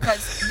parents,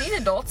 because these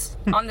adults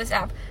on this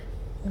app,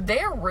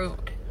 they're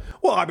rude.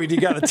 Well, I mean,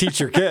 you got to teach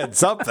your kid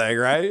something,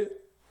 right?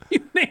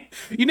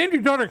 You named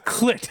your daughter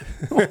Clit.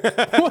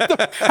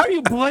 How are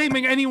you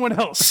blaming anyone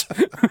else?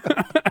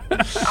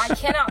 I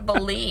cannot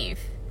believe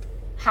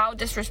how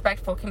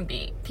disrespectful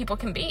people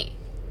can be.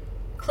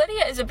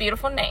 Clydia is a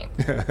beautiful name.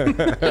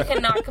 You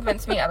cannot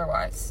convince me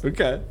otherwise.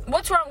 Okay.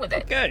 What's wrong with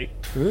it? Okay.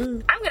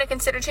 I'm going to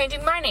consider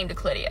changing my name to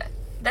Clydia.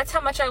 That's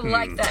how much I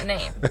like that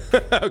name.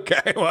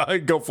 Okay, well,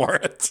 go for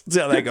it. See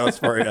how that goes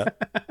for you.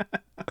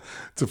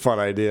 It's a fun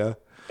idea.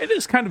 It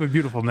is kind of a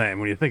beautiful name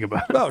when you think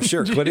about it. Oh,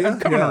 sure, Clydia. I'm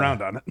coming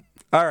around on it.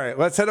 All right,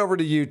 let's head over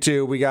to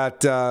YouTube. We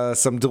got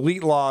some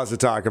delete laws to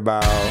talk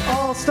about.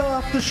 I'll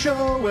stop the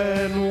show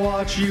and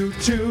watch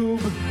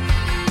YouTube.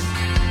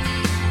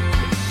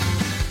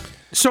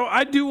 So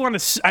I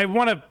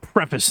want to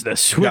preface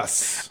this with,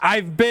 yes. I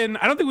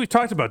don't think we've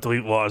talked about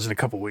delete laws in a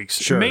couple weeks.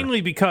 Sure.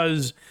 Mainly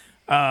because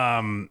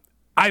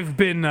I've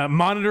been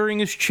monitoring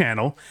his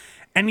channel,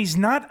 and he's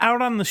not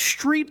out on the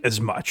street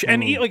as much.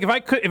 And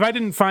if I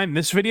didn't find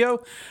this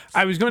video,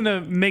 I was going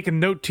to make a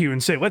note to you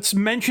and say, let's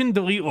mention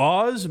delete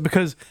laws,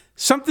 because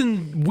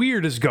something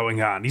weird is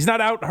going on. He's not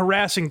out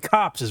harassing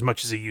cops as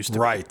much as he used to.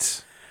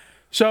 Right.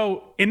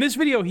 So in this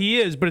video he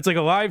is, but it's like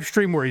a live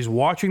stream where he's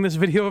watching this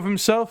video of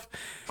himself,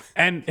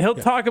 and he'll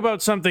talk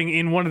about something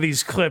in one of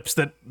these clips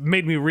that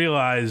made me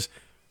realize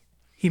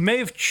he may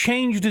have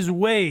changed his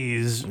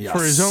ways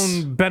for his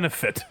own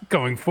benefit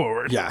going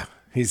forward. Yeah.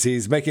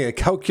 He's making a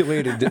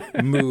calculated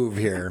move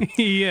here.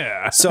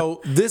 Yeah.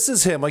 So this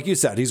is him, like you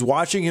said. He's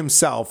watching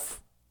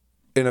himself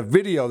in a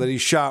video that he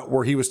shot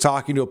where he was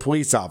talking to a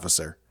police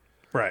officer.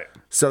 Right.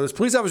 So this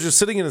police officer is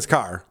sitting in his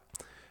car,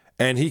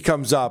 and he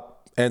comes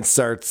up and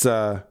starts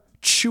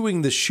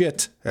chewing the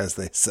shit, as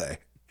they say.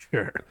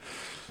 Sure.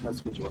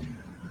 That's good job.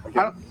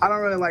 I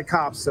don't really like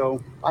cops,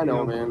 so I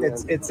know, man.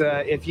 It's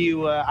if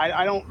you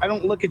I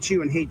don't look at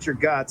you and hate your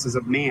guts as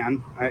a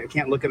man. I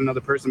can't look at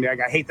another person and be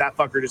like, I hate that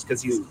fucker just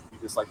because you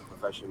just like the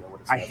profession. And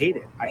what I hate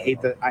it.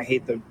 I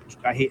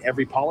hate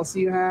every policy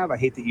you have. I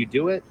hate that you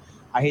do it.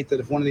 I hate that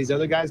if one of these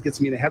other guys gets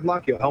me in a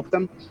headlock, you'll help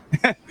them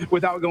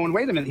without going,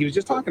 wait a minute, he was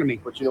just talking to me.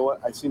 But you know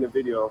what? I seen a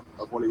video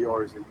of one of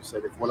yours, and you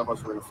said if one of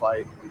us were in a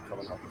fight, you'd come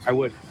and help us. I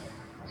would.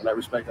 And I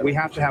respect that. We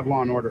have to have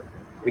law and order.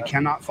 We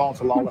cannot fall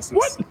to lawlessness.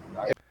 What?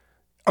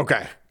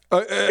 Okay.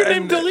 You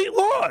named delete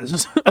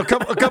laws. a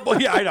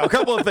couple. Yeah, I know. A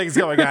couple of things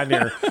going on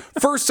here.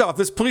 First off,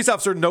 this police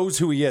officer knows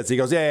who he is. He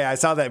goes, yeah, I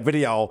saw that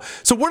video.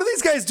 So what are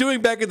these guys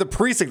doing back in the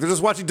precinct? They're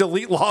just watching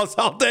delete laws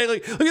all day.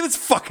 Like, look at this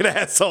fucking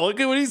asshole. Look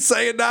at what he's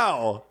saying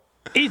now.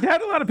 He's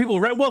had a lot of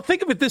people, right? Well,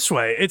 think of it this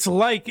way. It's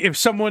like if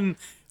someone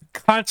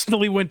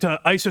constantly went to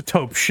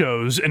Isotope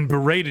shows and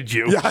berated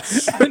you.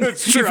 Yes,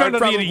 that's true. You found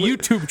out he had a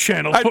YouTube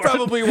channel. I'd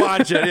probably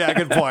watch it. Yeah,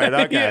 good point.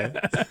 Okay.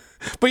 Yeah.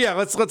 But yeah,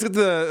 let's get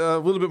a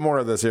little bit more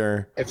of this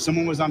here. If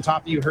someone was on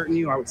top of you hurting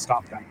you, I would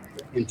stop them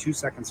in 2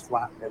 seconds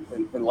flat.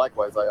 And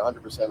likewise, I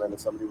 100%. And if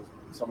somebody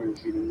was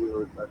beating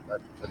you,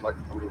 I'd like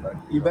to come back.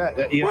 You bet.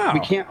 Wow.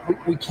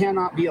 We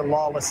cannot be a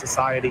lawless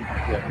society.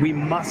 Yeah. We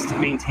must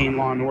maintain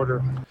law and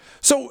order.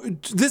 So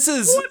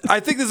I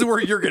think this is where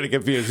you're getting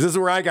confused. This is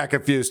where I got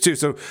confused too.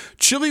 So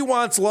Chili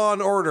wants law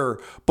and order,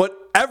 but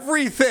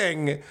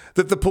everything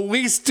that the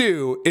police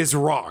do is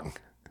wrong.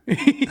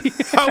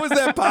 How is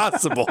that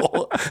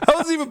possible? How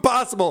is it even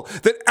possible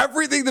that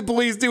everything the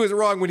police do is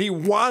wrong when he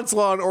wants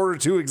law and order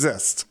to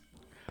exist?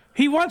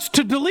 He wants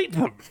to delete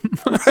them.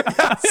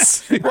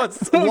 Yes, he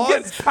wants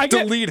laws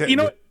deleted. You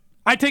know,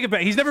 I take it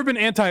back. He's never been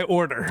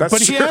anti-order, That's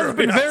but he true, has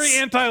been yes. very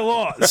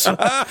anti-laws.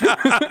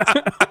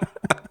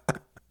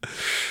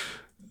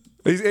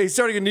 He's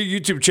starting a new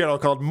YouTube channel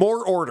called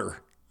More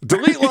Order.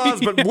 Delete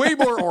laws, but way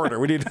more order.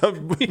 We need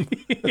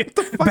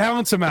to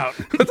balance them out.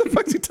 What the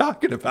fuck's he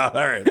talking about?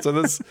 All right, so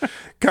this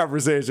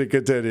conversation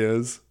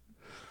continues.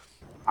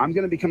 I'm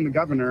going to become the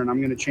governor, and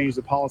I'm going to change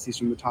the policies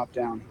from the top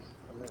down.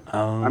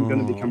 I'm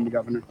going to become the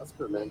governor. That's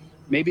good, man.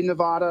 Maybe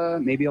Nevada,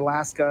 maybe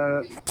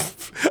Alaska.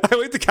 I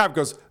like the cop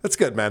goes, that's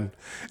good, man.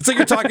 It's like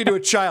you're talking to a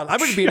child. I'm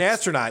going to be an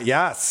astronaut.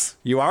 Yes,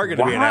 you are going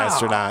to be an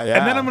astronaut. Yeah.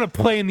 And then I'm going to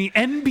play in the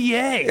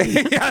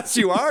NBA. Yes,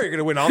 you are. You're going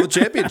to win all the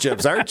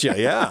championships, aren't you?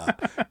 Yeah.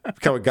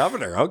 Become a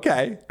governor.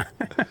 Okay.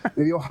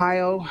 Maybe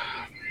Ohio,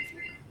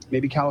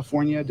 maybe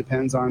California.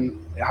 Depends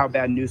on how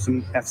bad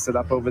Newsom F's it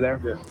up over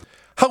there. Yeah.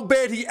 How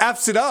bad he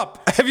F's it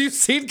up. Have you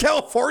seen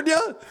California?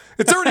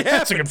 It's already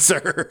happened,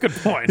 sir. Good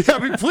point. Yeah, I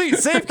mean,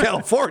 please save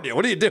California.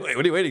 What are you doing?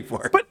 What are you waiting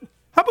for? But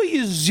how about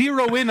you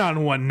zero in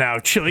on one now,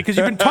 Chili? Because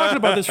you've been talking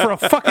about this for a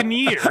fucking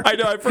year. I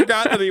know. I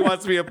forgot that he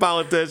wants to be a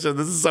politician.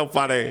 This is so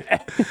funny.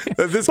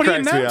 This but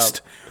cracks me up.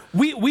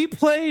 We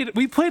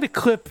played a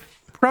clip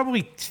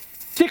probably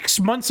 6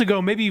 months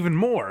ago, maybe even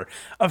more,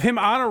 of him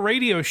on a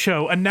radio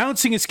show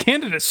announcing his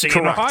candidacy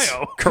in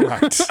Ohio.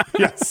 Correct.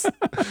 Yes.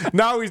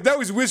 Now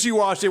he's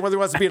wishy-washy whether he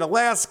wants to be in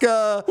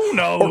Alaska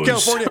or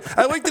California.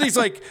 I like that he's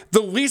like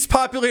the least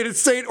populated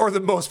state or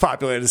the most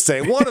populated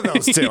state. One of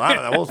those two. I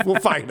don't know.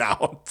 We'll find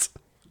out.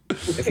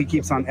 If he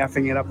keeps on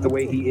effing it up the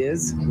way he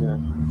is,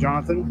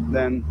 Jonathan,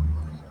 then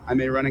I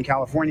may run in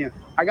California.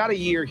 I got a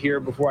year here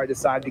before I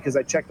decide because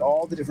I checked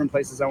all the different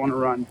places I want to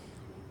run,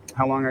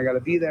 how long I got to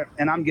be there,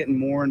 and I'm getting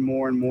more and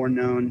more and more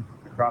known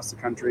across the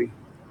country.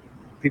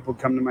 People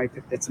come to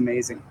it's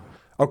amazing.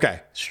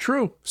 Okay. It's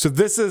true. So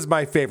this is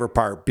my favorite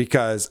part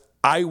because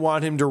I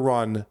want him to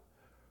run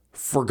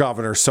for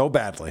governor so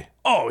badly.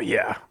 Oh,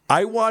 yeah.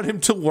 I want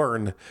him to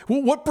learn.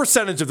 Well, what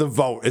percentage of the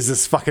vote is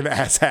this fucking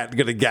asshat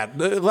going to get?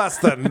 Less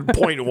than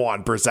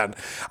 0.1%.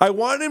 I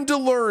want him to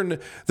learn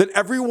that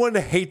everyone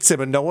hates him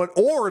and no one,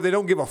 or they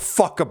don't give a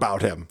fuck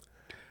about him.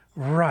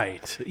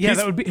 Right. Yeah,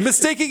 that would be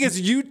mistaking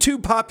his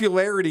YouTube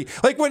popularity.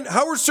 Like when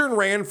Howard Stern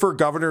ran for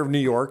governor of New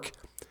York,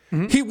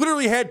 he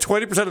literally had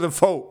 20% of the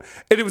vote,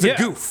 and it was a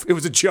goof. It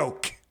was a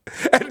joke.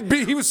 And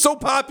he was so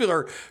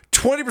popular,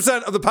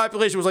 20% of the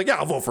population was like, yeah,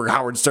 I'll vote for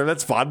Howard Stern.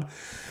 That's fun.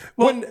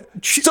 When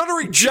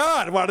Stuttering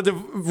John wanted to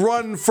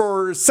run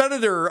for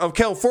senator of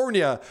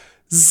California,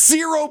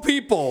 0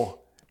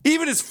 people,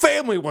 even his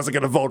family wasn't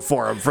going to vote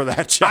for him for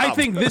that job. I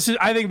think this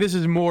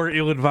is more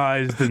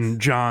ill-advised than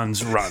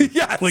John's run.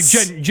 Yes. Like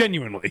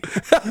genuinely.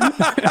 Because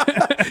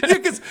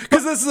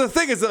this is the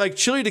thing is that like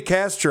Chili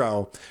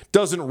DeCastro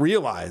doesn't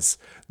realize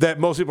that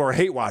most people are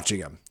hate watching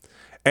him.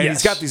 And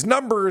he's got these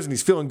numbers and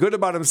he's feeling good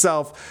about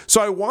himself.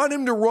 So I want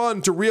him to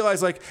run to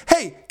realize like,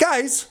 hey,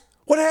 guys,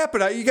 what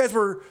happened? You guys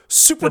were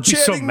super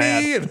chatting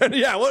me. And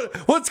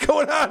what's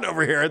going on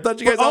over here? I thought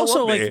you guys all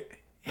also loved me.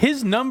 like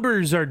his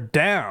numbers are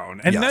down.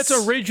 And that's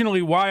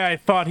originally why I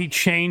thought he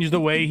changed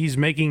the way he's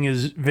making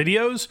his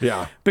videos.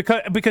 Yeah.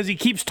 Because he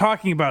keeps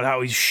talking about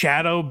how he's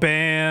shadow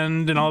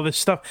banned and all this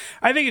stuff.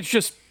 I think it's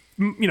just,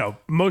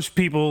 most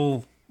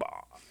people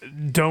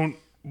don't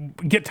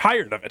get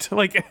tired of it.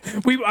 Like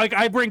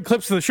I bring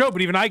clips to the show,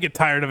 but even I get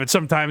tired of it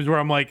sometimes where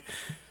I'm like,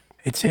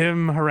 it's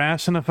him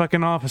harassing a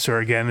fucking officer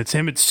again. It's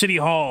him at City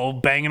Hall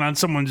banging on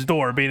someone's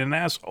door being an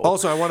asshole.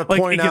 Also, I want to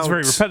point out, it gets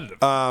very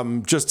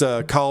repetitive. Just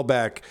a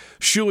callback.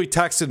 Shuli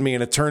texted me,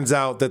 and it turns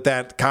out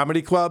that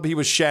comedy club, he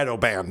was shadow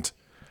banned.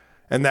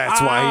 And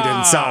that's why he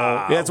didn't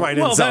sell. That's why he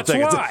didn't sell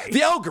tickets.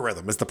 The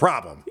algorithm is the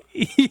problem.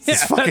 Yeah,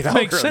 that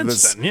makes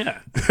sense then,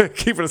 yeah.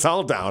 Keeping us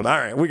all down. All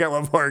right, we got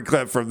one more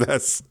clip from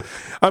this.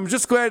 I'm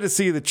just glad to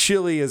see that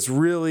Chili is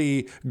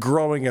really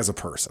growing as a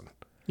person.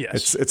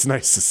 Yes. It's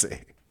nice to see.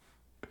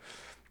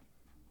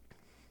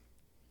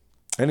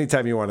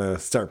 Anytime you want to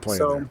start playing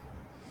there.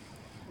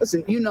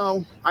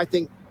 Listen, I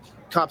think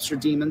cops are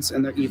demons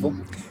and they're evil.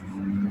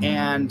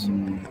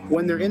 And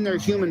when they're in their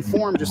human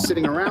form just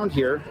sitting around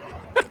here,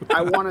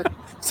 I want to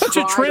such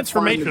a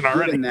transformation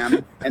already in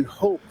them and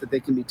hope that they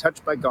can be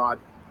touched by God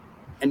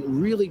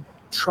and really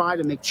try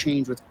to make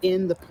change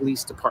within the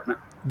police department.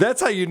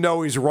 That's how you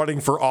know he's running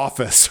for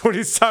office, when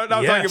he's talking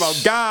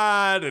about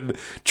God and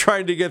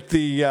trying to get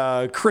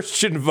the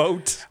Christian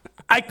vote.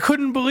 I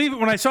couldn't believe it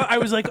when I saw it. I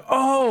was like,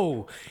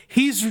 oh,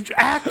 he's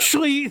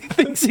actually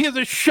thinks he has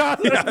a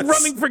shot at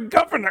running for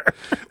governor.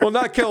 Well,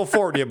 not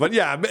California, but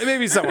yeah,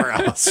 maybe somewhere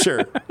else.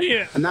 Sure.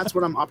 Yeah. And that's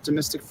what I'm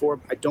optimistic for.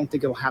 I don't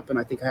think it'll happen.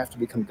 I think I have to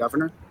become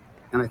governor,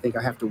 and I think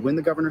I have to win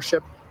the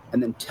governorship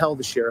and then tell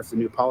the sheriff the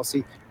new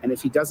policy. And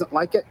if he doesn't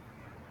like it,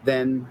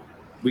 then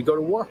we go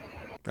to war.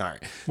 All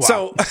right. Wow.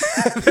 So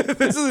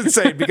this is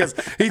insane because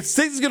he thinks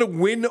he's going to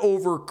win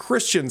over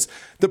Christians.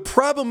 The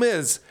problem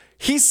is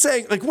he's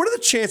saying, like, what are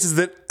the chances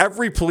that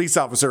every police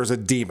officer is a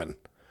demon?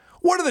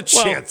 What are the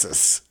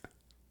chances?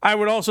 I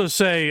would also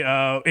say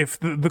if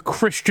the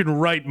Christian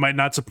right might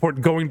not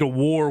support going to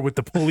war with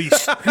the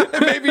police.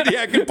 Maybe,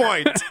 yeah, good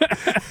point.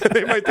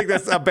 They might think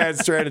that's a bad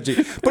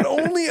strategy. But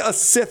only a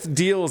Sith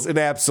deals in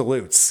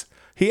absolutes.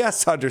 He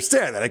has to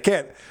understand that. It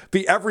can't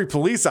be every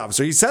police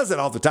officer. He says it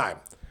all the time.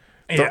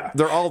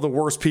 They're all the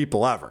worst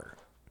people ever.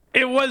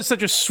 It was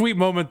such a sweet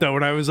moment, though,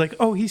 when I was like,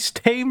 oh, he's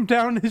tamed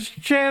down his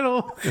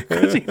channel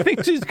because he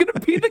thinks he's going to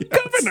be the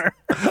governor.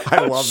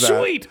 I love that.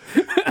 Sweet.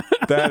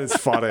 That is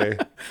funny.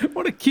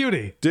 What a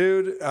cutie.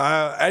 Dude,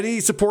 any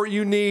support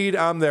you need,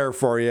 I'm there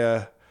for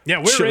you. Yeah,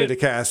 we're Chili in.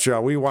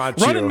 DeCastro, we want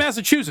you. Run in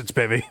Massachusetts,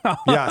 baby.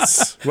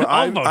 Yes. Well,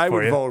 I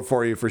would you. vote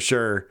for you for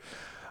sure.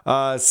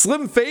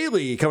 Slim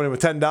Faley coming in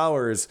with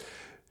 $10.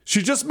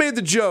 She just made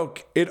the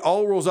joke, it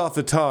all rolls off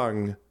the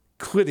tongue.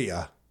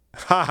 Chlidia.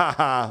 Ha ha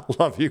ha.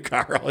 Love you,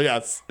 Carl.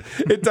 Yes.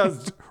 It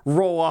does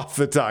roll off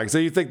the tongue. So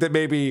you think that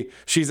maybe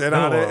she's in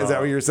on it? Is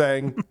that what you're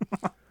saying?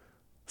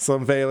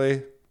 Slim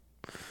Faley?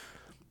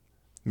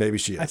 Maybe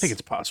she is. I think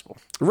it's possible.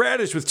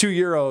 Radish with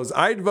 €2.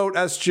 I'd vote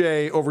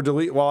SJ over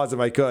Delete Laws if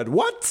I could.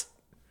 What?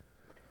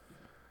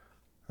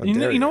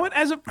 You know what?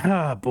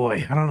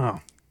 Boy, I don't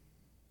know.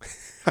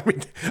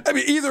 I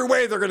mean, either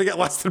way, they're going to get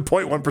less than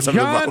 0.1% of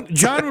the vote.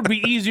 John would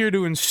be easier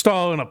to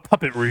install in a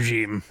puppet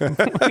regime.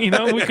 We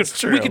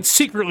could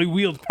secretly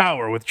wield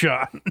power with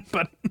John.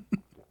 But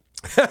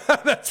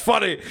That's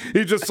funny.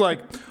 He's just like,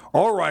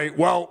 all right,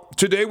 well,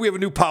 today we have a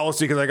new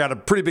policy because I got a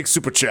pretty big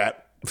super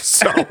chat.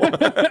 So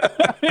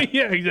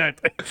yeah,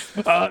 exactly.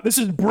 This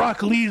is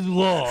Brock Lee's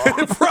law.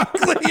 Brock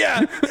Lee,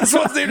 yeah. This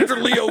one's named after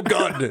Leo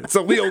Gunn. It's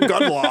a Leo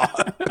Gunn law.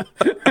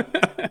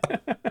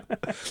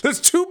 There's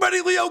too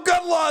many Leo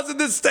Gunn laws in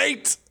this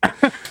state.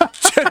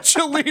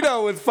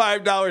 Cholito with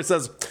 $5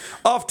 says,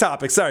 off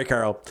topic. Sorry,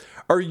 Carl.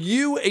 Are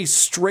you a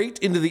straight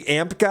into the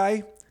amp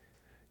guy?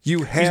 He's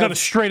not a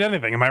straight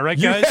anything. Am I right,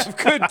 you guys? You have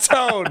good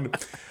tone.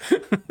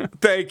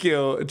 Thank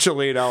you,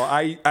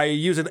 Cholito. I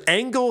use an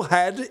angle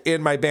head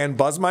in my band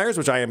Buzzmeyers,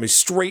 which I am a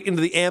straight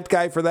into the amp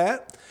guy for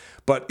that.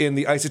 But in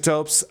the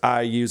Isotopes,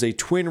 I use a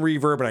twin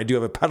reverb, and I do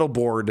have a pedal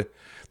board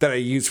that I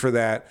use for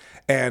that.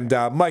 And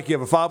Mike, you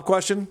have a follow-up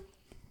question?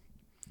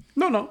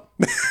 No.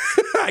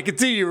 I can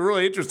see you were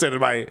really interested in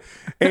my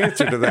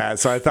answer to that,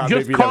 so I thought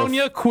just maybe calling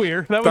you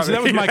queer. That was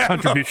my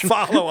contribution.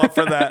 Follow up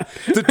for that.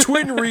 The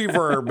twin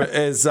reverb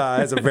has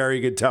a very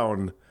good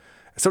tone.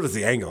 So does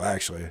the angle,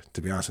 actually.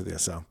 To be honest with you,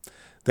 so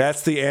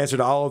that's the answer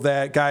to all of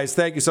that, guys.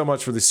 Thank you so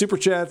much for the super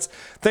chats.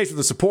 Thanks for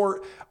the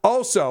support.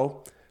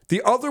 Also,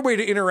 the other way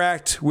to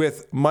interact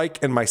with Mike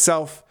and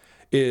myself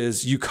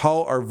is you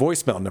call our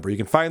voicemail number. You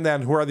can find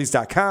that on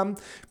whoarethese.com.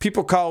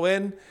 People call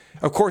in.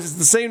 Of course, it's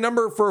the same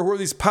number for Who Are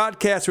These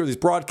Podcasts, Who Are These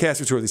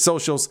Broadcasters, Who Are These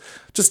Socials.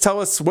 Just tell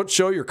us what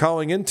show you're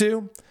calling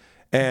into,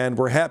 and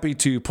we're happy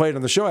to play it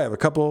on the show. I have a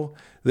couple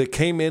that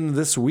came in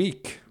this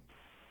week.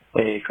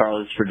 Hey,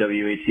 Carl, it's for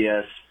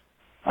WATS.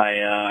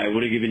 I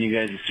would have given you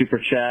guys a super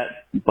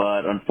chat,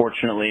 but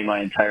unfortunately my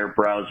entire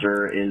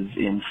browser is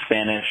in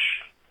Spanish,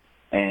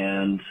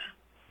 and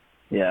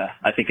yeah,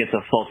 I think it's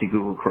a faulty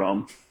Google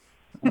Chrome.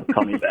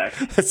 Call me back.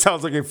 It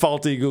sounds like a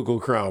faulty Google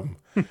Chrome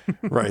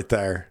right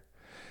there.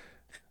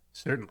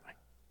 Certainly.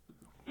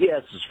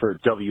 Yes, this is for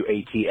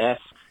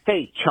WATS.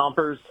 Hey,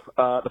 chompers,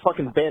 the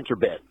fucking banter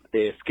bit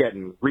is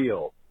getting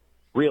real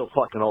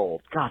fucking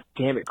old. God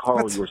damn it,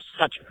 Carl, you are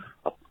such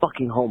a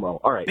fucking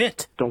homo. All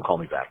right, don't call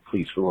me back,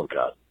 please, for the love of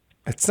God.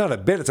 It's not a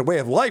bit, it's a way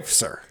of life,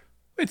 sir.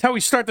 It's how we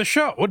start the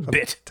show. What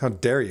bit? How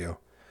dare you?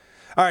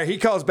 All right, he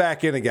calls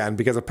back in again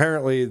because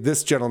apparently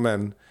this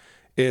gentleman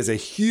is a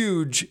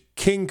huge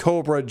King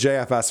Cobra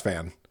JFS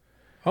fan.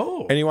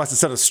 Oh. And he wants to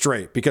set us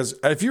straight because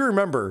if you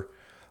remember,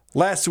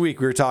 last week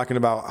we were talking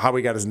about how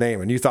he got his name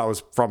and you thought it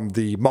was from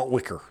the malt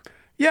liquor.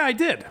 Yeah, I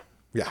did.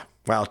 Yeah.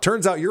 Well, it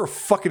turns out you're a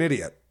fucking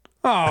idiot.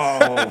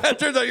 Oh. It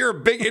turns out you're a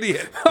big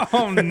idiot.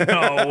 Oh,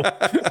 no.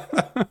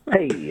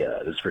 Hey,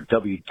 this is for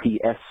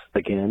WTS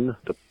again.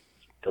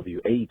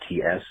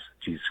 WATS.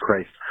 Jesus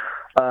Christ.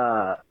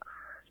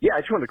 Yeah,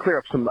 I just wanted to clear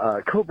up some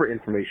Cobra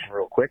information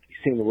real quick. He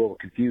seemed a little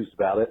confused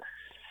about it.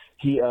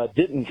 He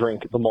didn't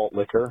drink the malt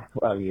liquor.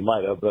 I mean, he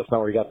might have, but that's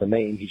not where he got the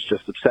name. He's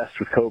just obsessed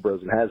with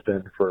Cobras and has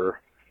been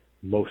for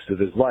most of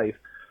his life.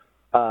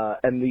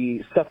 And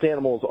the stuffed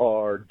animals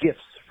are gifts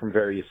from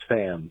various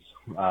fans.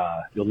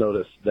 You'll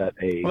notice that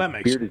a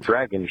bearded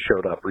dragon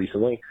showed up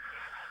recently.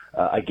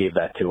 I gave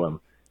that to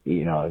him.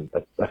 You know,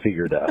 I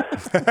figured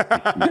he's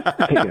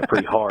taking it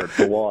pretty hard.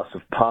 The loss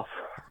of Puff,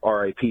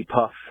 R.I.P.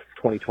 Puff,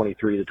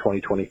 2023 to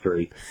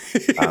 2023.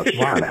 I was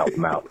trying to help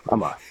him out.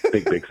 I'm a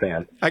big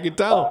fan. I can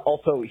tell.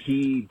 Also,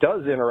 he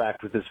does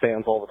interact with his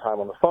fans all the time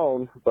on the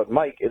phone, but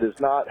Mike, it is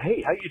not,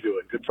 hey, how you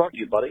doing? Good to talk to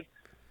you, buddy.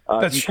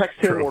 If you text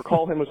him or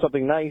call him with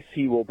something nice,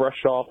 he will brush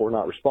it off or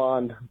not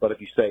respond. But if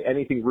you say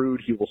anything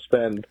rude, he will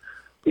spend,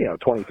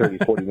 20, 30,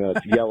 40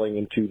 minutes yelling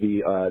into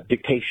the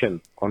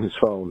dictation on his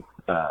phone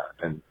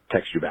and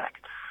text you back.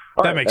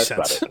 All that right, makes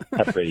that's sense. About it.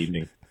 Have a great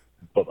evening.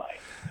 Bye-bye.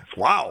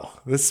 Wow.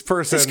 This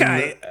person...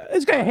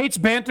 This guy hates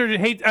banter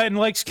and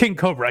likes King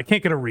Cobra. I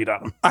can't get a read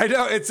on him. I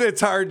know.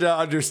 It's hard to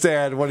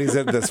understand what he's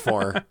in this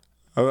for.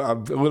 I'm a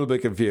little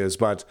bit confused,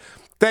 but...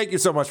 Thank you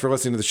so much for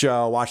listening to the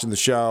show, watching the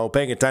show,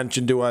 paying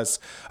attention to us.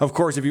 Of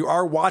course, if you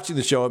are watching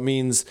the show, it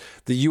means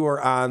that you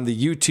are on the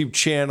YouTube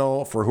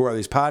channel for Who Are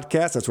These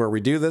Podcasts. That's where we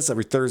do this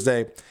every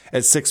Thursday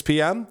at 6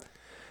 p.m.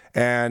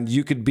 And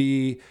you could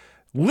be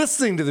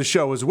listening to the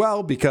show as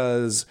well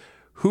because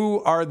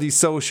Who Are These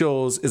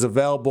Socials is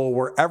available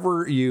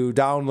wherever you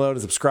download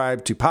and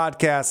subscribe to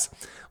podcasts.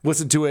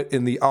 Listen to it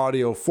in the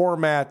audio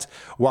format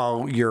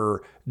while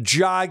you're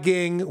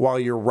jogging, while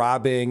you're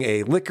robbing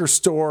a liquor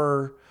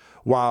store,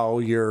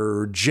 while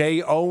you're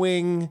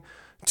J-O-ing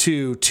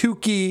to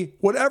Tukey,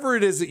 whatever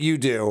it is that you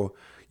do,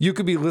 you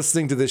could be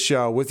listening to this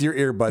show with your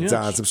earbuds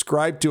on.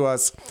 Subscribe to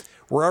us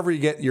wherever you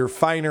get your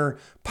finer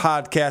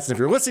podcasts. And if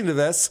you're listening to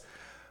this,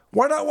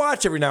 why not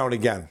watch every now and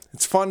again?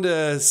 It's fun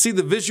to see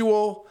the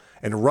visual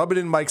and rub it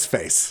in Mike's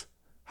face.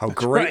 How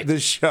great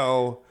this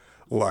show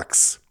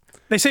looks.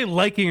 They say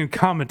liking and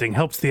commenting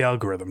helps the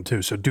algorithm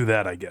too, so do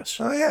that, I guess.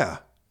 Oh, yeah.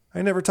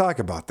 I never talk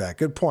about that.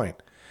 Good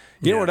point.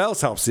 You know what else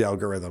helps the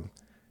algorithm?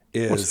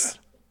 Is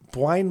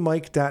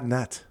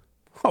blindmike.net.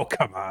 Oh,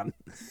 come on.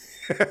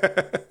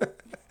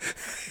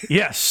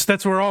 Yes,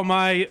 that's where all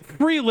my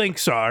free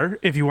links are.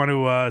 If you want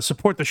to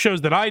support the shows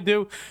that I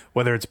do,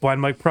 whether it's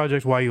Blind Mike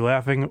Project, Why You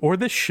Laughing, or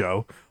this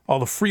show, all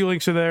the free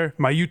links are there.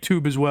 My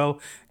YouTube as well.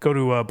 Go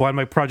to Blind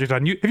Mike Project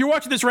on YouTube. If you're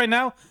watching this right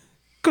now,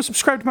 go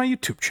subscribe to my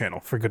YouTube channel,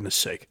 for goodness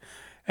sake.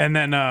 And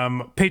then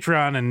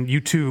Patreon and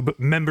YouTube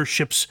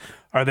memberships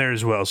are there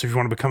as well. So if you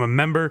want to become a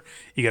member,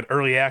 you get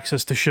early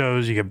access to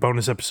shows, you get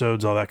bonus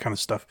episodes, all that kind of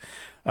stuff.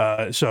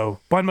 So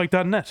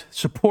blindmike.net,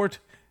 support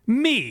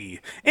me.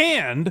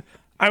 And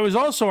I was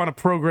also on a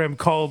program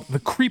called The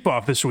Creep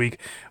Off this week,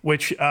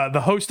 which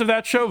the host of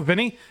that show,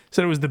 Vinny,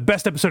 said it was the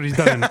best episode he's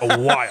done in a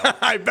while.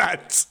 I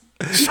bet.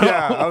 So,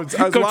 yeah, I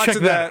was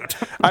watching that.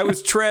 out. I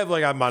was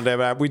traveling on Monday,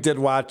 but we did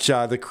watch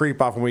The Creep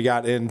Off when we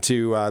got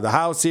into the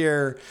house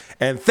here.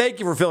 And thank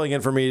you for filling in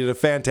for me. You did a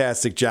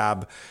fantastic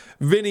job.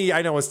 Vinny,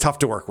 I know, is tough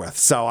to work with,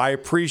 so I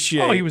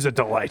appreciate. Oh, he was a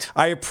delight.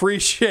 I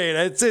appreciate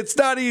it. It's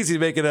not easy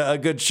making a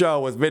good show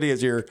with Vinny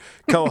as your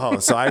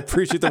co-host, so I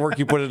appreciate the work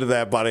you put into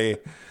that, buddy.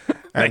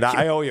 And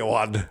I owe you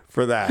one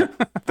for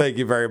that. Thank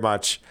you very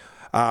much.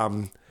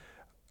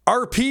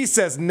 RP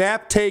says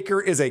nap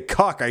taker is a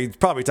cuck. He's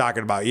probably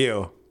talking about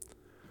you.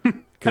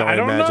 I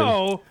don't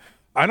know.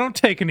 I don't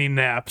take any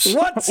naps.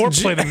 What? Or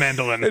play the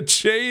mandolin.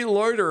 Jay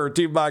Loiterer,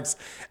 Team Box.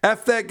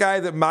 F that guy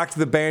that mocked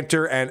the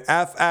banter and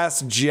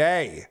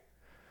FSJ.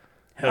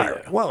 Hell yeah.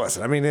 Right, well,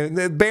 listen, I mean,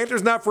 the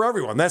banter's not for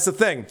everyone. That's the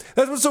thing.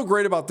 That's what's so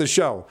great about the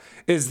show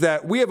is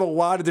that we have a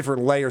lot of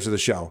different layers of the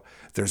show.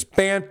 There's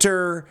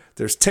banter.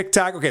 There's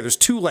TikTok. Okay, there's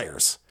 2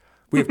 layers.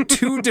 We have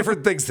 2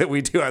 different things that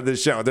we do on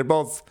this show. They're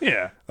both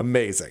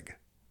amazing.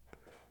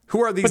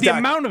 Who are these? But the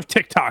amount of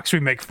TikToks we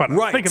make fun of.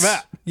 Right. Think of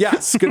that.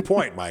 Yes, good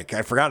point, Mike.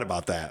 I forgot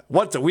about that.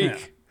 Once a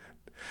week.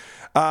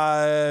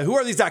 Yeah.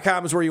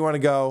 Whoarethees.com is where you want to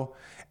go.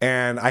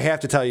 And I have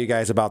to tell you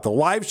guys about the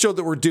live show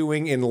that we're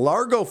doing in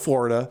Largo,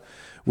 Florida,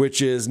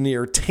 which is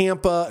near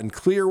Tampa and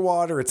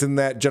Clearwater. It's in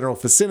that general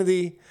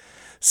vicinity.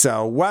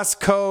 So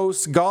West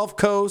Coast, Gulf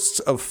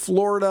Coast of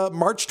Florida,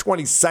 March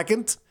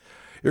 22nd.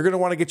 You're going to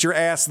want to get your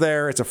ass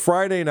there. It's a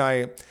Friday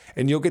night,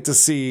 and you'll get to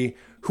see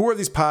Who Are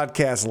These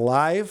Podcasts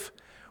live.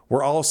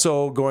 We're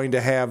also going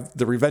to have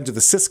the Revenge of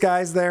the Cis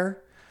guys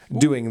there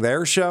doing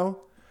their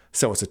show.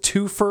 So it's a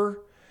twofer.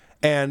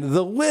 And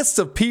the list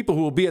of people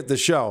who will be at the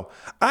show,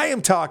 I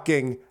am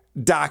talking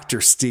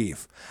Dr.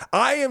 Steve.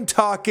 I am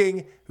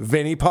talking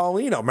Vinny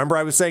Paulino. Remember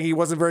I was saying he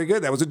wasn't very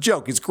good? That was a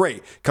joke. He's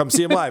great. Come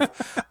see him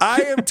live.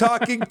 I am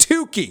talking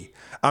Tukey.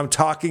 I'm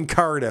talking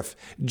Cardiff.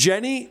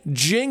 Jenny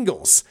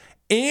Jingles.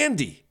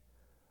 Andy.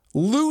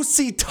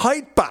 Lucy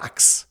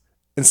Tightbox.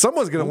 And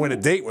someone's going to win a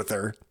date with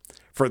her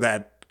for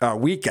that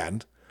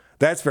weekend.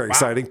 That's very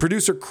exciting.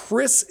 Producer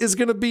Chris is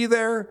going to be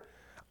there.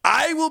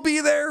 I will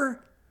be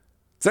there.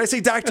 Did I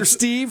say Dr.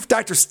 Steve?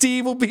 Dr.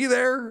 Steve will be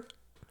there.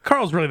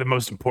 Carl's really the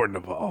most important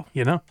of all,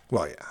 you know?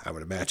 Well, yeah, I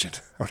would imagine.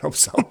 I would hope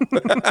so.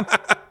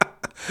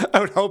 I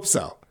would hope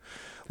so.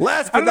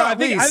 Last but not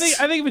least.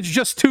 I think if it's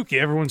just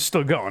Tukey, everyone's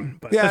still going.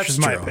 But yeah, that's just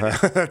my opinion.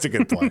 That's a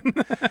good point.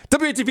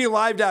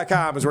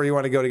 WATPlive.com is where you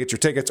want to go to get your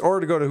tickets,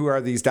 or to go to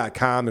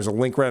whoarethees.com. There's a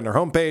link right on our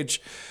homepage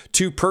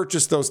to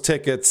purchase those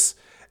tickets.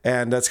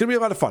 And it's going to be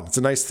a lot of fun. It's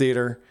a nice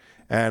theater,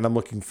 and I'm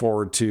looking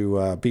forward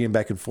to being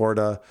back in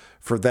Florida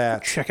for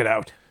that. Check it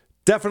out.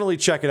 Definitely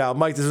check it out.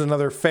 Mike, this is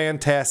another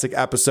fantastic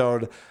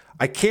episode.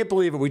 I can't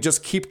believe it. We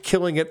just keep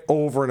killing it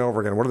over and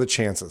over again. What are the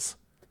chances?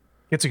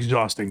 It's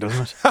exhausting,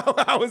 doesn't it?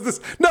 How is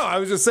this? No, I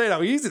was just saying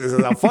how easy this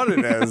is, how fun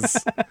it is.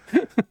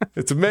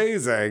 It's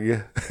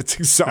amazing. It's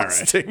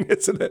exhausting,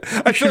 isn't it?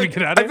 I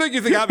think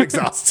you think I'm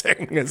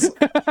exhausting. Is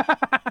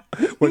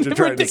what you're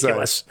trying to say. All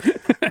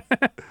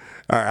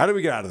right, how do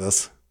we get out of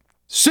this?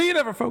 See you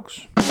never,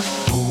 folks.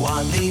 Who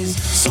are these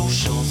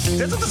socials?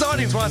 That's what this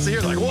audience wants to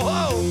hear. Like,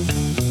 whoa.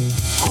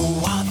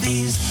 Who are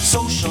these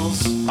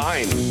socials?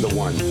 I'm the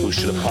one who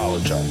should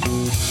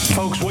apologize.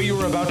 Folks, what you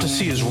were about to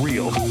see is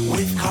real.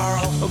 With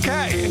Carl.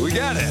 Okay, we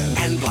got it.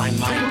 And Blind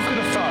Mike. Who could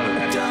have thought of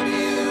that?